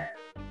go.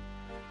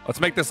 Let's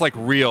make this, like,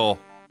 real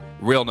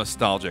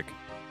nostalgic.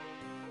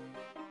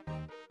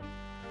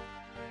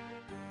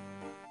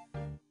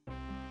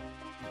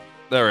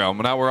 There we go.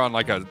 Now we're on,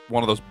 like,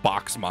 one of those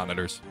box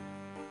monitors.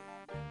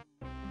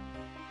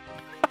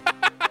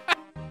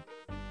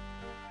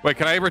 Wait,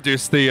 can I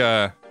reduce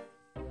the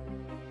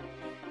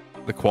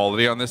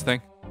quality on this thing?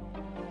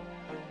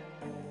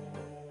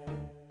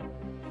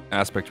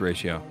 Aspect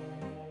ratio.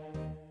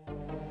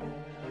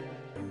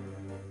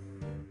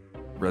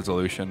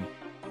 Resolution.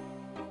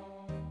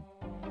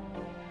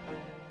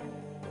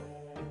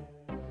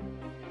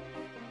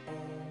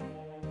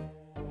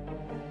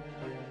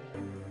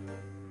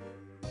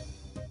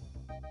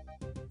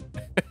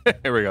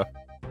 Here we go.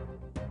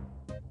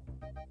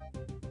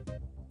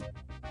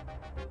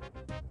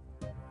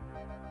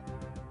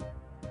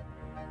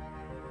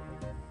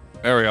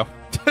 There we go.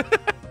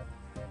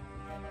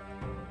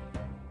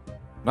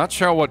 Not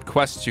sure what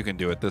quests you can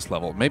do at this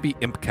level. Maybe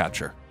Imp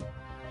Catcher.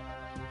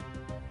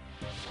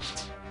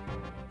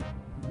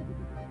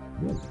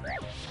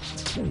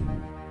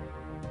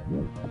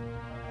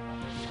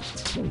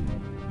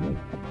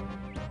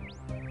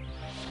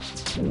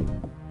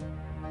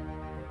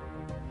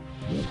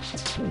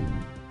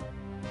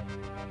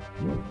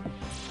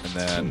 And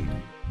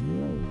then...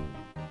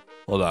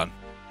 Hold on.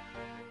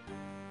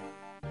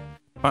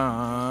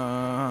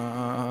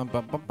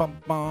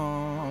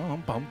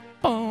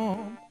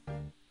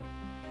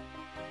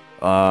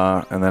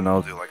 And then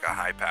I'll do like a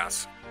high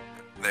pass.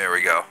 There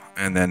we go.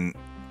 And then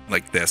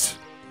like this.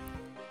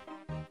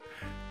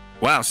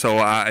 Wow. So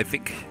I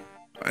think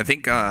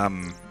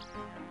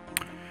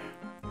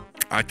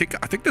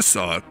this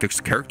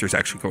character is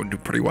actually going to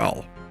do pretty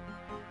well.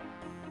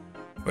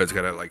 But it's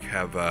gotta like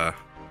have.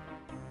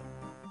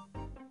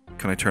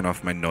 Can I turn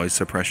off my noise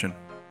suppression?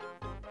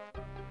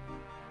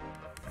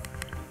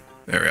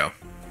 There we go.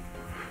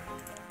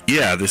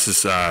 Yeah, this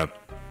is wow.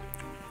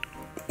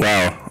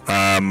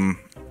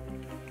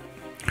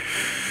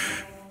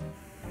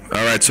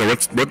 All right, so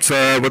what's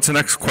the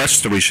next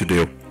quest that we should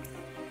do?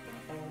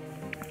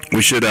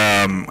 We should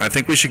I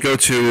think we should go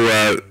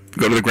to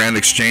the Grand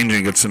Exchange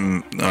and get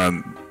some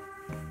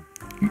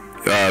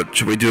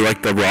should we do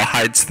like the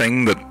rawhides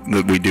thing that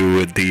we do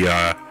with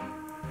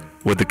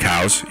the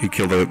cows? You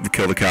kill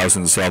the cows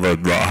and sell the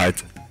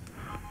rawhides.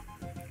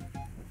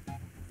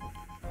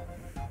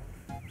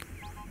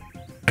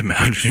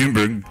 Imagine you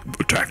being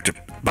attacked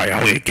by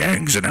LA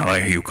gangs in LA.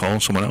 You call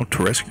someone out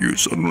to rescue.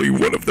 Suddenly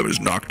one of them is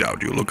knocked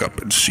out. You look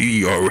up and see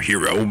your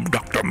hero,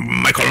 Dr.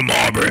 Michael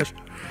Morris.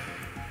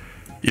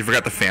 You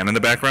forgot the fan in the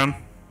background?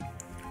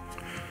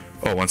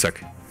 Oh, one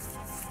sec.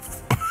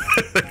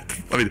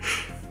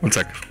 One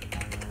sec.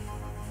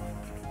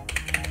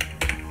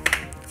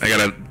 I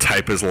gotta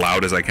type as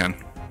loud as I can.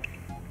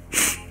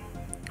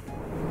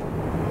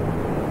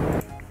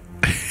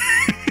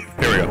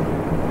 Here we go.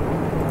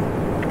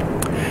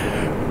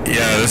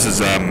 Yeah, this is,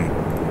 yeah.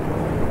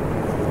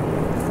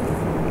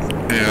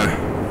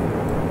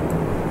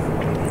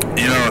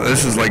 You know,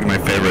 this is like my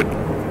favorite.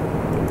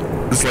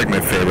 This is like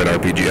my favorite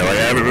RPG. Like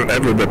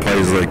everybody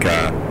plays like,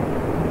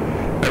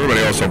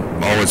 everybody also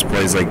always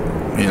plays like,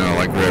 you know,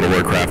 like World of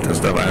Warcraft and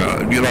stuff.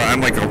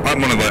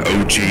 I'm one of the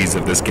OGs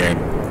of this game.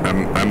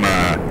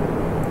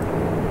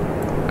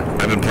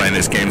 I've been playing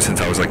this game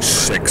since I was like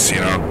 6. You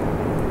know,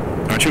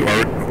 aren't you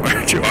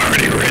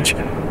already rich?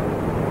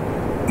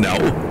 No.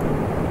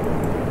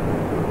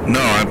 No,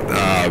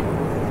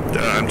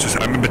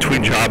 I'm in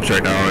between jobs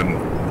right now, and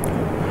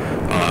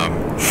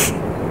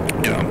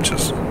you know, I'm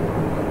just.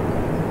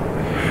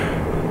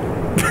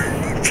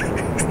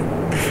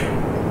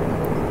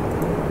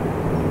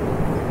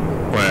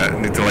 Well, I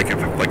need to like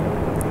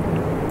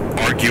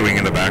arguing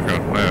in the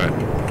background. Wait.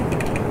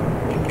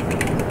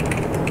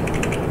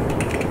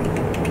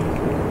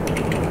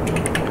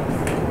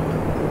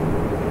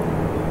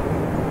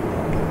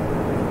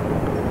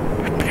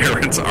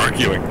 Parents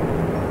arguing.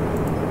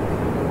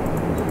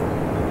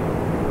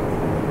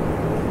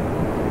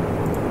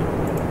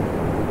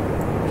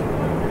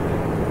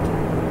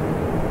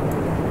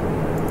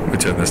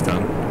 Turn this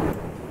down.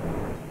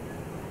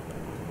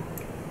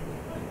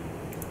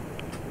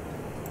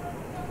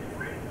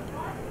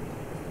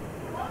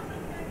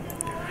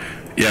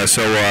 Yeah,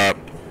 so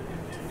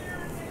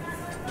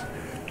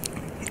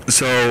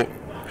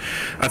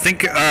I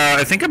think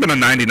I'm gonna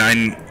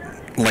 99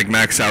 like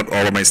max out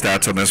all of my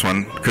stats on this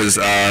one because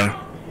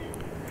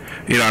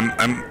you know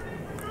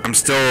I'm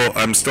still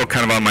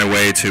kind of on my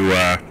way to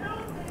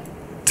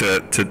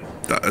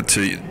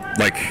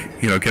like,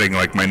 you know, getting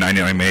like my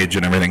 99 mage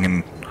and everything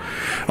and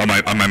on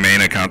my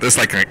main account. This is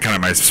like kind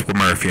of my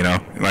Smurf, you know,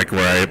 like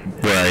where I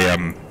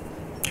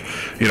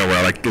you know, where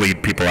I like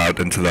lead people out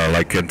into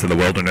the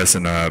wilderness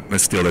and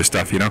steal their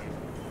stuff, you know.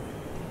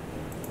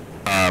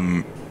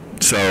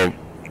 So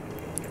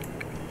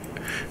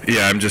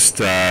yeah, I'm just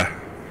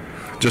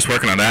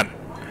working on that.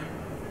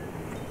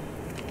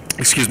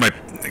 Excuse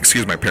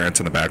my parents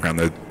in the background.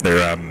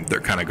 They're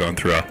kind of going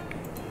through a.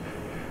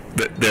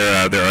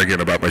 They're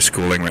arguing about my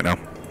schooling right now.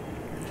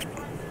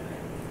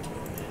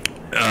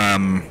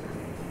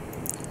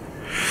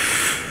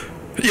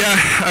 Yeah,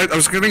 I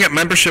was gonna get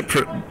membership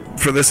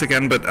for this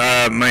again, but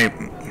my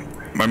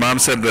mom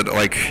said that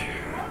like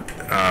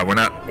we're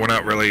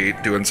not really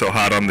doing so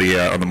hot on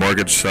the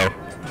mortgage, so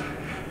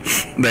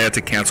they had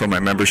to cancel my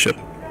membership.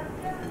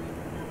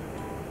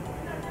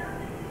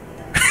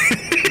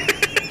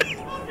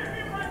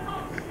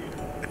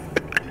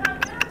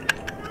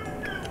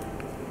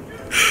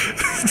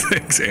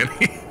 Thanks,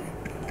 Annie.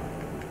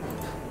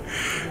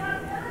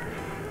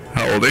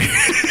 How old are you?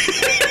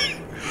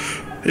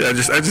 Yeah, I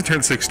just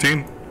turned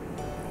 16.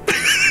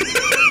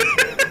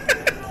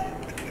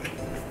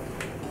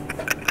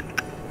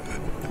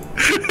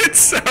 It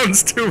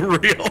sounds too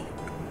real.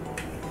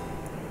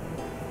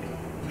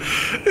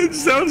 It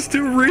sounds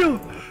too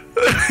real.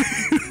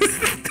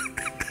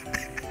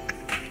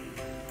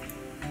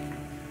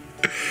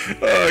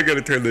 Oh, I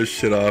gotta turn this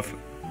shit off.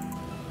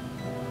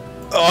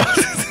 Oh.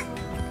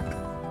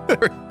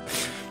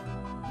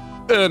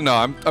 No,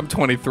 I'm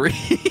 23. I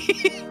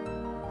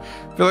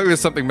feel like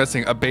there's something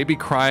missing. A baby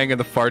crying in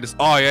the farthest.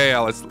 Oh yeah,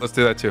 let's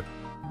do that too.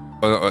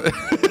 Oh, no.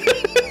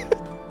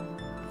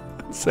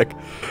 I'm sick.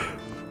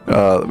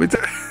 Let me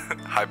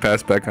high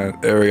pass back on.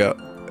 There we go.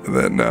 And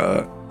then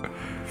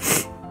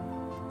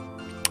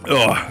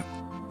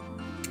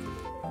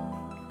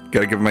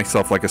gotta give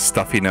myself like a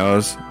stuffy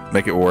nose.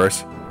 Make it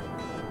worse.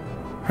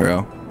 Here we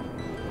go.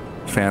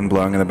 Fan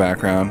blowing in the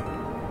background.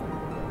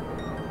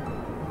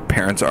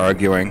 Parents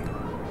arguing.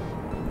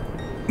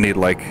 Need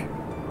like,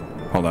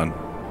 hold on.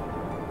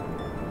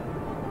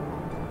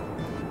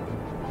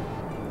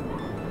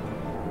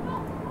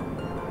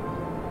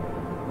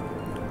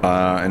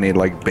 I need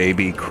like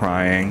baby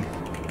crying.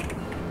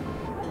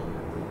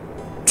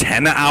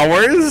 10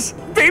 hours?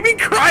 Baby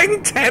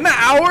crying 10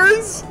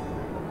 hours?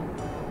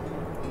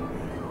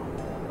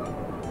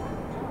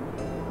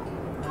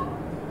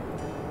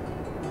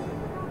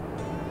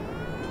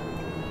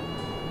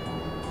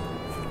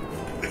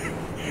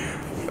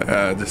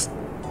 Just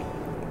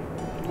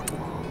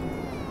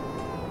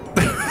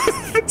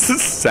this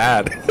is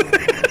sad.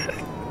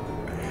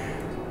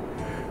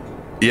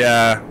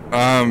 Yeah,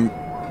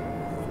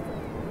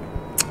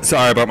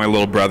 sorry about my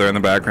little brother in the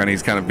background.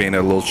 He's kind of being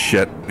a little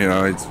shit, you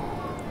know.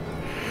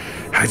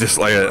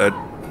 I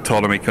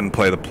told him he couldn't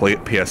play the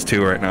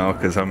PS2 right now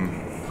because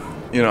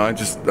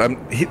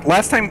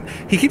last time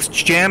he keeps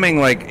jamming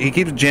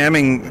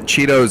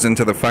Cheetos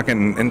into the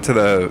fucking into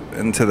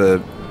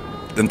the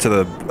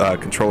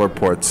controller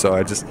ports. So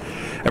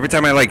every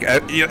time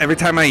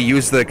I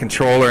use the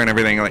controller and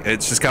everything, like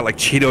it's just got like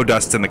Cheeto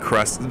dust in the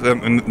crust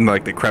and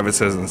like the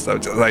crevices and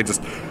stuff.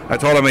 I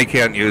told him he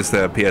can't use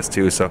the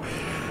PS2, so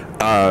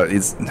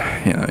he's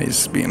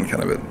being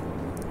kind of a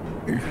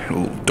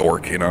little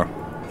dork, you know.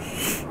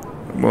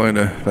 I'm going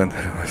to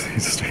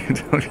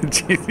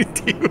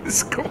GCT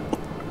was cool.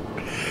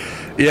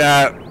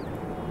 Yeah,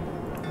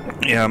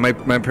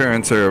 my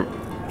parents are.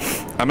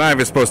 I'm not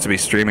even supposed to be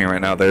streaming right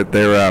now. They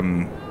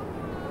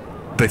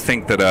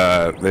think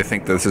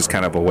that this is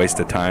kind of a waste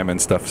of time and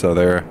stuff. So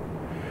they're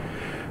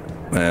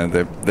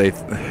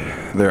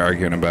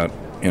arguing about,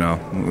 you know,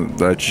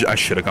 that I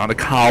should have gone to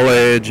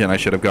college and I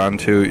should have gone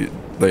to, you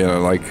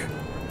know, like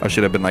I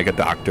should have been like a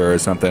doctor or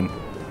something.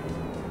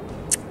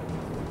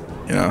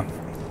 You know,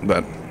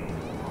 but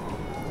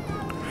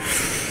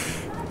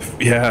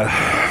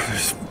yeah,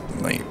 just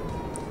like.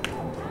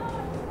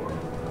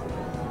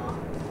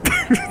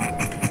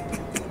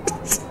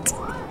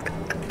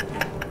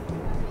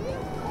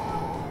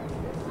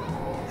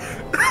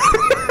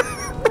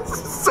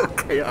 So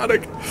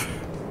chaotic.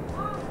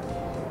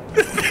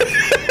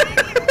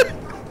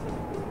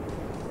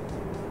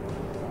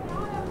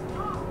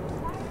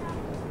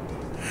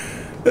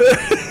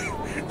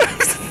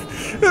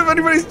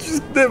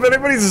 If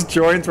anybody's just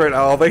joined right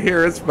now, all they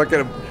hear is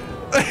fucking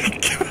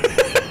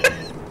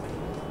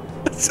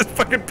it's just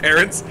fucking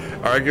parents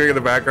arguing in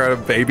the background, a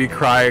baby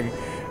crying,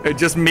 and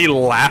just me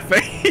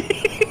laughing.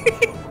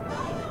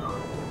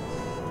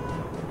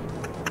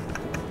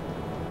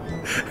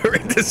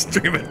 Rate this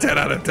stream a 10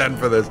 out of 10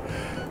 for this.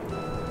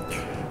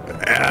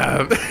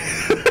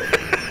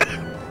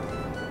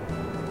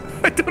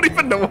 I don't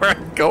even know where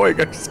I'm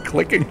going. I'm just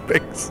clicking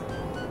things.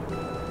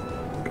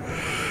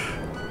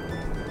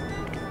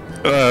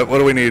 What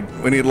do we need?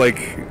 We need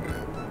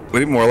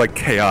more like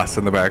chaos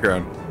in the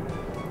background.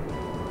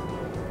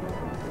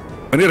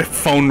 I need a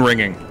phone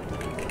ringing.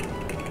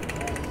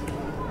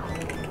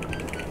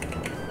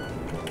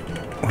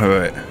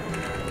 Wait.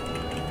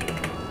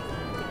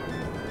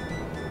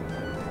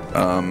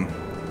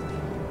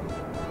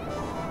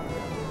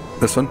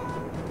 This one?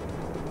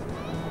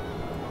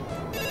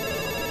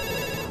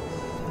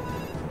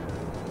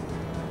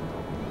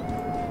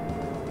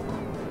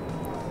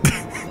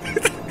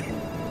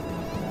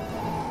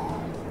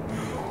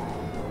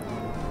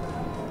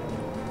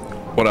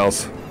 What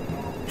else?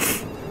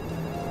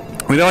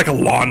 We need like a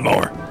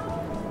lawnmower.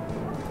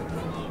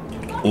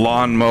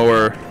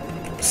 Lawnmower.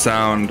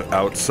 sound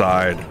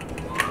outside.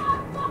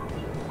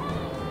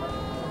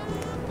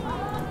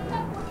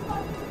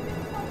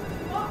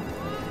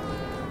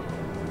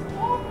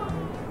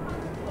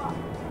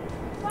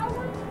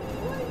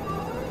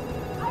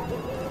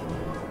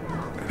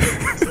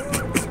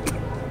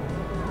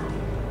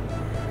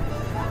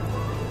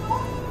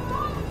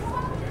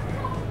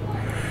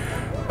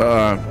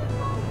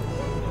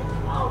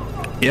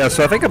 Yeah,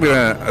 so I think I'm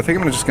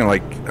just gonna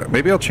like,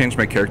 maybe I'll change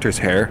my character's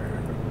hair.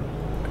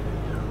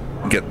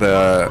 Get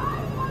the,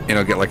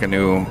 get like a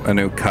new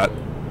cut.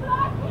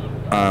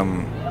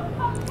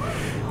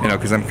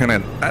 Because I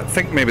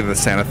think maybe the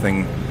Santa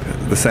thing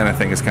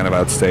is kind of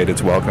outstayed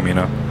its welcome,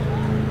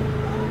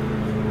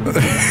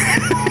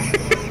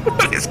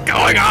 What is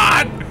going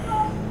on?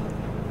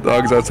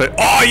 Dogs outside.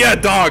 Oh yeah,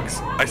 dogs!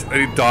 I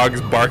need dogs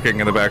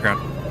barking in the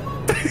background.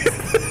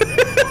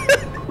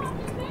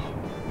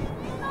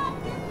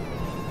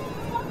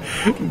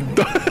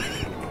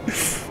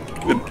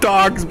 The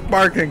dog's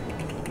barking.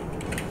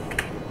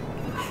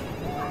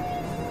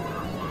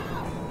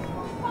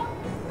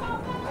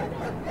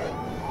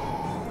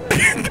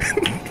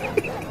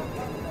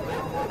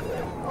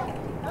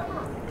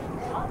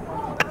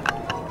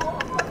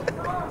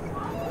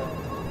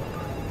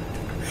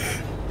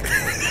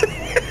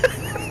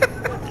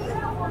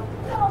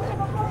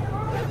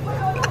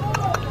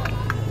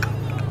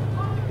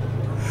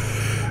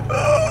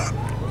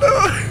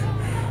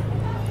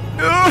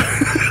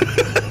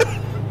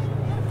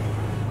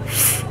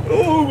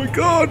 Oh my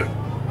god.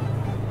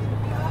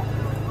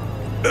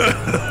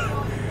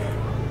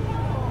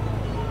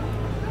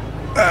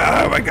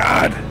 Oh my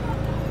god.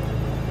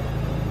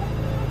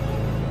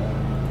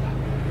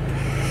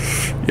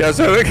 Yeah,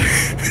 so I think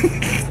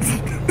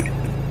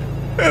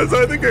yeah,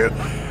 so I think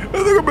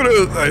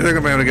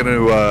I'm gonna get a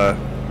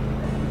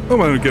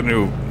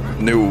new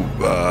new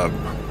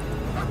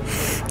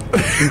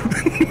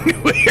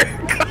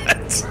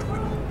haircut.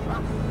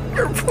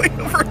 You're playing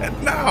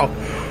overhead now.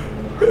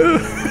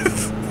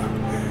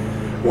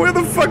 Where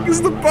the fuck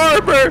is the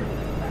barber?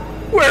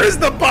 Where is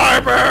the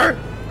barber?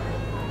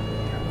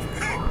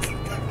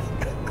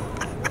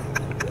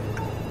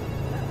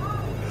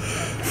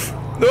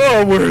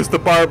 Oh, where is the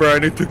barber? I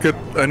need to get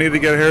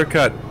a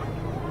haircut.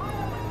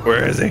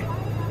 Where is he?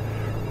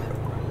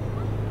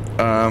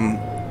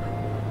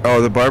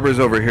 Oh, the barber's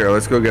over here.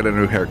 Let's go get a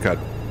new haircut.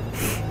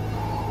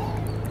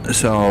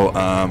 So,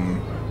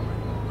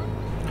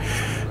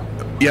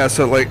 yeah,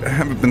 so like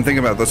I've been thinking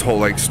about this whole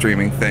like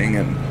streaming thing,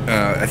 and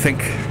I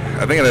think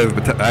I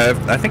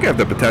have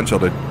the potential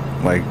to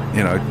like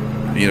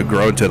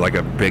grow into like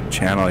a big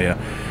channel. Yeah.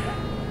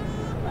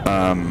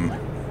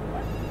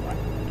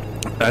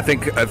 I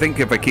think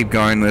if I keep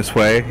going this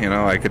way,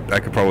 I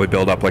could probably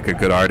build up like a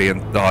good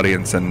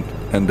audience and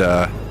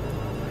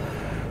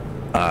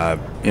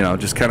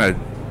just kind of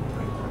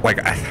like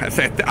I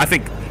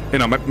think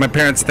my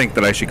parents think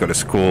that I should go to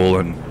school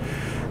and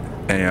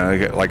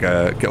get like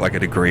a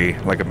degree,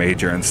 like a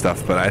major and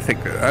stuff. But I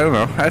don't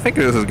know. I think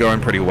this is going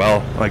pretty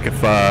well. Like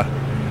if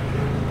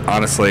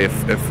honestly,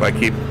 if I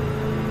keep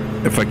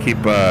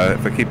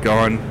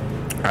going,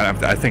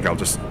 I think I'll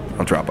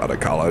drop out of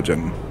college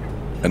and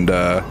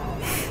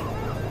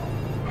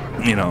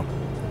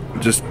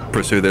just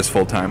pursue this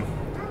full time.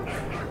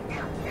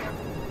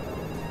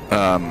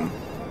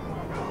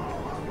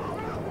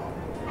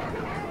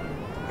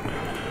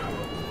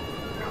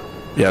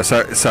 Yeah,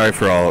 sorry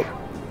for all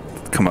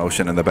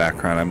commotion in the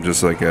background. I'm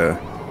just like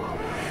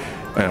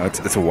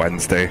it's a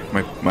Wednesday.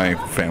 My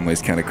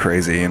family's kind of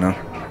crazy,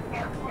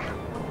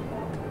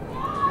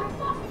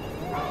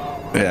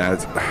 Yeah,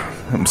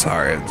 I'm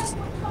sorry.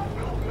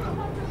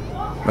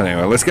 But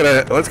anyway, let's get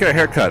a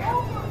haircut.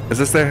 Is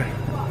this there?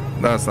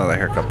 No, it's not the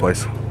haircut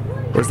place.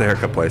 Where's the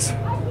haircut place?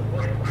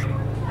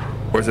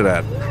 Where's it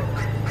at?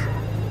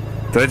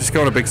 Did I just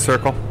go in a big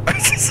circle? I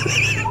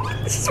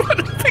just went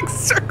in a big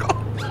circle.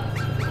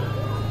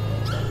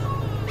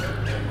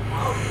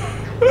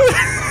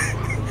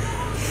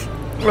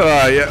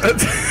 Yeah.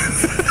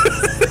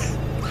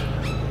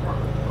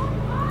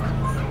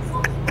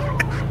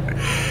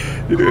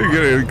 You're doing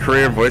good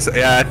Korean voice.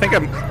 Yeah, I think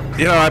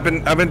I've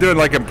been doing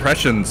like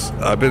impressions.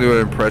 I've been doing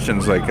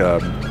impressions like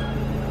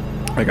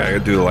I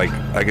could do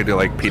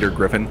like Peter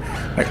Griffin,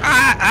 like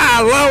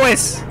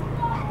Lois.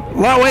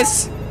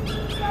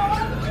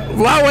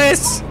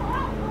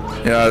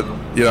 Yeah,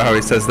 you know how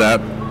he says that?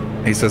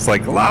 He says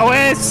like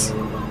Lois.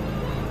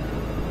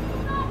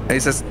 And he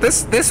says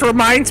this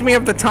reminds me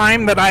of the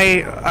time that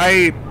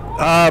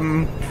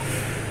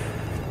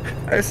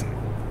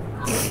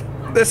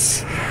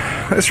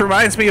this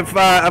reminds me of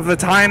the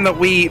time that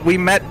we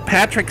met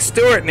Patrick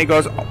Stewart. And he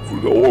goes,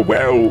 oh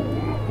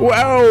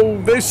well,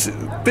 this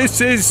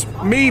is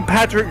me,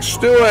 Patrick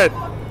Stewart.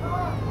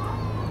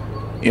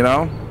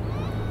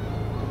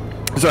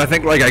 So I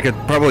think like I could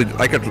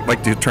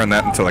like to turn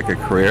that into like a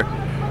career.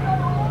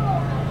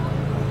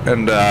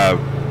 And I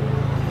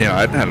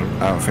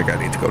don't think I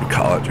need to go to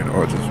college,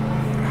 or just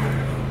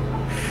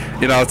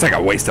it's like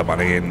a waste of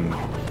money, and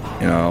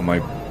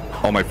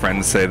all my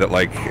friends say that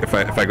like if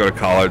I go to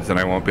college, then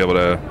I won't be able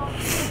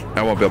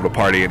to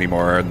party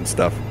anymore and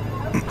stuff.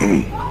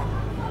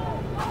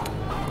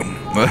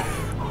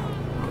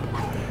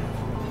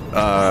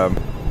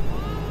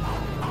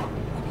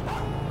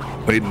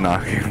 Wait,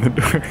 knocking on the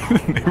door.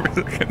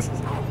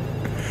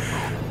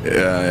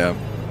 Yeah.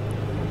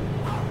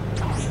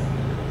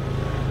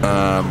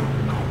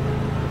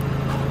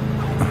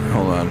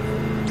 Hold on.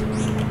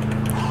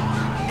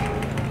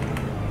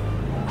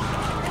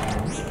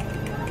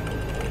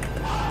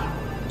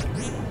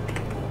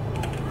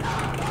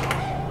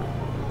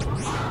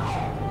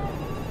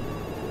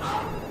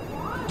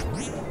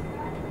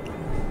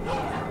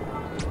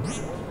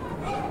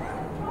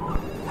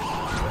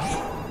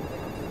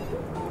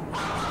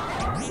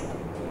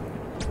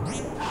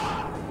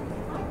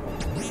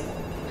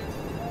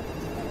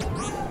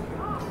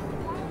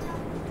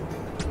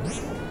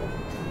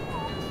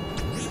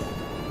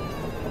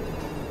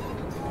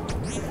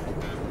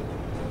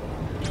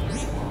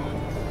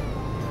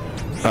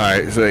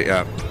 Alright, so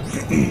yeah.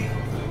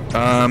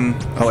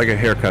 I like a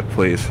haircut,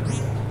 please.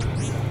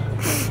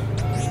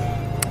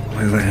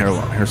 Where's the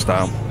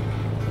hairstyle?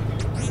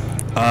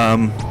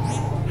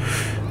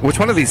 Which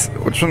one of these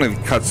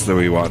cuts do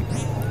we want?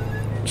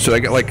 Should I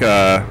get like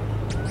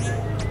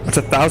it's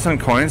 1,000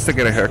 coins to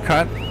get a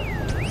haircut?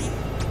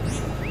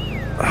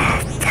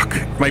 Oh, fuck.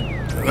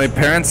 My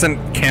parents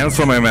didn't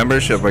cancel my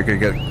membership. I could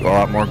get a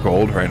lot more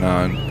gold right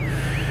now, and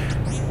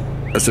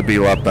this would be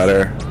a lot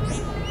better.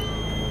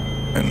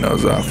 And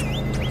nose off.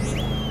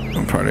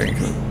 I'm partying.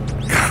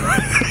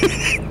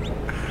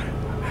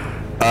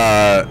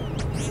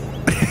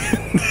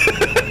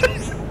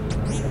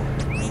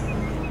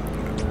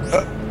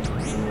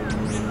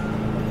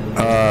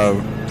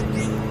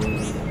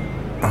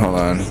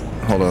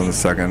 Hold on a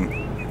second.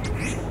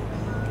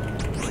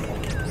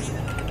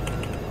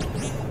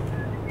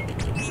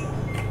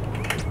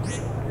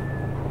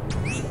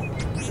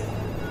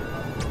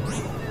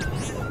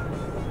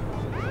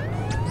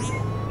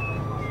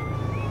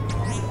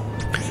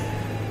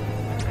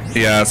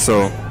 Yeah,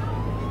 so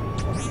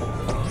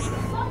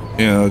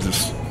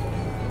just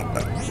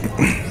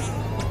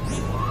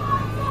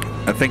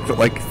I think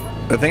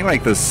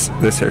like this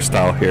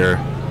hairstyle here.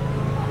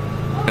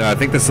 Yeah, I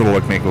think this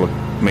will make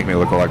me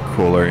look a lot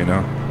cooler,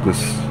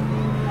 just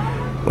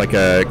like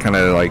a kind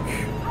of like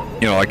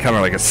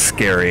like a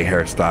scary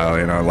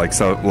hairstyle,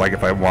 so like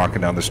if I'm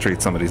walking down the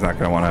street, somebody's not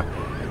gonna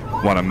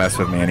want to mess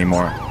with me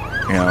anymore,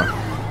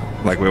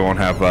 like we won't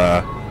have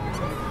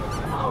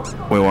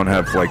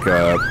like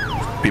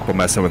people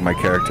messing with my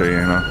character,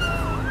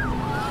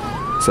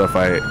 so if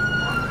I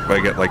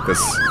get like this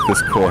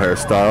cool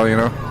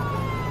hairstyle,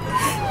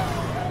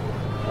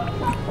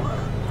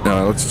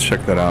 let's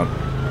check that out.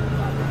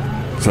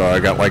 So I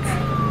got like,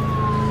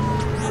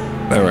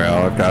 there we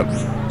go. I've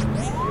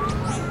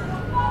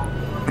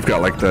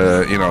got like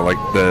the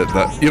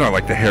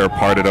like the hair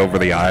parted over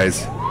the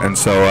eyes, and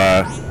so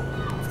I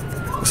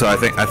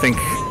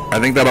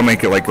think that'll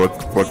make it like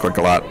look like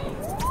a lot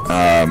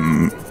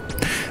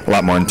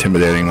more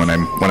intimidating when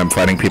I'm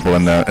fighting people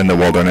in the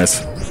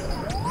wilderness.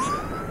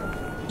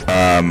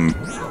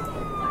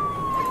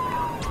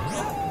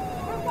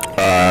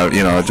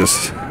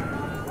 Just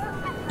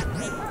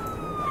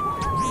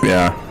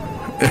yeah.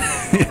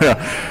 Yeah,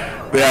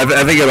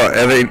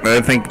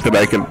 I think that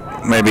I could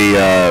maybe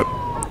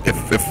if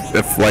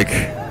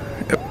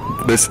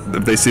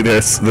they see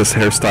this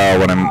hairstyle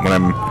when I'm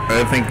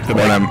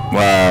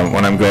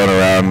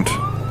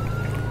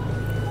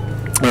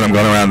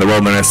going around the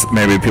wilderness,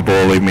 maybe people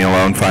will leave me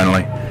alone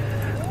finally.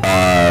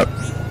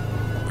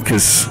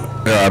 Because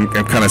I'm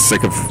kind of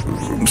sick of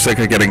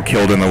getting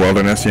killed in the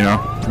wilderness. Just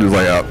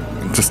like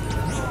just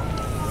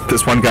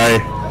this one guy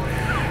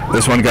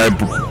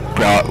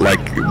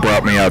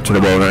brought me out to the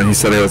wilderness. He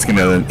said he's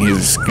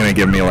gonna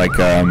give me like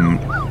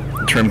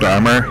trimmed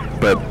armor,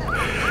 but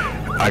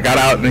I got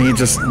out and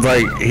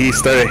he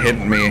started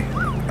hitting me.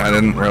 I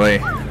don't really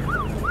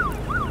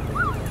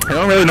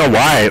know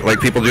why like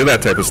people do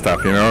that type of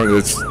stuff.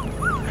 It's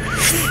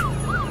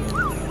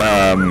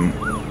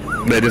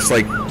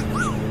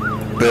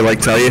they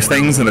tell you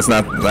things and it's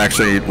not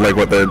actually like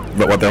what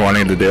they're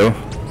wanting to do.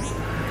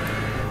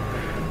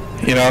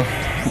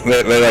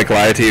 They like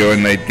lie to you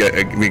and they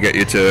get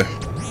you to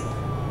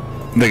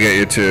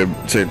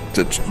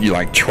you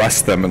like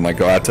trust them and like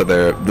go out to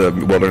the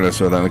wilderness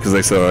with them because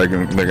they say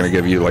they're gonna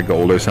give you like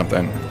gold or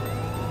something.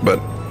 But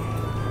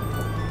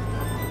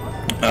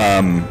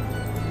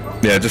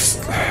yeah,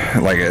 just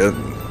like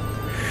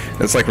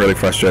it's like really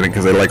frustrating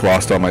because they like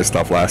lost all my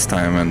stuff last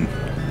time. And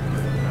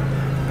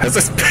has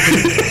this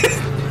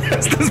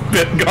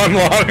bit gone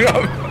long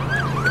enough?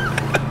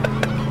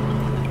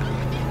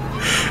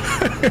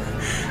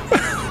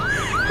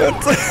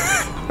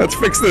 Let's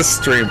fix this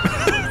stream.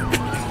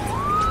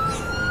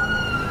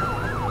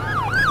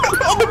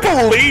 All the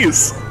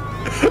police!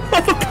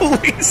 All the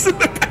police in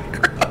the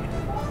background!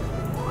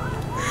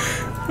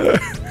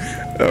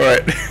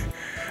 Alright.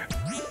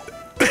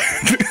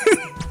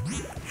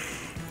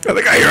 I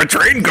think I hear a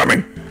train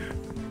coming!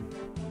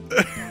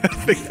 I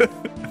think that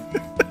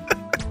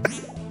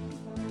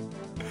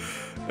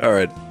All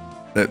right.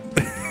 There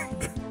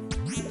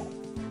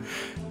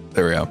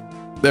we go.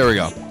 There we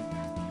go.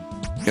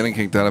 Getting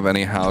kicked out of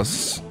any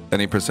house,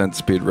 any percent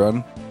speed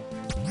run.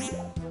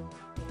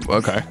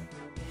 Okay.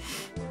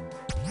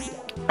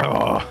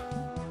 Oh.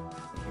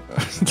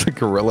 The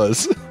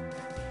gorillas.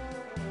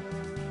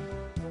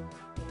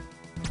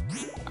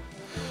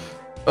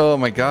 Oh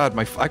my god,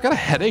 I got a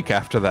headache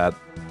after that.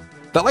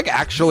 That like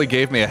actually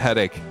gave me a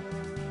headache.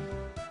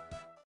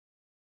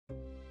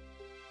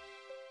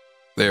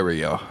 There we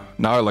go.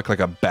 Now I look like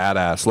a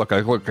badass. Look, I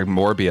look like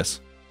Morbius.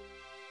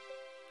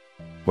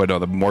 Wait, no,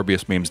 the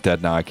Morbius meme's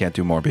dead now. I can't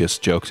do Morbius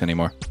jokes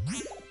anymore.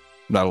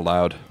 Not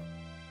allowed.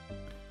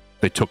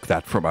 They took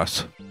that from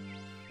us.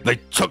 They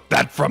took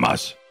that from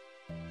us!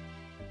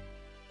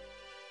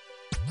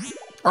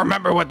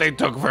 Remember what they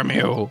took from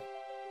you.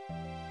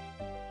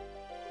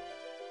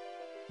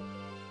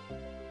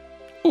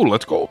 Ooh,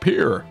 let's go up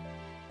here.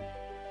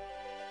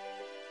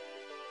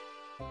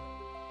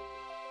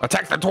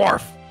 Attack the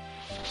dwarf!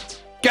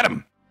 Get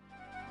him!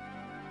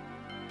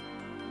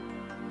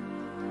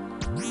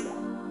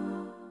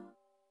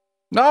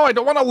 No, I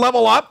don't want to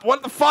level up.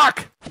 What the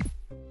fuck?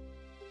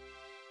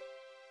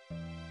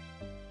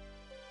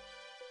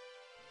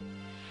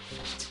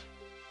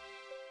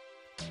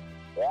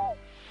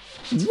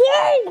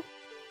 Whoa!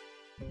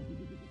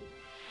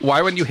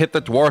 Why when you hit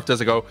the dwarf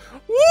does it go,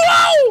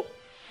 whoa?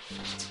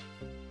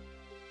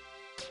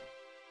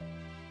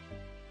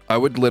 I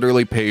would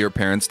literally pay your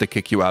parents to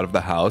kick you out of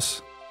the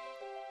house.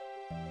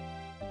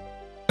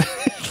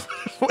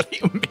 What do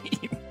you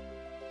mean?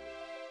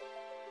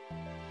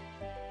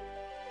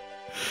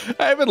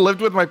 I haven't lived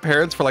with my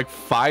parents for like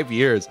 5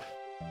 years.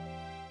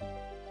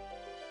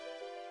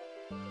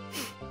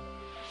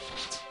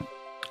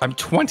 I'm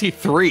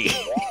 23.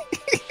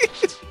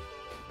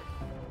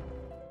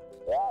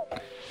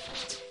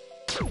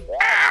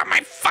 Ah, my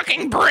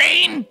fucking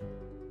brain!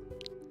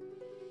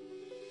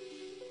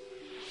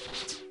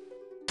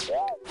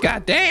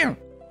 God damn!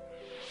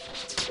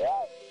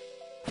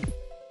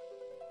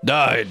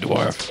 Die,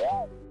 dwarf.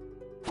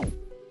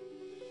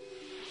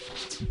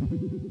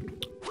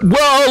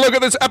 Whoa, look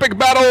at this epic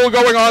battle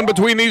going on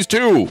between these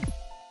two.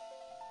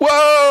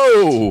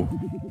 Whoa!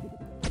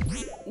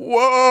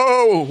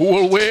 Whoa! Who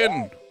will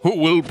win? Who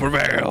will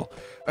prevail?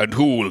 And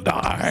who will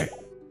die?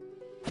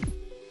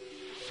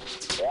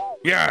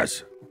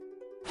 Yes.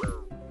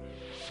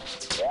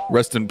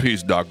 Rest in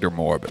peace, Dr.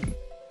 Morbin.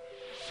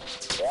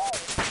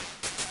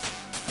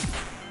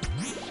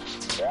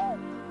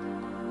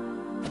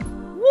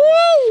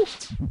 Woo!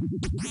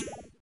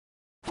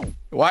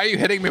 Why are you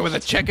hitting me with a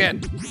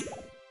chicken?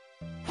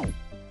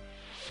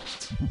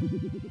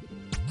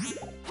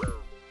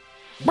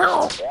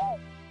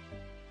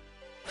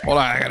 Hold on,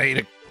 I gotta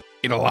eat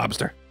a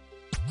lobster.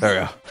 There we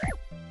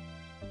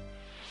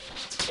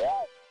go.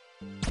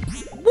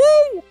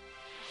 Woo!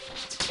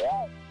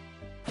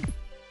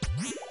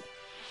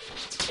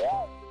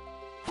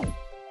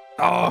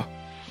 Oh,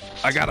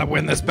 I gotta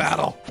win this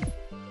battle.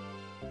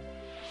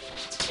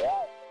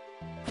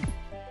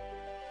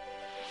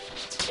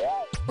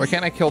 Why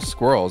can't I kill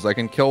squirrels? I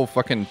can kill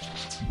fucking,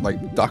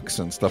 like, ducks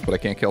and stuff, but I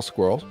can't kill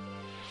squirrels.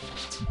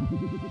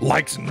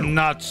 Likes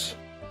nuts.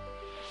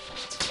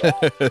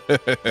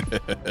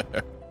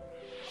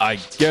 I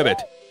get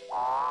it.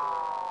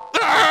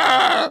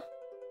 Ah!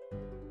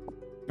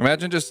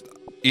 Imagine just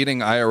eating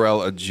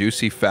IRL a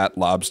juicy fat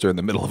lobster in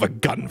the middle of a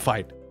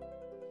gunfight.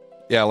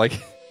 Yeah, like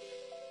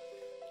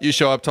you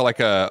show up to like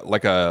a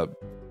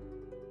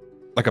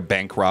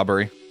bank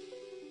robbery.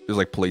 There's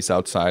like police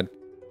outside.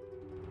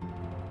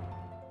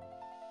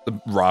 The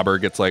robber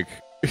gets like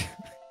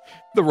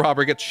the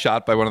robber gets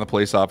shot by one of the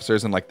police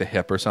officers in like the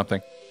hip or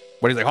something.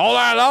 But he's like, hold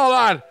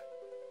on,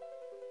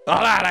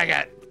 I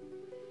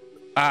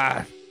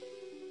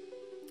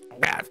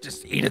got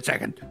just eat a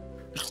second.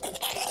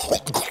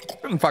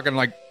 and fucking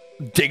like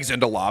digs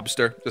into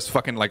lobster. Just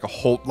fucking like a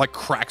whole, like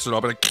cracks it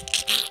open,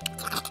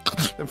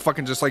 like and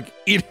fucking just like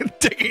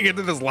digging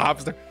into this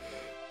lobster.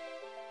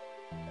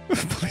 The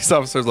police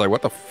officer's like,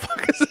 what the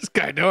fuck is this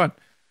guy doing?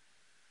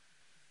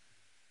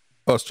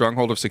 Oh,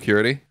 stronghold of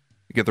security.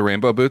 You get the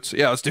rainbow boots?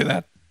 Yeah, let's do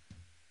that.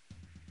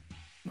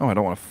 No, I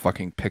don't want a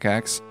fucking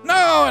pickaxe. No,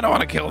 I don't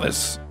want to kill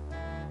this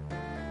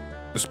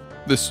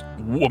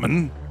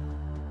woman.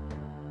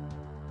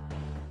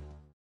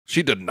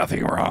 She did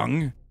nothing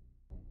wrong.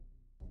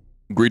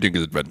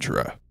 Greetings,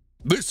 adventurer.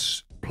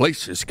 This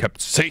place is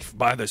kept safe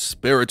by the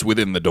spirits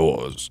within the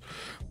doors.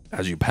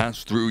 As you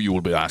pass through, you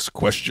will be asked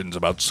questions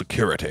about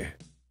security.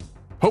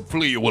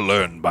 Hopefully you will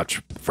learn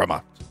much from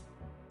us.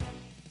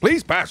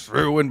 Please pass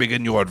through and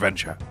begin your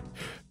adventure.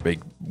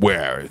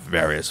 Beware of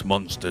various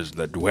monsters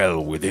that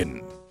dwell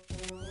within.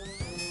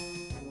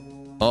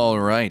 All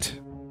right.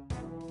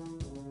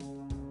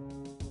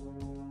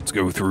 Let's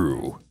go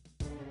through.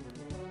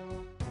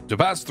 To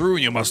pass through,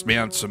 you must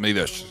answer me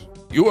this.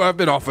 You have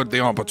been offered the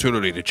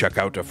opportunity to check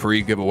out a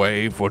free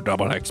giveaway for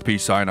double XP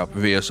sign-up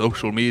via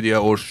social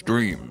media or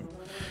stream.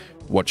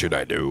 What should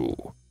I do?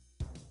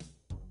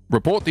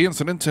 Report the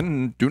incident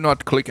and do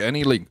not click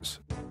any links.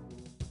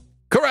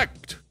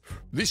 Correct!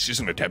 This is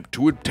an attempt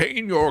to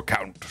obtain your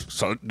account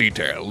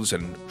details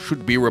and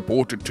should be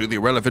reported to the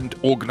relevant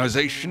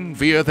organization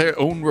via their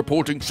own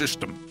reporting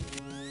system.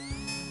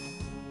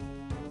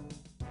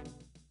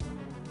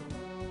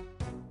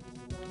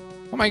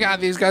 Oh my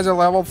god, these guys are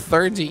level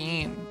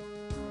 13.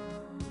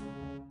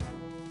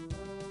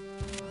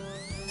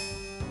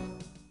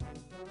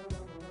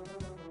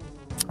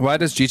 Why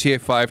does GTA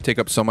 5 take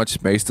up so much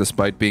space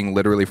despite being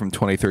literally from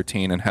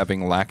 2013 and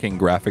having lacking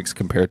graphics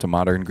compared to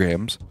modern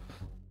games?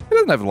 It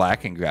doesn't have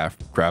lacking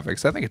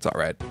graphics. I think it's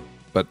alright.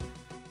 But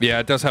yeah,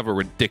 it does have a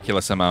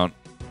ridiculous amount.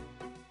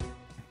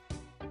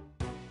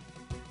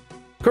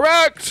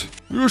 Correct!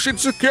 You should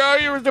secure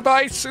your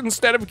device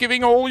instead of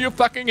giving all your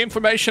fucking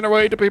information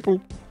away to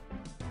people.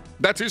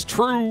 That is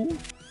true.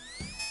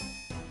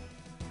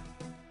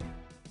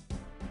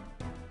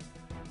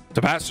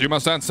 To pass, you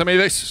must answer me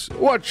this.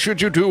 What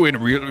should you do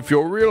if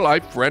your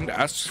real-life friend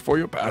asks for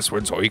your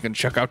password so he can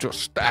check out your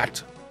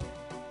stat?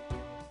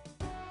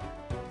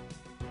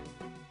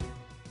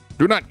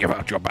 Do not give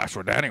out your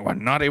password to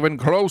anyone, not even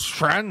close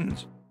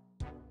friends.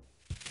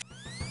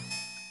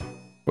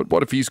 But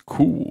what if he's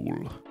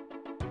cool?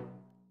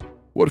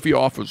 What if he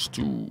offers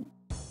to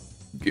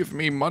give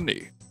me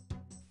money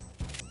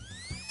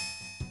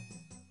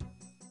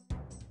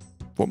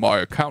for my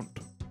account?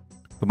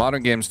 The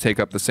modern games take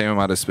up the same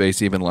amount of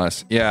space, even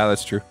less. Yeah,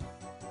 that's true.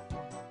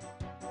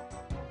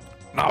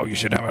 No, you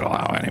should never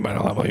allow anybody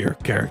to level your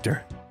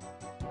character,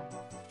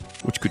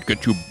 which could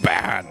get you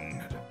banned.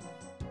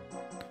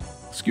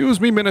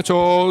 Excuse me,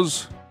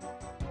 Minotaurs.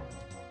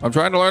 I'm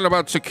trying to learn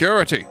about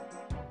security.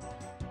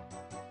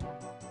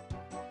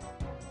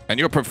 And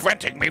you're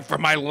preventing me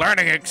from my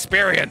learning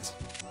experience.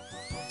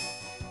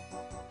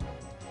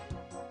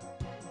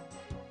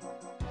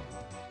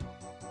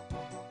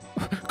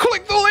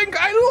 Click the link.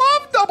 I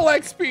love double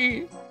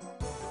XP.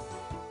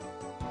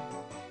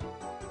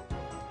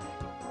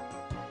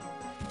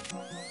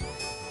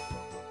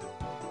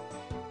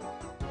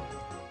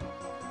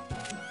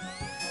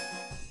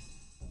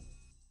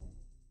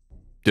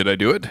 Did I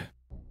do it?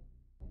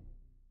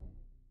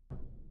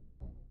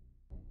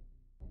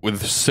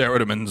 With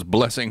Saradomin's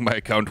blessing, my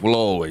account will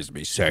always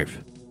be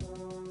safe.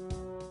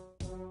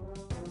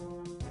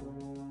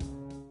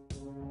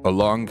 A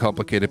long,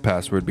 complicated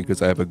password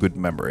because I have a good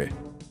memory.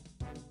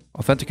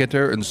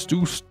 Authenticator and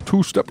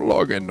two-step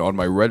login on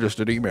my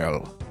registered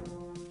email.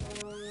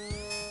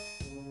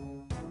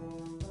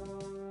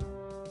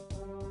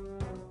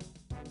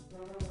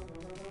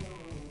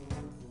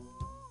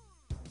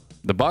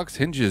 The box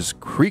hinges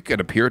creak and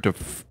appear to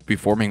be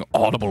forming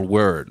audible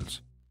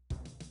words.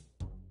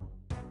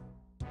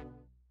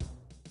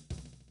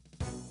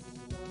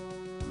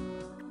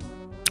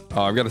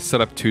 Oh, I've got to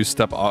set up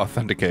two-step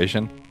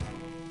authentication.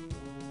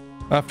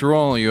 After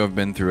all you have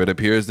been through, it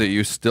appears that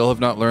you still have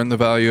not learned the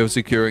value of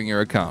securing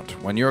your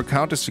account. When your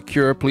account is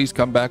secure, please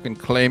come back and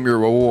claim your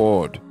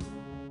reward.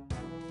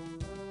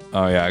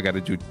 Oh yeah, I got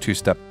to do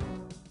two-step.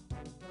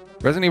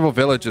 Resident Evil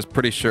Village is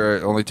pretty sure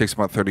it only takes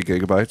about 30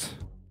 gigabytes.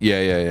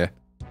 Yeah.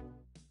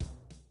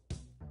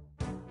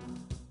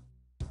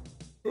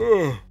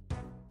 Ugh.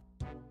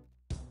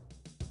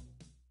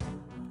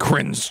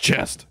 Crin's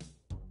chest.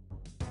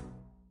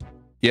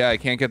 Yeah, I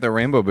can't get the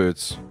rainbow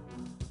boots.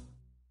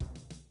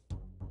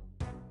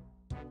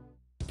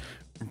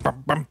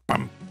 Bum, bum,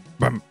 bum,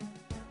 bum.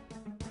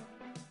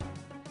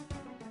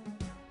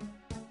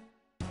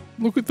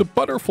 Look at the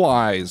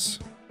butterflies.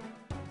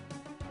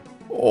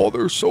 Oh,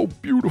 they're so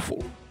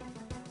beautiful.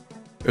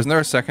 Isn't there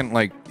a second,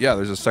 like, yeah,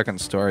 there's a second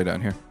story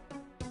down here.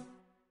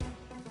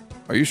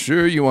 Are you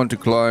sure you want to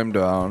climb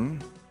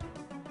down?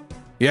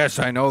 Yes,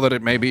 I know that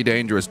it may be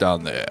dangerous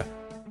down there.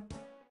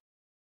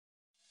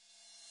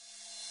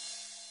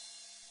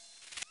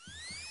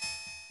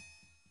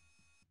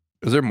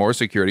 Is there more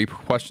security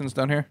questions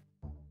down here?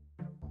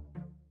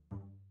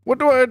 What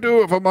do I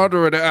do if a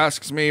moderator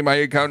asks me my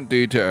account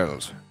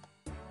details?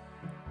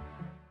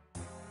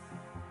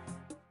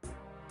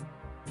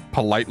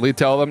 Politely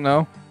tell them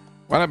no?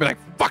 Why not be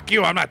like, fuck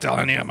you, I'm not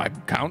telling you my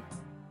account.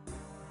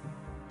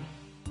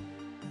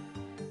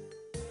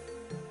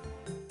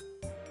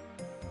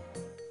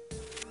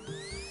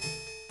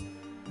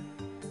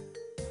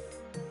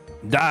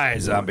 Die,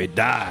 zombie,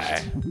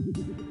 die.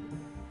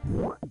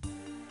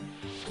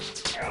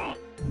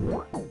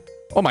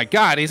 Oh my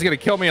god, he's gonna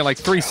kill me in like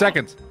 3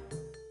 seconds.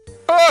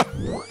 Ah!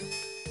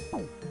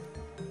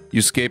 You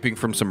escaping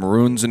from some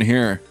runes in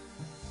here?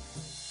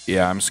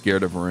 Yeah, I'm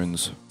scared of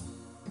runes.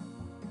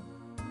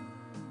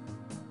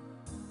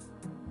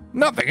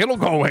 Nothing, it'll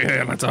go away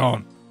on its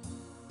own.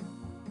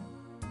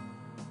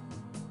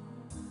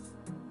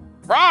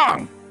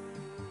 Wrong!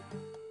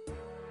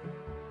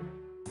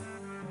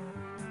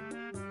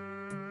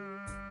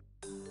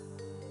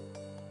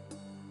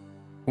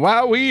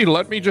 Wowee,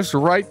 let me just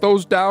write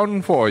those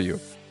down for you.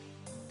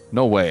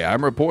 No way,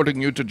 I'm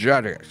reporting you to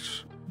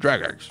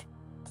Jagex.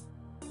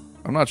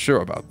 I'm not sure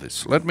about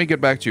this. Let me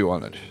get back to you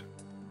on it.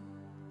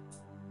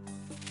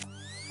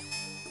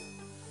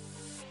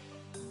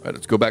 Alright,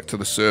 let's go back to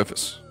the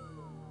surface.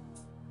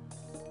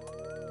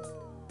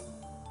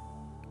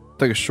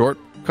 Take a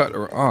shortcut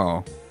or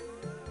oh.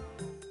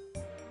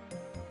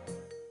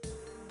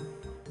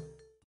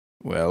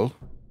 Well,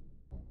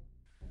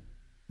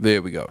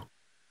 there we go.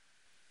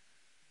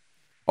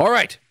 All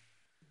right.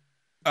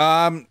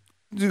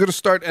 You're gonna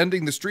start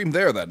ending the stream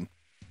there then.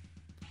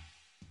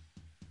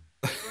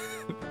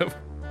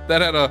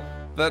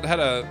 that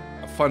had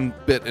a fun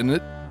bit in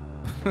it.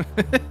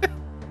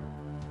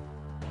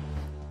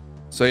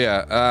 So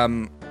yeah,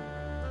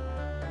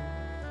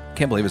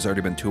 can't believe it's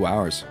already been 2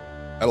 hours.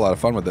 Had a lot of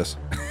fun with this.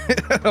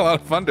 Had a lot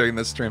of fun during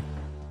this stream.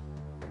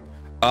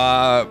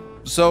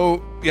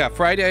 So yeah,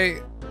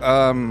 Friday,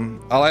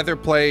 I'll either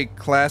play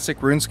classic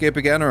RuneScape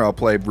again or I'll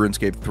play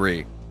RuneScape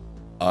 3.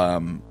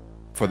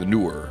 For the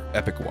newer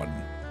epic one.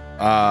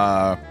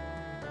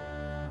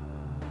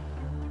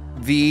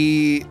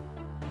 The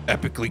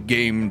epically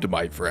gamed,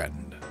 my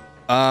friend.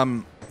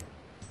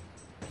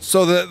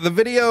 So the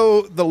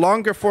video, the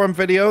longer form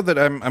video that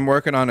I'm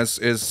working on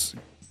is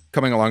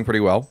coming along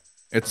pretty well.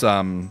 It's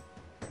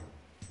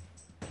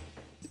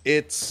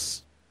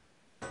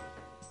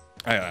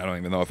I don't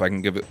even know if I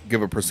can give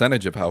a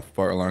percentage of how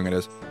far along it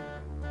is.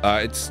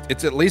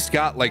 It's at least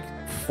got like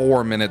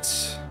 4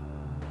 minutes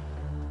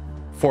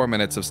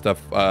of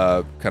stuff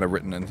kind of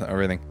written and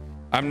everything.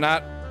 I'm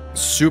not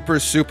super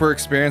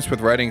experienced with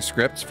writing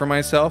scripts for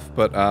myself,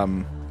 but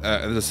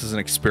this is an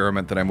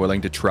experiment that I'm willing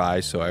to try,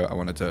 so I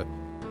wanted to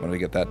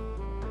get that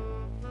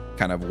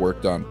kind of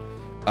worked on.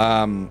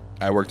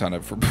 I worked on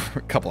it for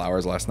a couple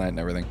hours last night and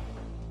everything.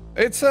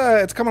 It's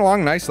coming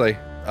along nicely.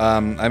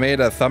 I made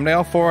a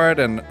thumbnail for it,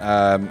 and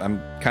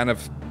I'm kind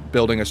of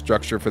building a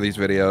structure for these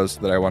videos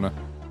that I want to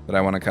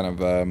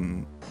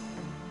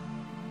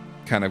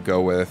kind of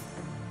go with.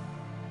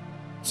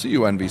 See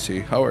you,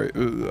 NVC. How are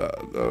you?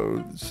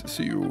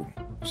 See you.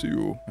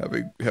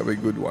 Have a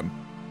good one.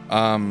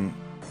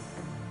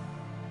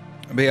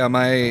 But yeah,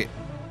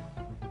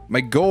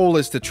 my goal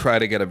is to try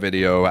to get a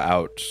video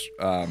out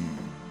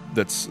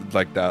that's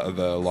like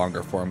the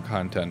longer form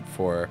content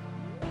for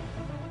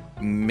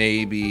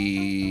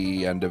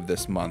maybe end of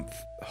this month.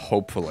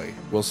 Hopefully,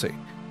 we'll see.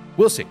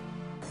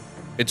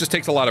 It just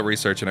takes a lot of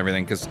research and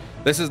everything, because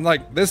this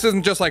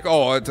isn't just like,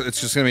 oh,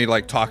 it's just gonna be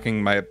like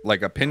talking my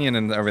like opinion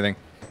and everything.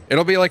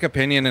 It'll be like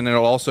opinion, and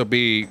it'll also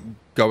be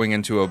going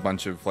into a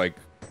bunch of like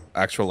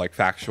actual like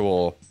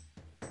factual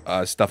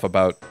stuff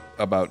about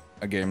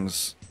a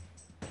game's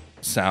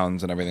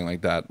sounds and everything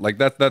like that. Like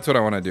that's what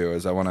I want to do.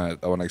 Is I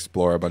want to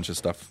explore a bunch of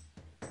stuff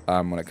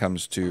when it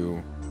comes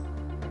to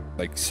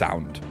like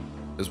sound.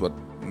 Is what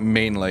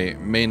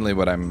mainly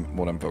what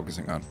I'm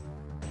focusing on.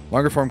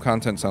 Longer form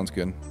content sounds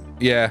good.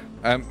 Yeah,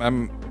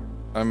 I'm.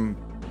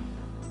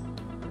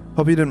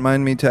 Hope you didn't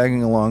mind me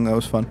tagging along. That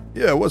was fun.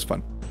 Yeah, it was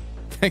fun.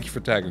 Thank you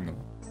for tagging them.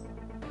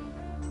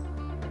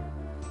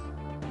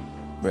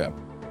 Yeah.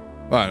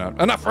 Well,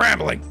 no, enough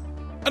rambling.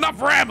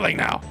 Enough rambling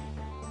now.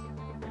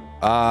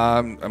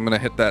 I'm gonna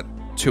hit that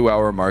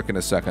 2-hour mark in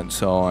a second,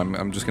 so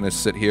I'm just gonna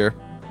sit here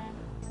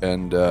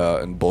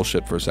and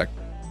bullshit for a sec.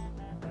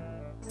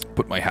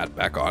 Put my hat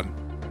back on.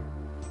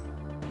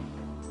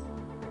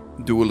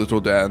 Do a little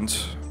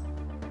dance.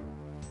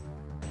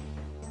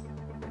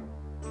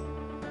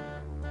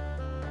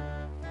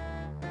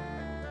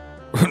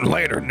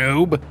 Later,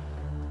 noob.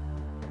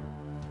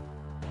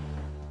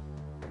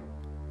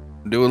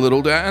 Do a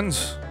little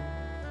dance.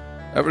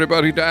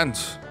 Everybody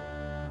dance.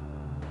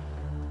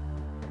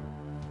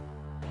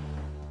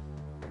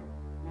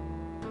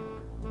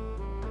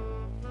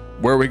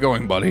 Where are we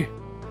going, buddy?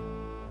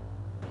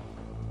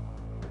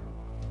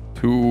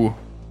 To...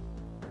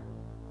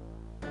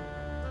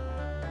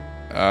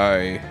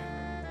 I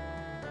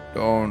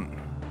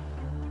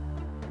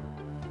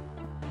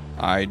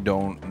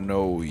don't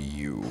know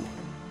you.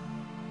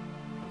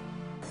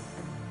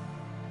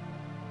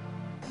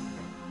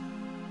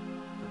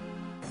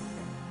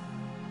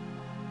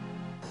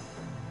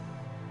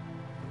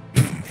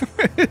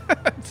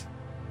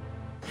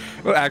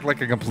 I'll act like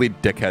a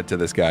complete dickhead to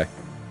this guy.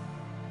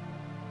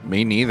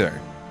 Me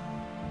neither.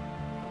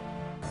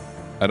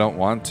 I don't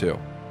want to.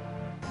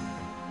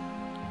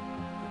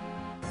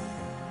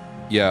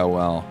 Yeah,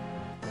 well.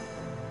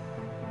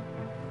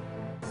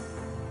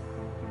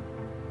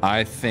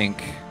 I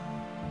think...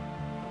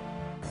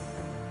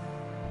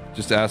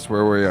 Just ask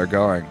where we are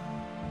going.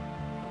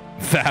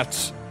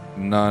 That's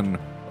none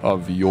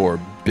of your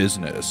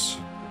business.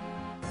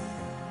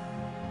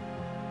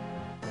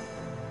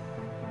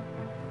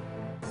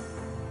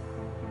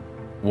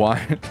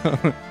 Why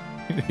don't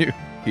you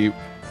keep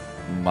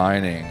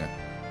mining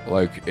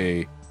like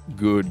a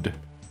good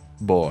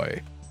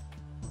boy?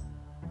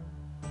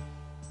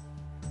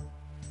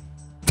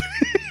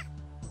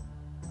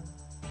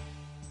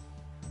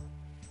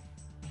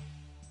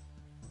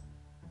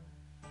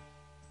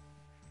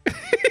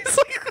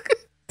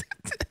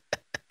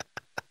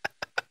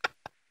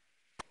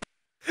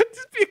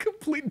 Just be a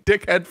complete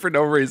dickhead for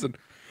no reason.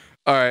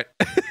 All right.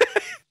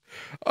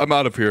 I'm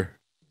out of here.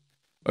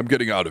 I'm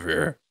getting out of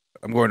here.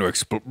 I'm going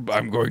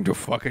to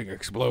fucking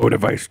explode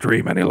if I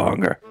stream any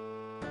longer.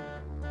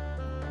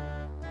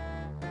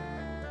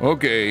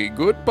 Okay,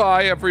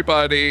 goodbye,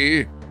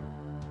 everybody.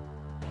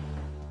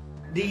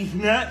 These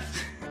nuts